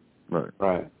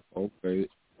 Right. Okay. It's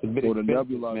a bit so the expensive,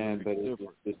 nebulizer, man, but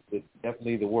it's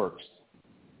definitely the works.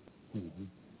 Mm-hmm.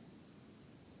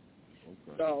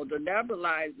 So the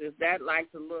nebulizer, is that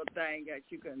like the little thing that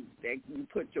you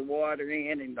put your water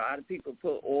in, and a lot of people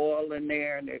put oil in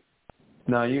there, and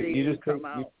no, you just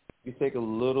you take a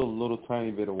little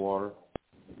tiny bit of water,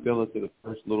 fill it to the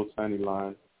first little tiny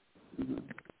line,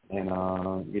 and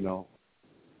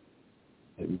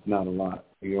it's not a lot.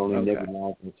 You're only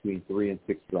nebulizing between 3 and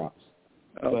 6 drops.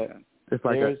 Okay. But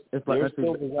it's like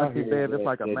silver out here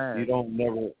that you don't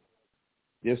never.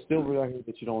 There's silver out here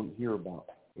that you don't hear about,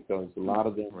 because a lot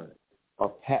of them are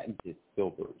patented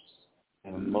silvers,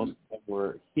 and most of them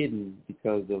were hidden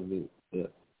because of the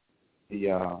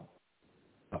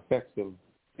effects of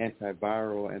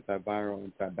antiviral,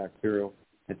 antibacterial,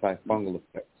 antifungal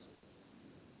effects.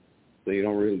 So you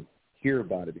don't really hear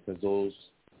about it because those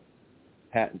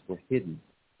patents were hidden.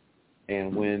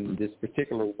 And when this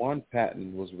particular one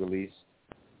patent was released,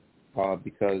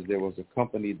 because there was a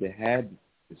company that had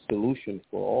the solution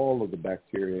for all of the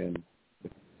bacteria and the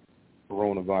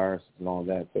coronavirus and all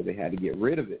that, so they had to get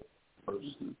rid of it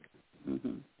first.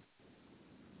 Mm-hmm.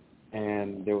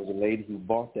 And there was a lady who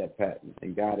bought that patent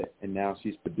and got it, and now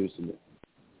she's producing it.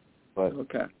 But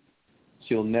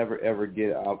she'll never, ever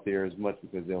get out there as much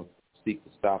because they'll seek to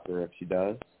stop her if she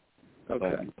does.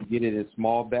 Okay. But you get it in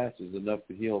small batches, enough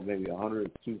to heal maybe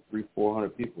 100, 200, 300,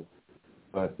 400 people.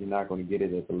 But you're not going to get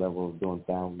it at the level of doing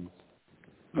thousands.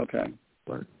 Okay.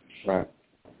 Right.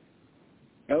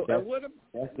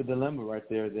 That's the dilemma right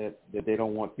there that they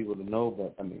don't want people to know.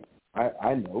 But, I mean,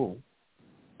 I know.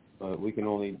 But we can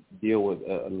only deal with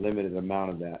a limited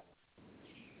amount of that.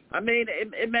 I mean,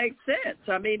 it makes sense.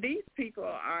 I mean, these people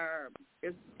are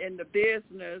in the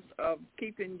business of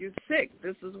keeping you sick.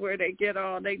 This is where they get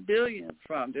all their billions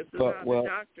from. This is how the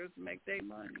doctors make their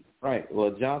money. Right.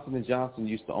 Well, Johnson & Johnson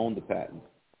used to own the patent.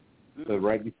 But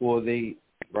right before this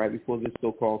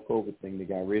so-called COVID thing, they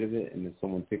got rid of it, and then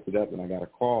someone picked it up, and I got a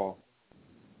call,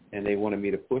 and they wanted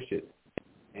me to push it.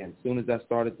 And as soon as I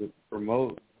started to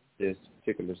promote this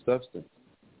particular substance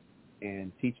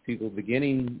and teach people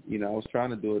beginning, I was trying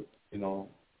to do it,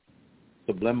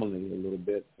 subliminally a little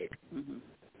bit,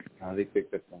 but they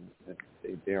picked up on it.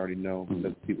 They already know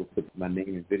because people put my name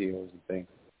in videos and things.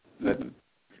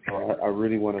 But I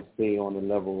really want to stay on the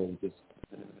level of just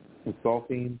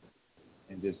consulting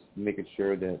and just making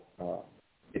sure that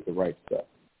it's the right stuff.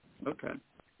 Okay.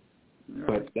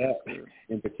 But that,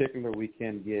 in particular, we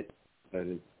can get, but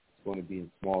it's going to be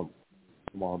in small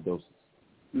doses.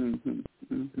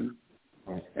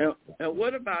 Right. And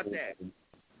what about that?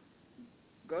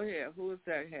 Go ahead. Who is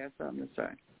that has something to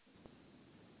say?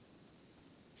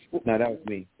 No, that was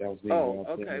me. Oh,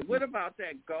 okay. What about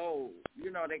that gold?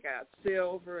 They got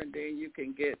silver, and then you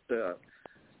can get the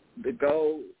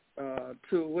gold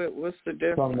too. What's the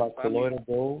difference? Talking about colloidal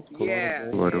gold?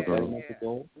 Colloidal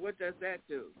gold. What does that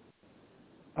do?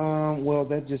 Well,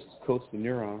 that just coats the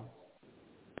neurons.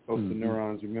 The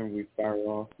neurons. Remember, we fire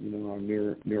off, our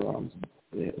neurons.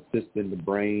 They assist in the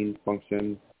brain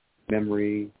function,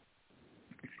 memory.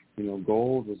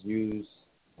 Gold was used,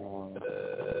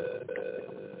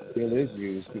 still is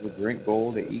used. People drink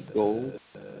gold, they eat gold.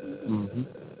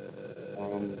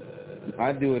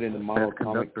 I do it in the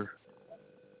monatomic.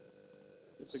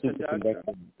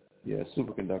 Superconductor. Yeah,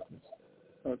 superconductors.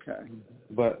 Okay.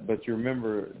 But you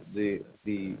remember the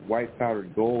white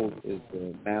powdered gold is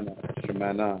the manna,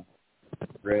 Shemana,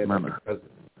 bread of the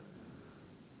presence.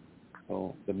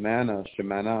 So the manna,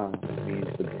 Shemana,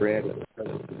 means the bread of the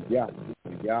presence of Yah.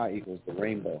 Yah equals the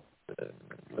rainbow.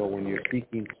 So when you're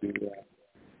seeking to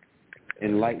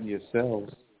enlighten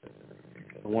yourselves,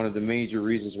 one of the major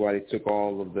reasons why they took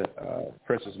all of the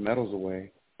precious metals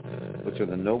away, which are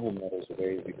the noble metals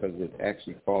away, is because it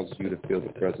actually causes you to feel the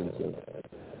presence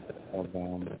of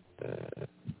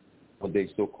what they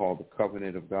so-called the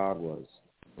covenant of God was,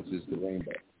 which is the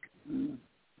rainbow.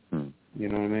 You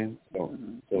know what I mean?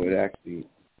 So it actually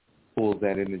pulls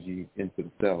that energy into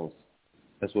the cells.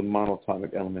 That's what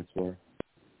monatomic elements were.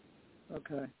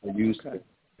 Okay. They're used for,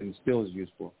 and still is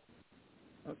useful.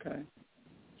 Okay.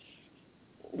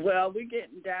 Well, we're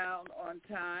getting down on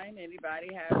time. Anybody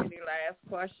have any last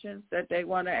questions that they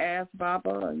want to ask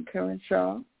Baba and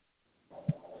Crenshaw?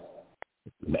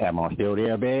 Am I still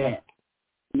there, Ben?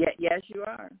 Yeah, yes, you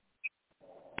are.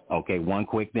 Okay, one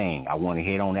quick thing. I want to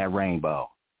hit on that rainbow.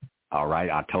 All right,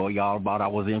 I told y'all about I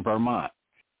was in Vermont.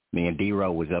 Me and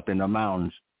D-Ro was up in the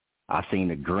mountains. I seen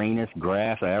the greenest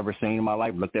grass I ever seen in my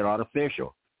life. Looked at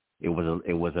artificial. It was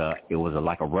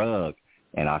like a rug.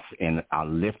 And I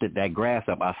lifted that grass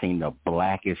up. I seen the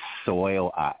blackest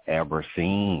soil I ever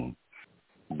seen.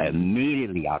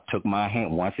 Immediately, I took my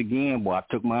hand once again. Boy, I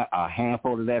took a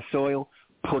handful of that soil,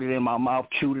 put it in my mouth,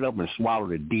 chewed it up, and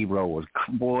swallowed it. D-Ro was,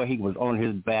 boy, he was on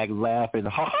his back laughing.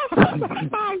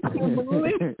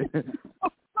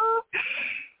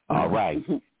 All right,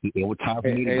 it was time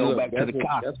for me to go back to the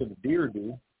car. That's what the deer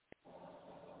do.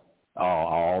 Oh,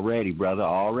 already, brother,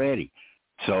 already.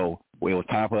 So it was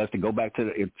time for us to go back to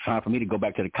it's time for me to go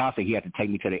back to the concert. He had to take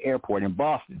me to the airport in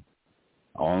Boston.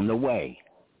 On the way,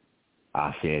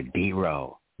 I said,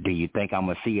 D-Ro, do you think I'm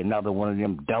going to see another one of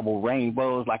them double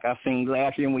rainbows like I seen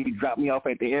last year when you dropped me off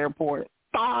at the airport?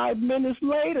 5 minutes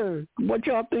later, what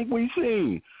y'all think we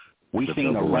seen? We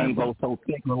seen a rainbow so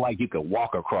thick, like you could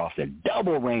walk across it.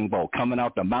 Double rainbow coming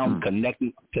out the mountain,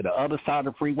 connecting to the other side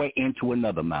of the freeway into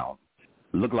another mountain.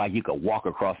 Looked like you could walk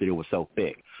across it. It was so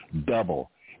thick. Double.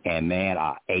 And, man,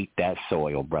 I ate that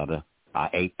soil, brother. I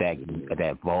ate that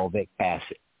fulvic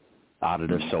acid out of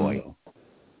the soil.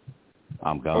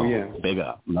 I'm gone. Oh, yeah. Big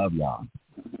up. Love y'all.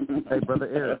 Hey, Brother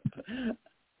Eric.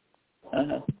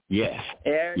 Yes.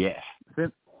 Eric? Yes.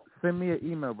 Send me an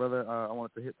email, brother. I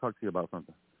wanted to talk to you about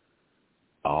something.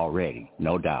 Already.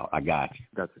 No doubt. I got you.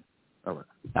 Got you. All right.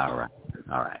 All right.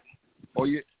 All right. Oh,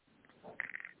 yeah.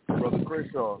 Brother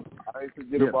Crenshaw, I ain't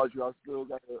forget about you. I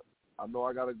know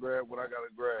I got to grab what I got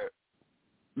to grab.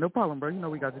 No problem, bro. You know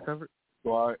we got you covered.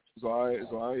 So I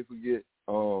ain't forget.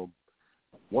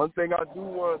 One thing I do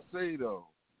want to say, though,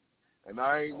 and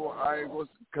I ain't going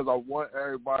because I want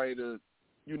everybody to,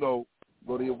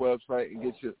 go to your website and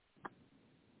get your.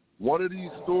 One of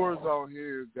these stores out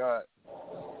here got.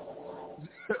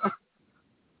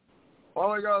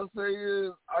 All I gotta say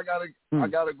is I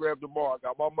gotta grab tomorrow. I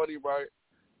got my money right,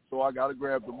 so I gotta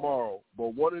grab tomorrow.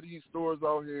 But one of these stores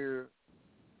out here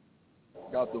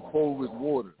got the Fovis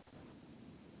water.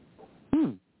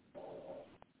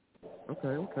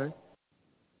 Okay.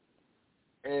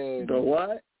 And the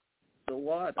what? The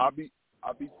water. I be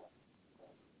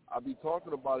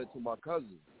talking about it to my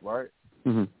cousin, right?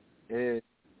 Mm-hmm. And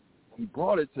he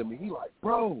brought it to me. He like,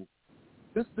 bro,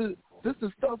 this is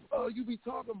stuff you be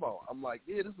talking about. I'm like,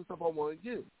 yeah, this is stuff I want to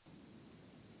get.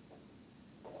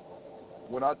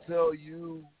 When I tell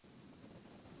you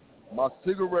my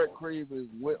cigarette cravings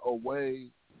went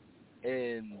away,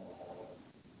 and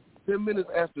 10 minutes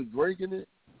after drinking it,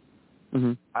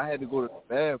 I had to go to the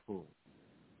bathroom.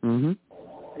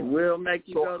 It will make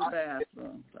you go to the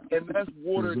bathroom. And that's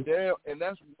watered down.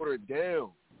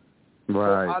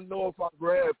 Right. So I know if I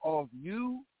grab off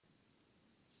you,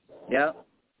 yep.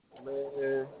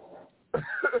 Man.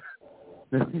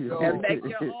 And make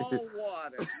your own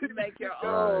water. Make your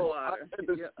own water. And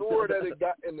the store that it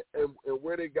got and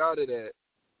where they got it at,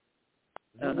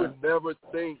 you would never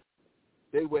think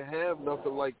they would have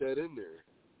nothing like that in there.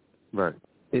 Right.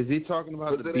 Is he talking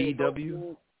about the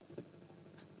BW?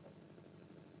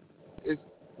 Is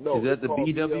that the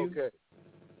BW?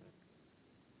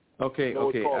 BLK. Okay.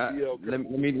 Let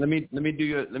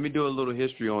me do a little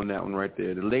history on that one right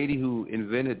there. The lady who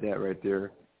invented that right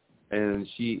there, and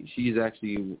she's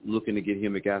actually looking to get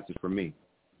humic acid from me.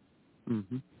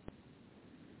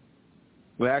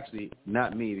 Well, actually,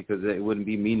 not me, because it wouldn't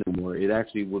be me no more. It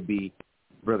actually would be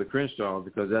Brother Crenshaw,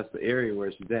 because that's the area where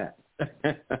she's at.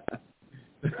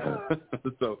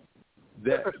 So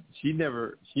that she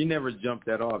never jumped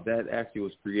that off. That actually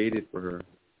was created for her,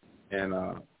 and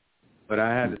but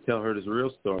I had to tell her this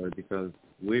real story because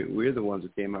we're the ones who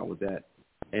came out with that.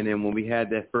 And then when we had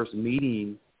that first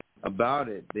meeting about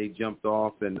it, they jumped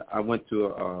off, and I went to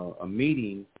a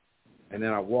meeting, and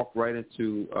then I walked right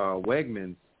into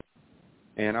Wegmans,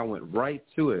 and I went right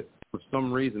to it. For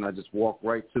some reason, I just walked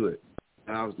right to it.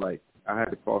 And I was like, I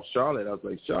had to call Charlotte. I was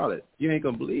like, Charlotte, you ain't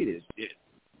going to believe this shit.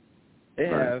 They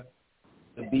have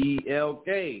the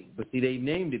BLK. But see, they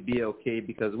named it BLK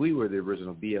because we were the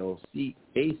original BLACK,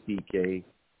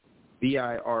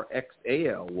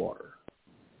 BIRXAL water.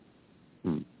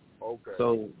 Okay.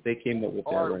 So they came up with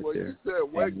that right there. You said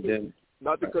Wegmans,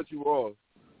 not to cut you off,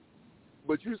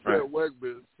 but you said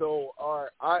Wegmans. So, all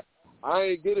right, I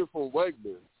ain't get it from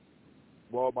Wegmans.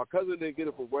 Well, my cousin didn't get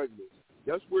it from Wegmans.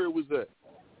 Guess where it was at?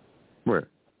 Where?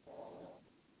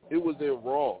 It was in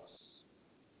Ross.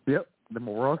 Yep, the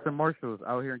Ross and Marshalls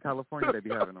out here in California, they be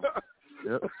having them.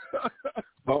 Yep.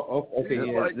 Oh, okay,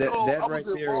 yeah. Like, that right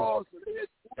there, Ross,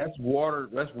 that's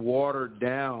watered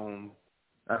down.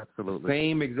 Absolutely.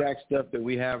 Same exact stuff that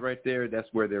we have right there, that's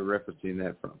where they're referencing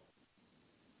that from.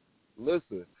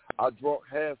 Listen, I drank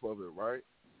half of it, right?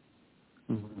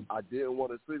 I didn't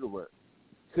want a cigarette.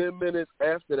 10 minutes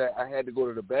after that, I had to go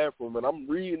to the bathroom, and I'm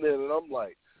reading it, and I'm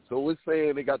like, so it's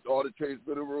saying they got all the trace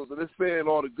minerals, and it's saying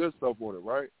all the good stuff on it,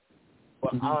 right?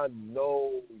 But I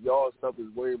know y'all stuff is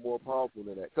way more powerful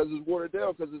than that, because it's watered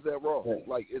down, because it's at raw.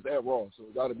 Like, it's at raw, so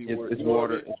it got to be watered down.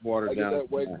 It's watered down. That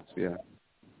way. Yeah.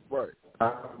 Right.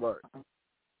 Right.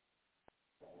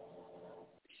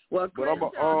 Well,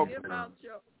 Crenshaw, give out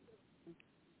your...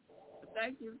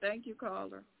 Thank you,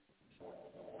 caller.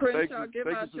 Crenshaw, give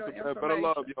out your information. Better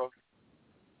love, y'all.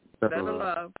 Better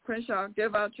love. Crenshaw,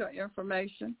 give out your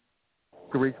information. You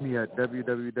can reach me at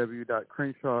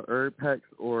www.CrenshawHerbPacks,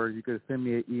 or you can send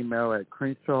me an email at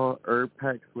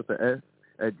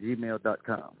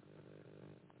CrenshawHerbPacks@gmail.com.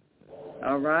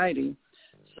 All righty.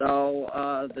 So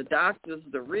the doctors,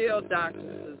 the real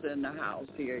doctors is in the house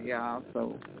here, y'all.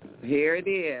 So here it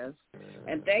is.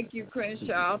 And thank you,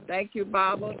 Crenshaw. Thank you,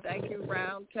 Baba. Thank you,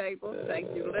 Round Table.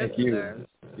 Thank you, listeners.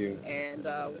 Thank you. And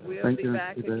we'll be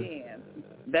back again.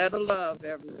 Better love,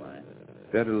 everyone.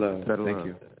 Better love. Thank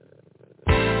you.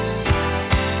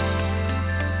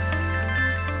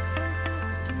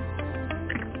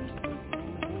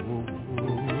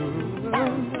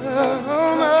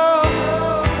 Oh, no.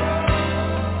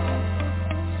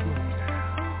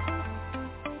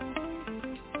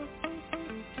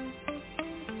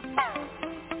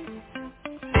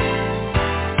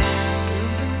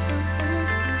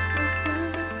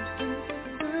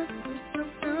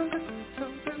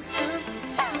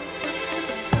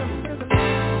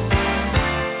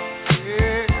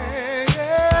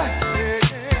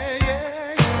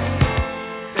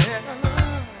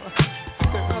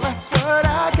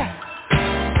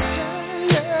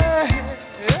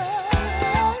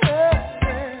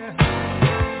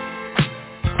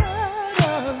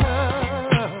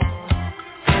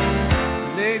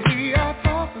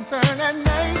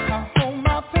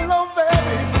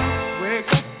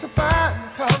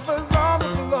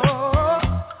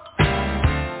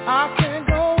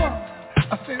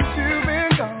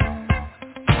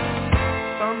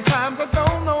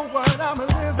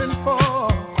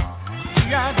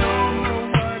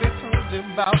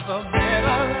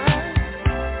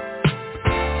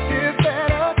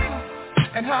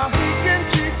 and how he can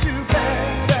treat you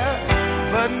better,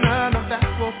 but none of that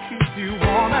will keep you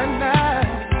warm at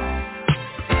night.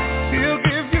 He'll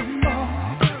give you more,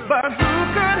 but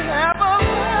who could have a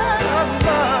better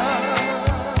love?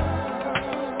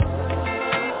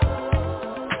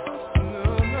 No,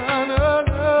 no, no,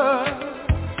 no.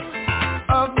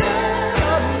 A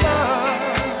better love.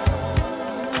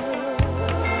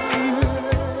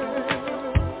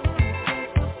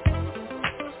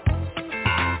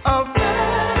 A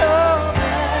better,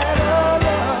 better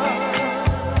love.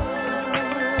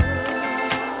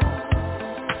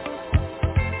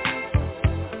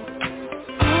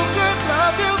 Who could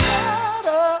love you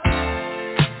better?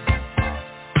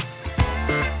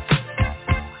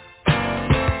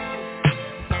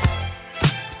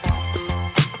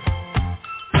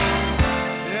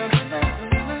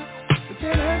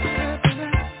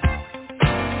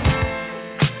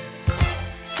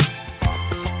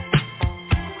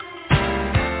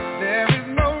 There is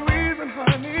no reason,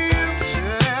 honey, you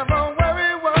should ever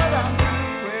worry what I'm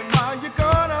doing while you're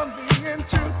gone. I'm being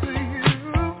true to you.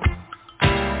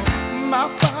 My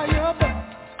fire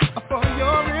burns for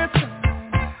your return,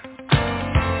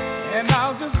 and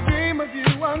I'll just dream of you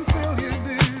until you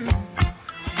do.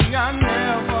 See, I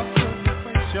never could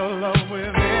replace your love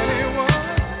with anyone.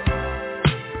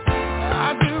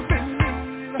 I do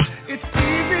believe it's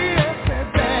easier said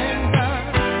than done.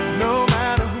 No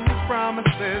matter whose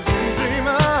promises you dream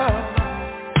of,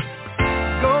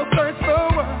 go search the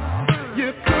world, you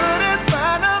couldn't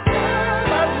find a better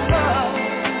love.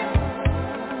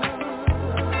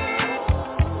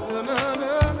 No, no,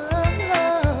 no, no.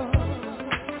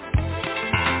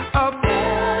 A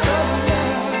better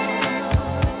love.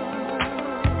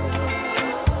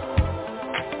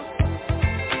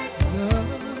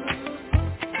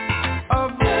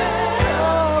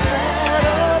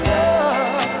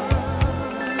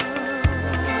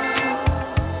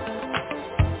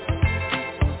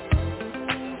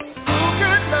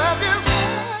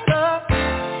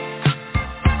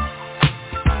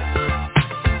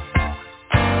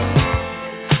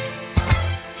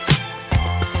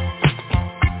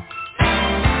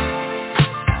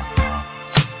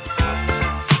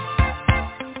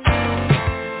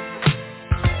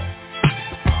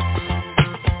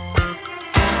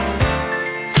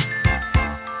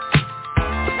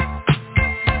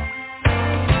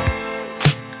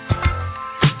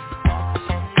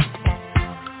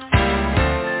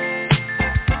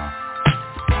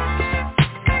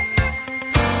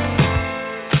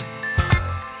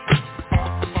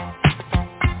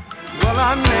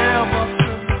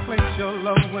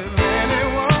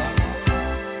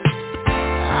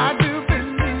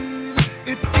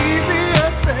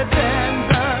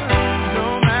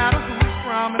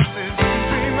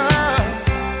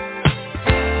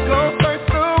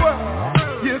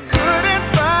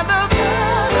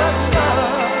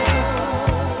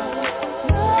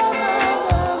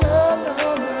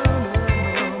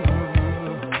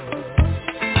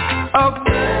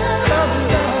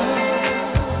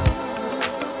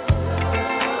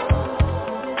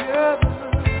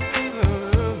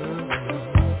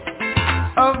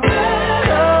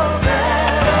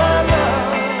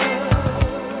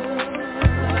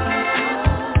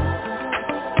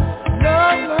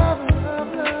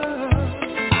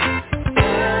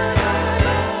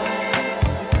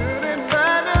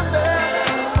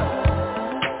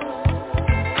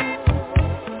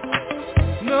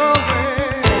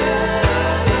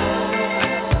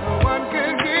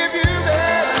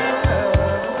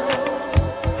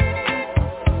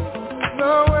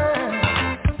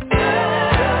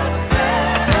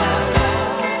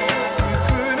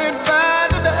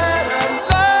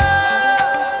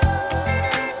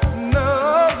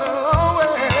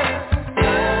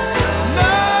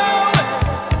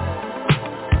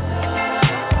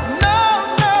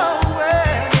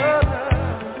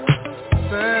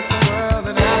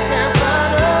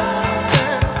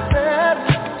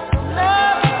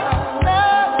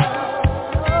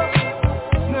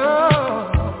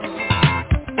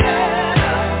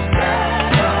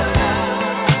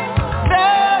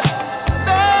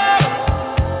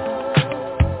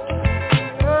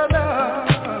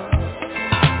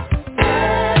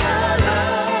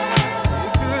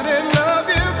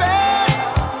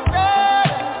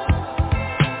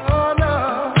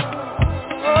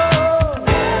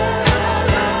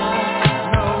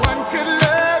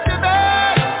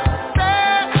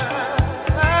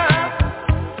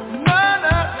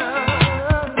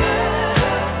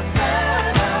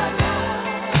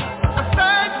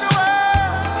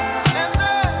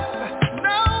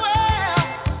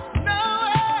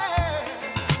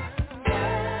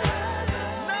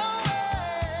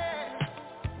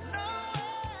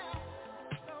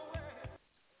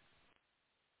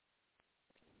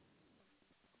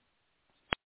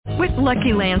 With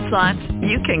Lucky Land Slots,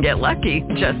 you can get lucky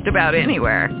just about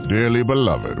anywhere. Dearly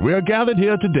beloved, we are gathered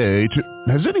here today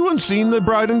to... Has anyone seen the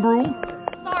bride and groom?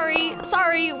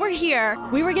 Sorry, we're here.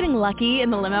 We were getting lucky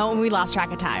in the limo and we lost track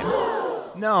of time.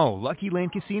 No, Lucky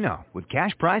Land Casino, with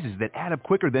cash prizes that add up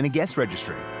quicker than a guest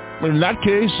registry. In that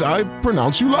case, I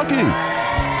pronounce you lucky.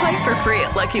 Play for free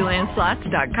at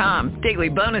LuckyLandSlots.com. Daily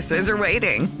bonuses are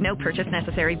waiting. No purchase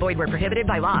necessary. Void where prohibited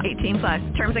by law.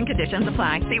 18+. Terms and conditions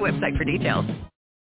apply. See website for details.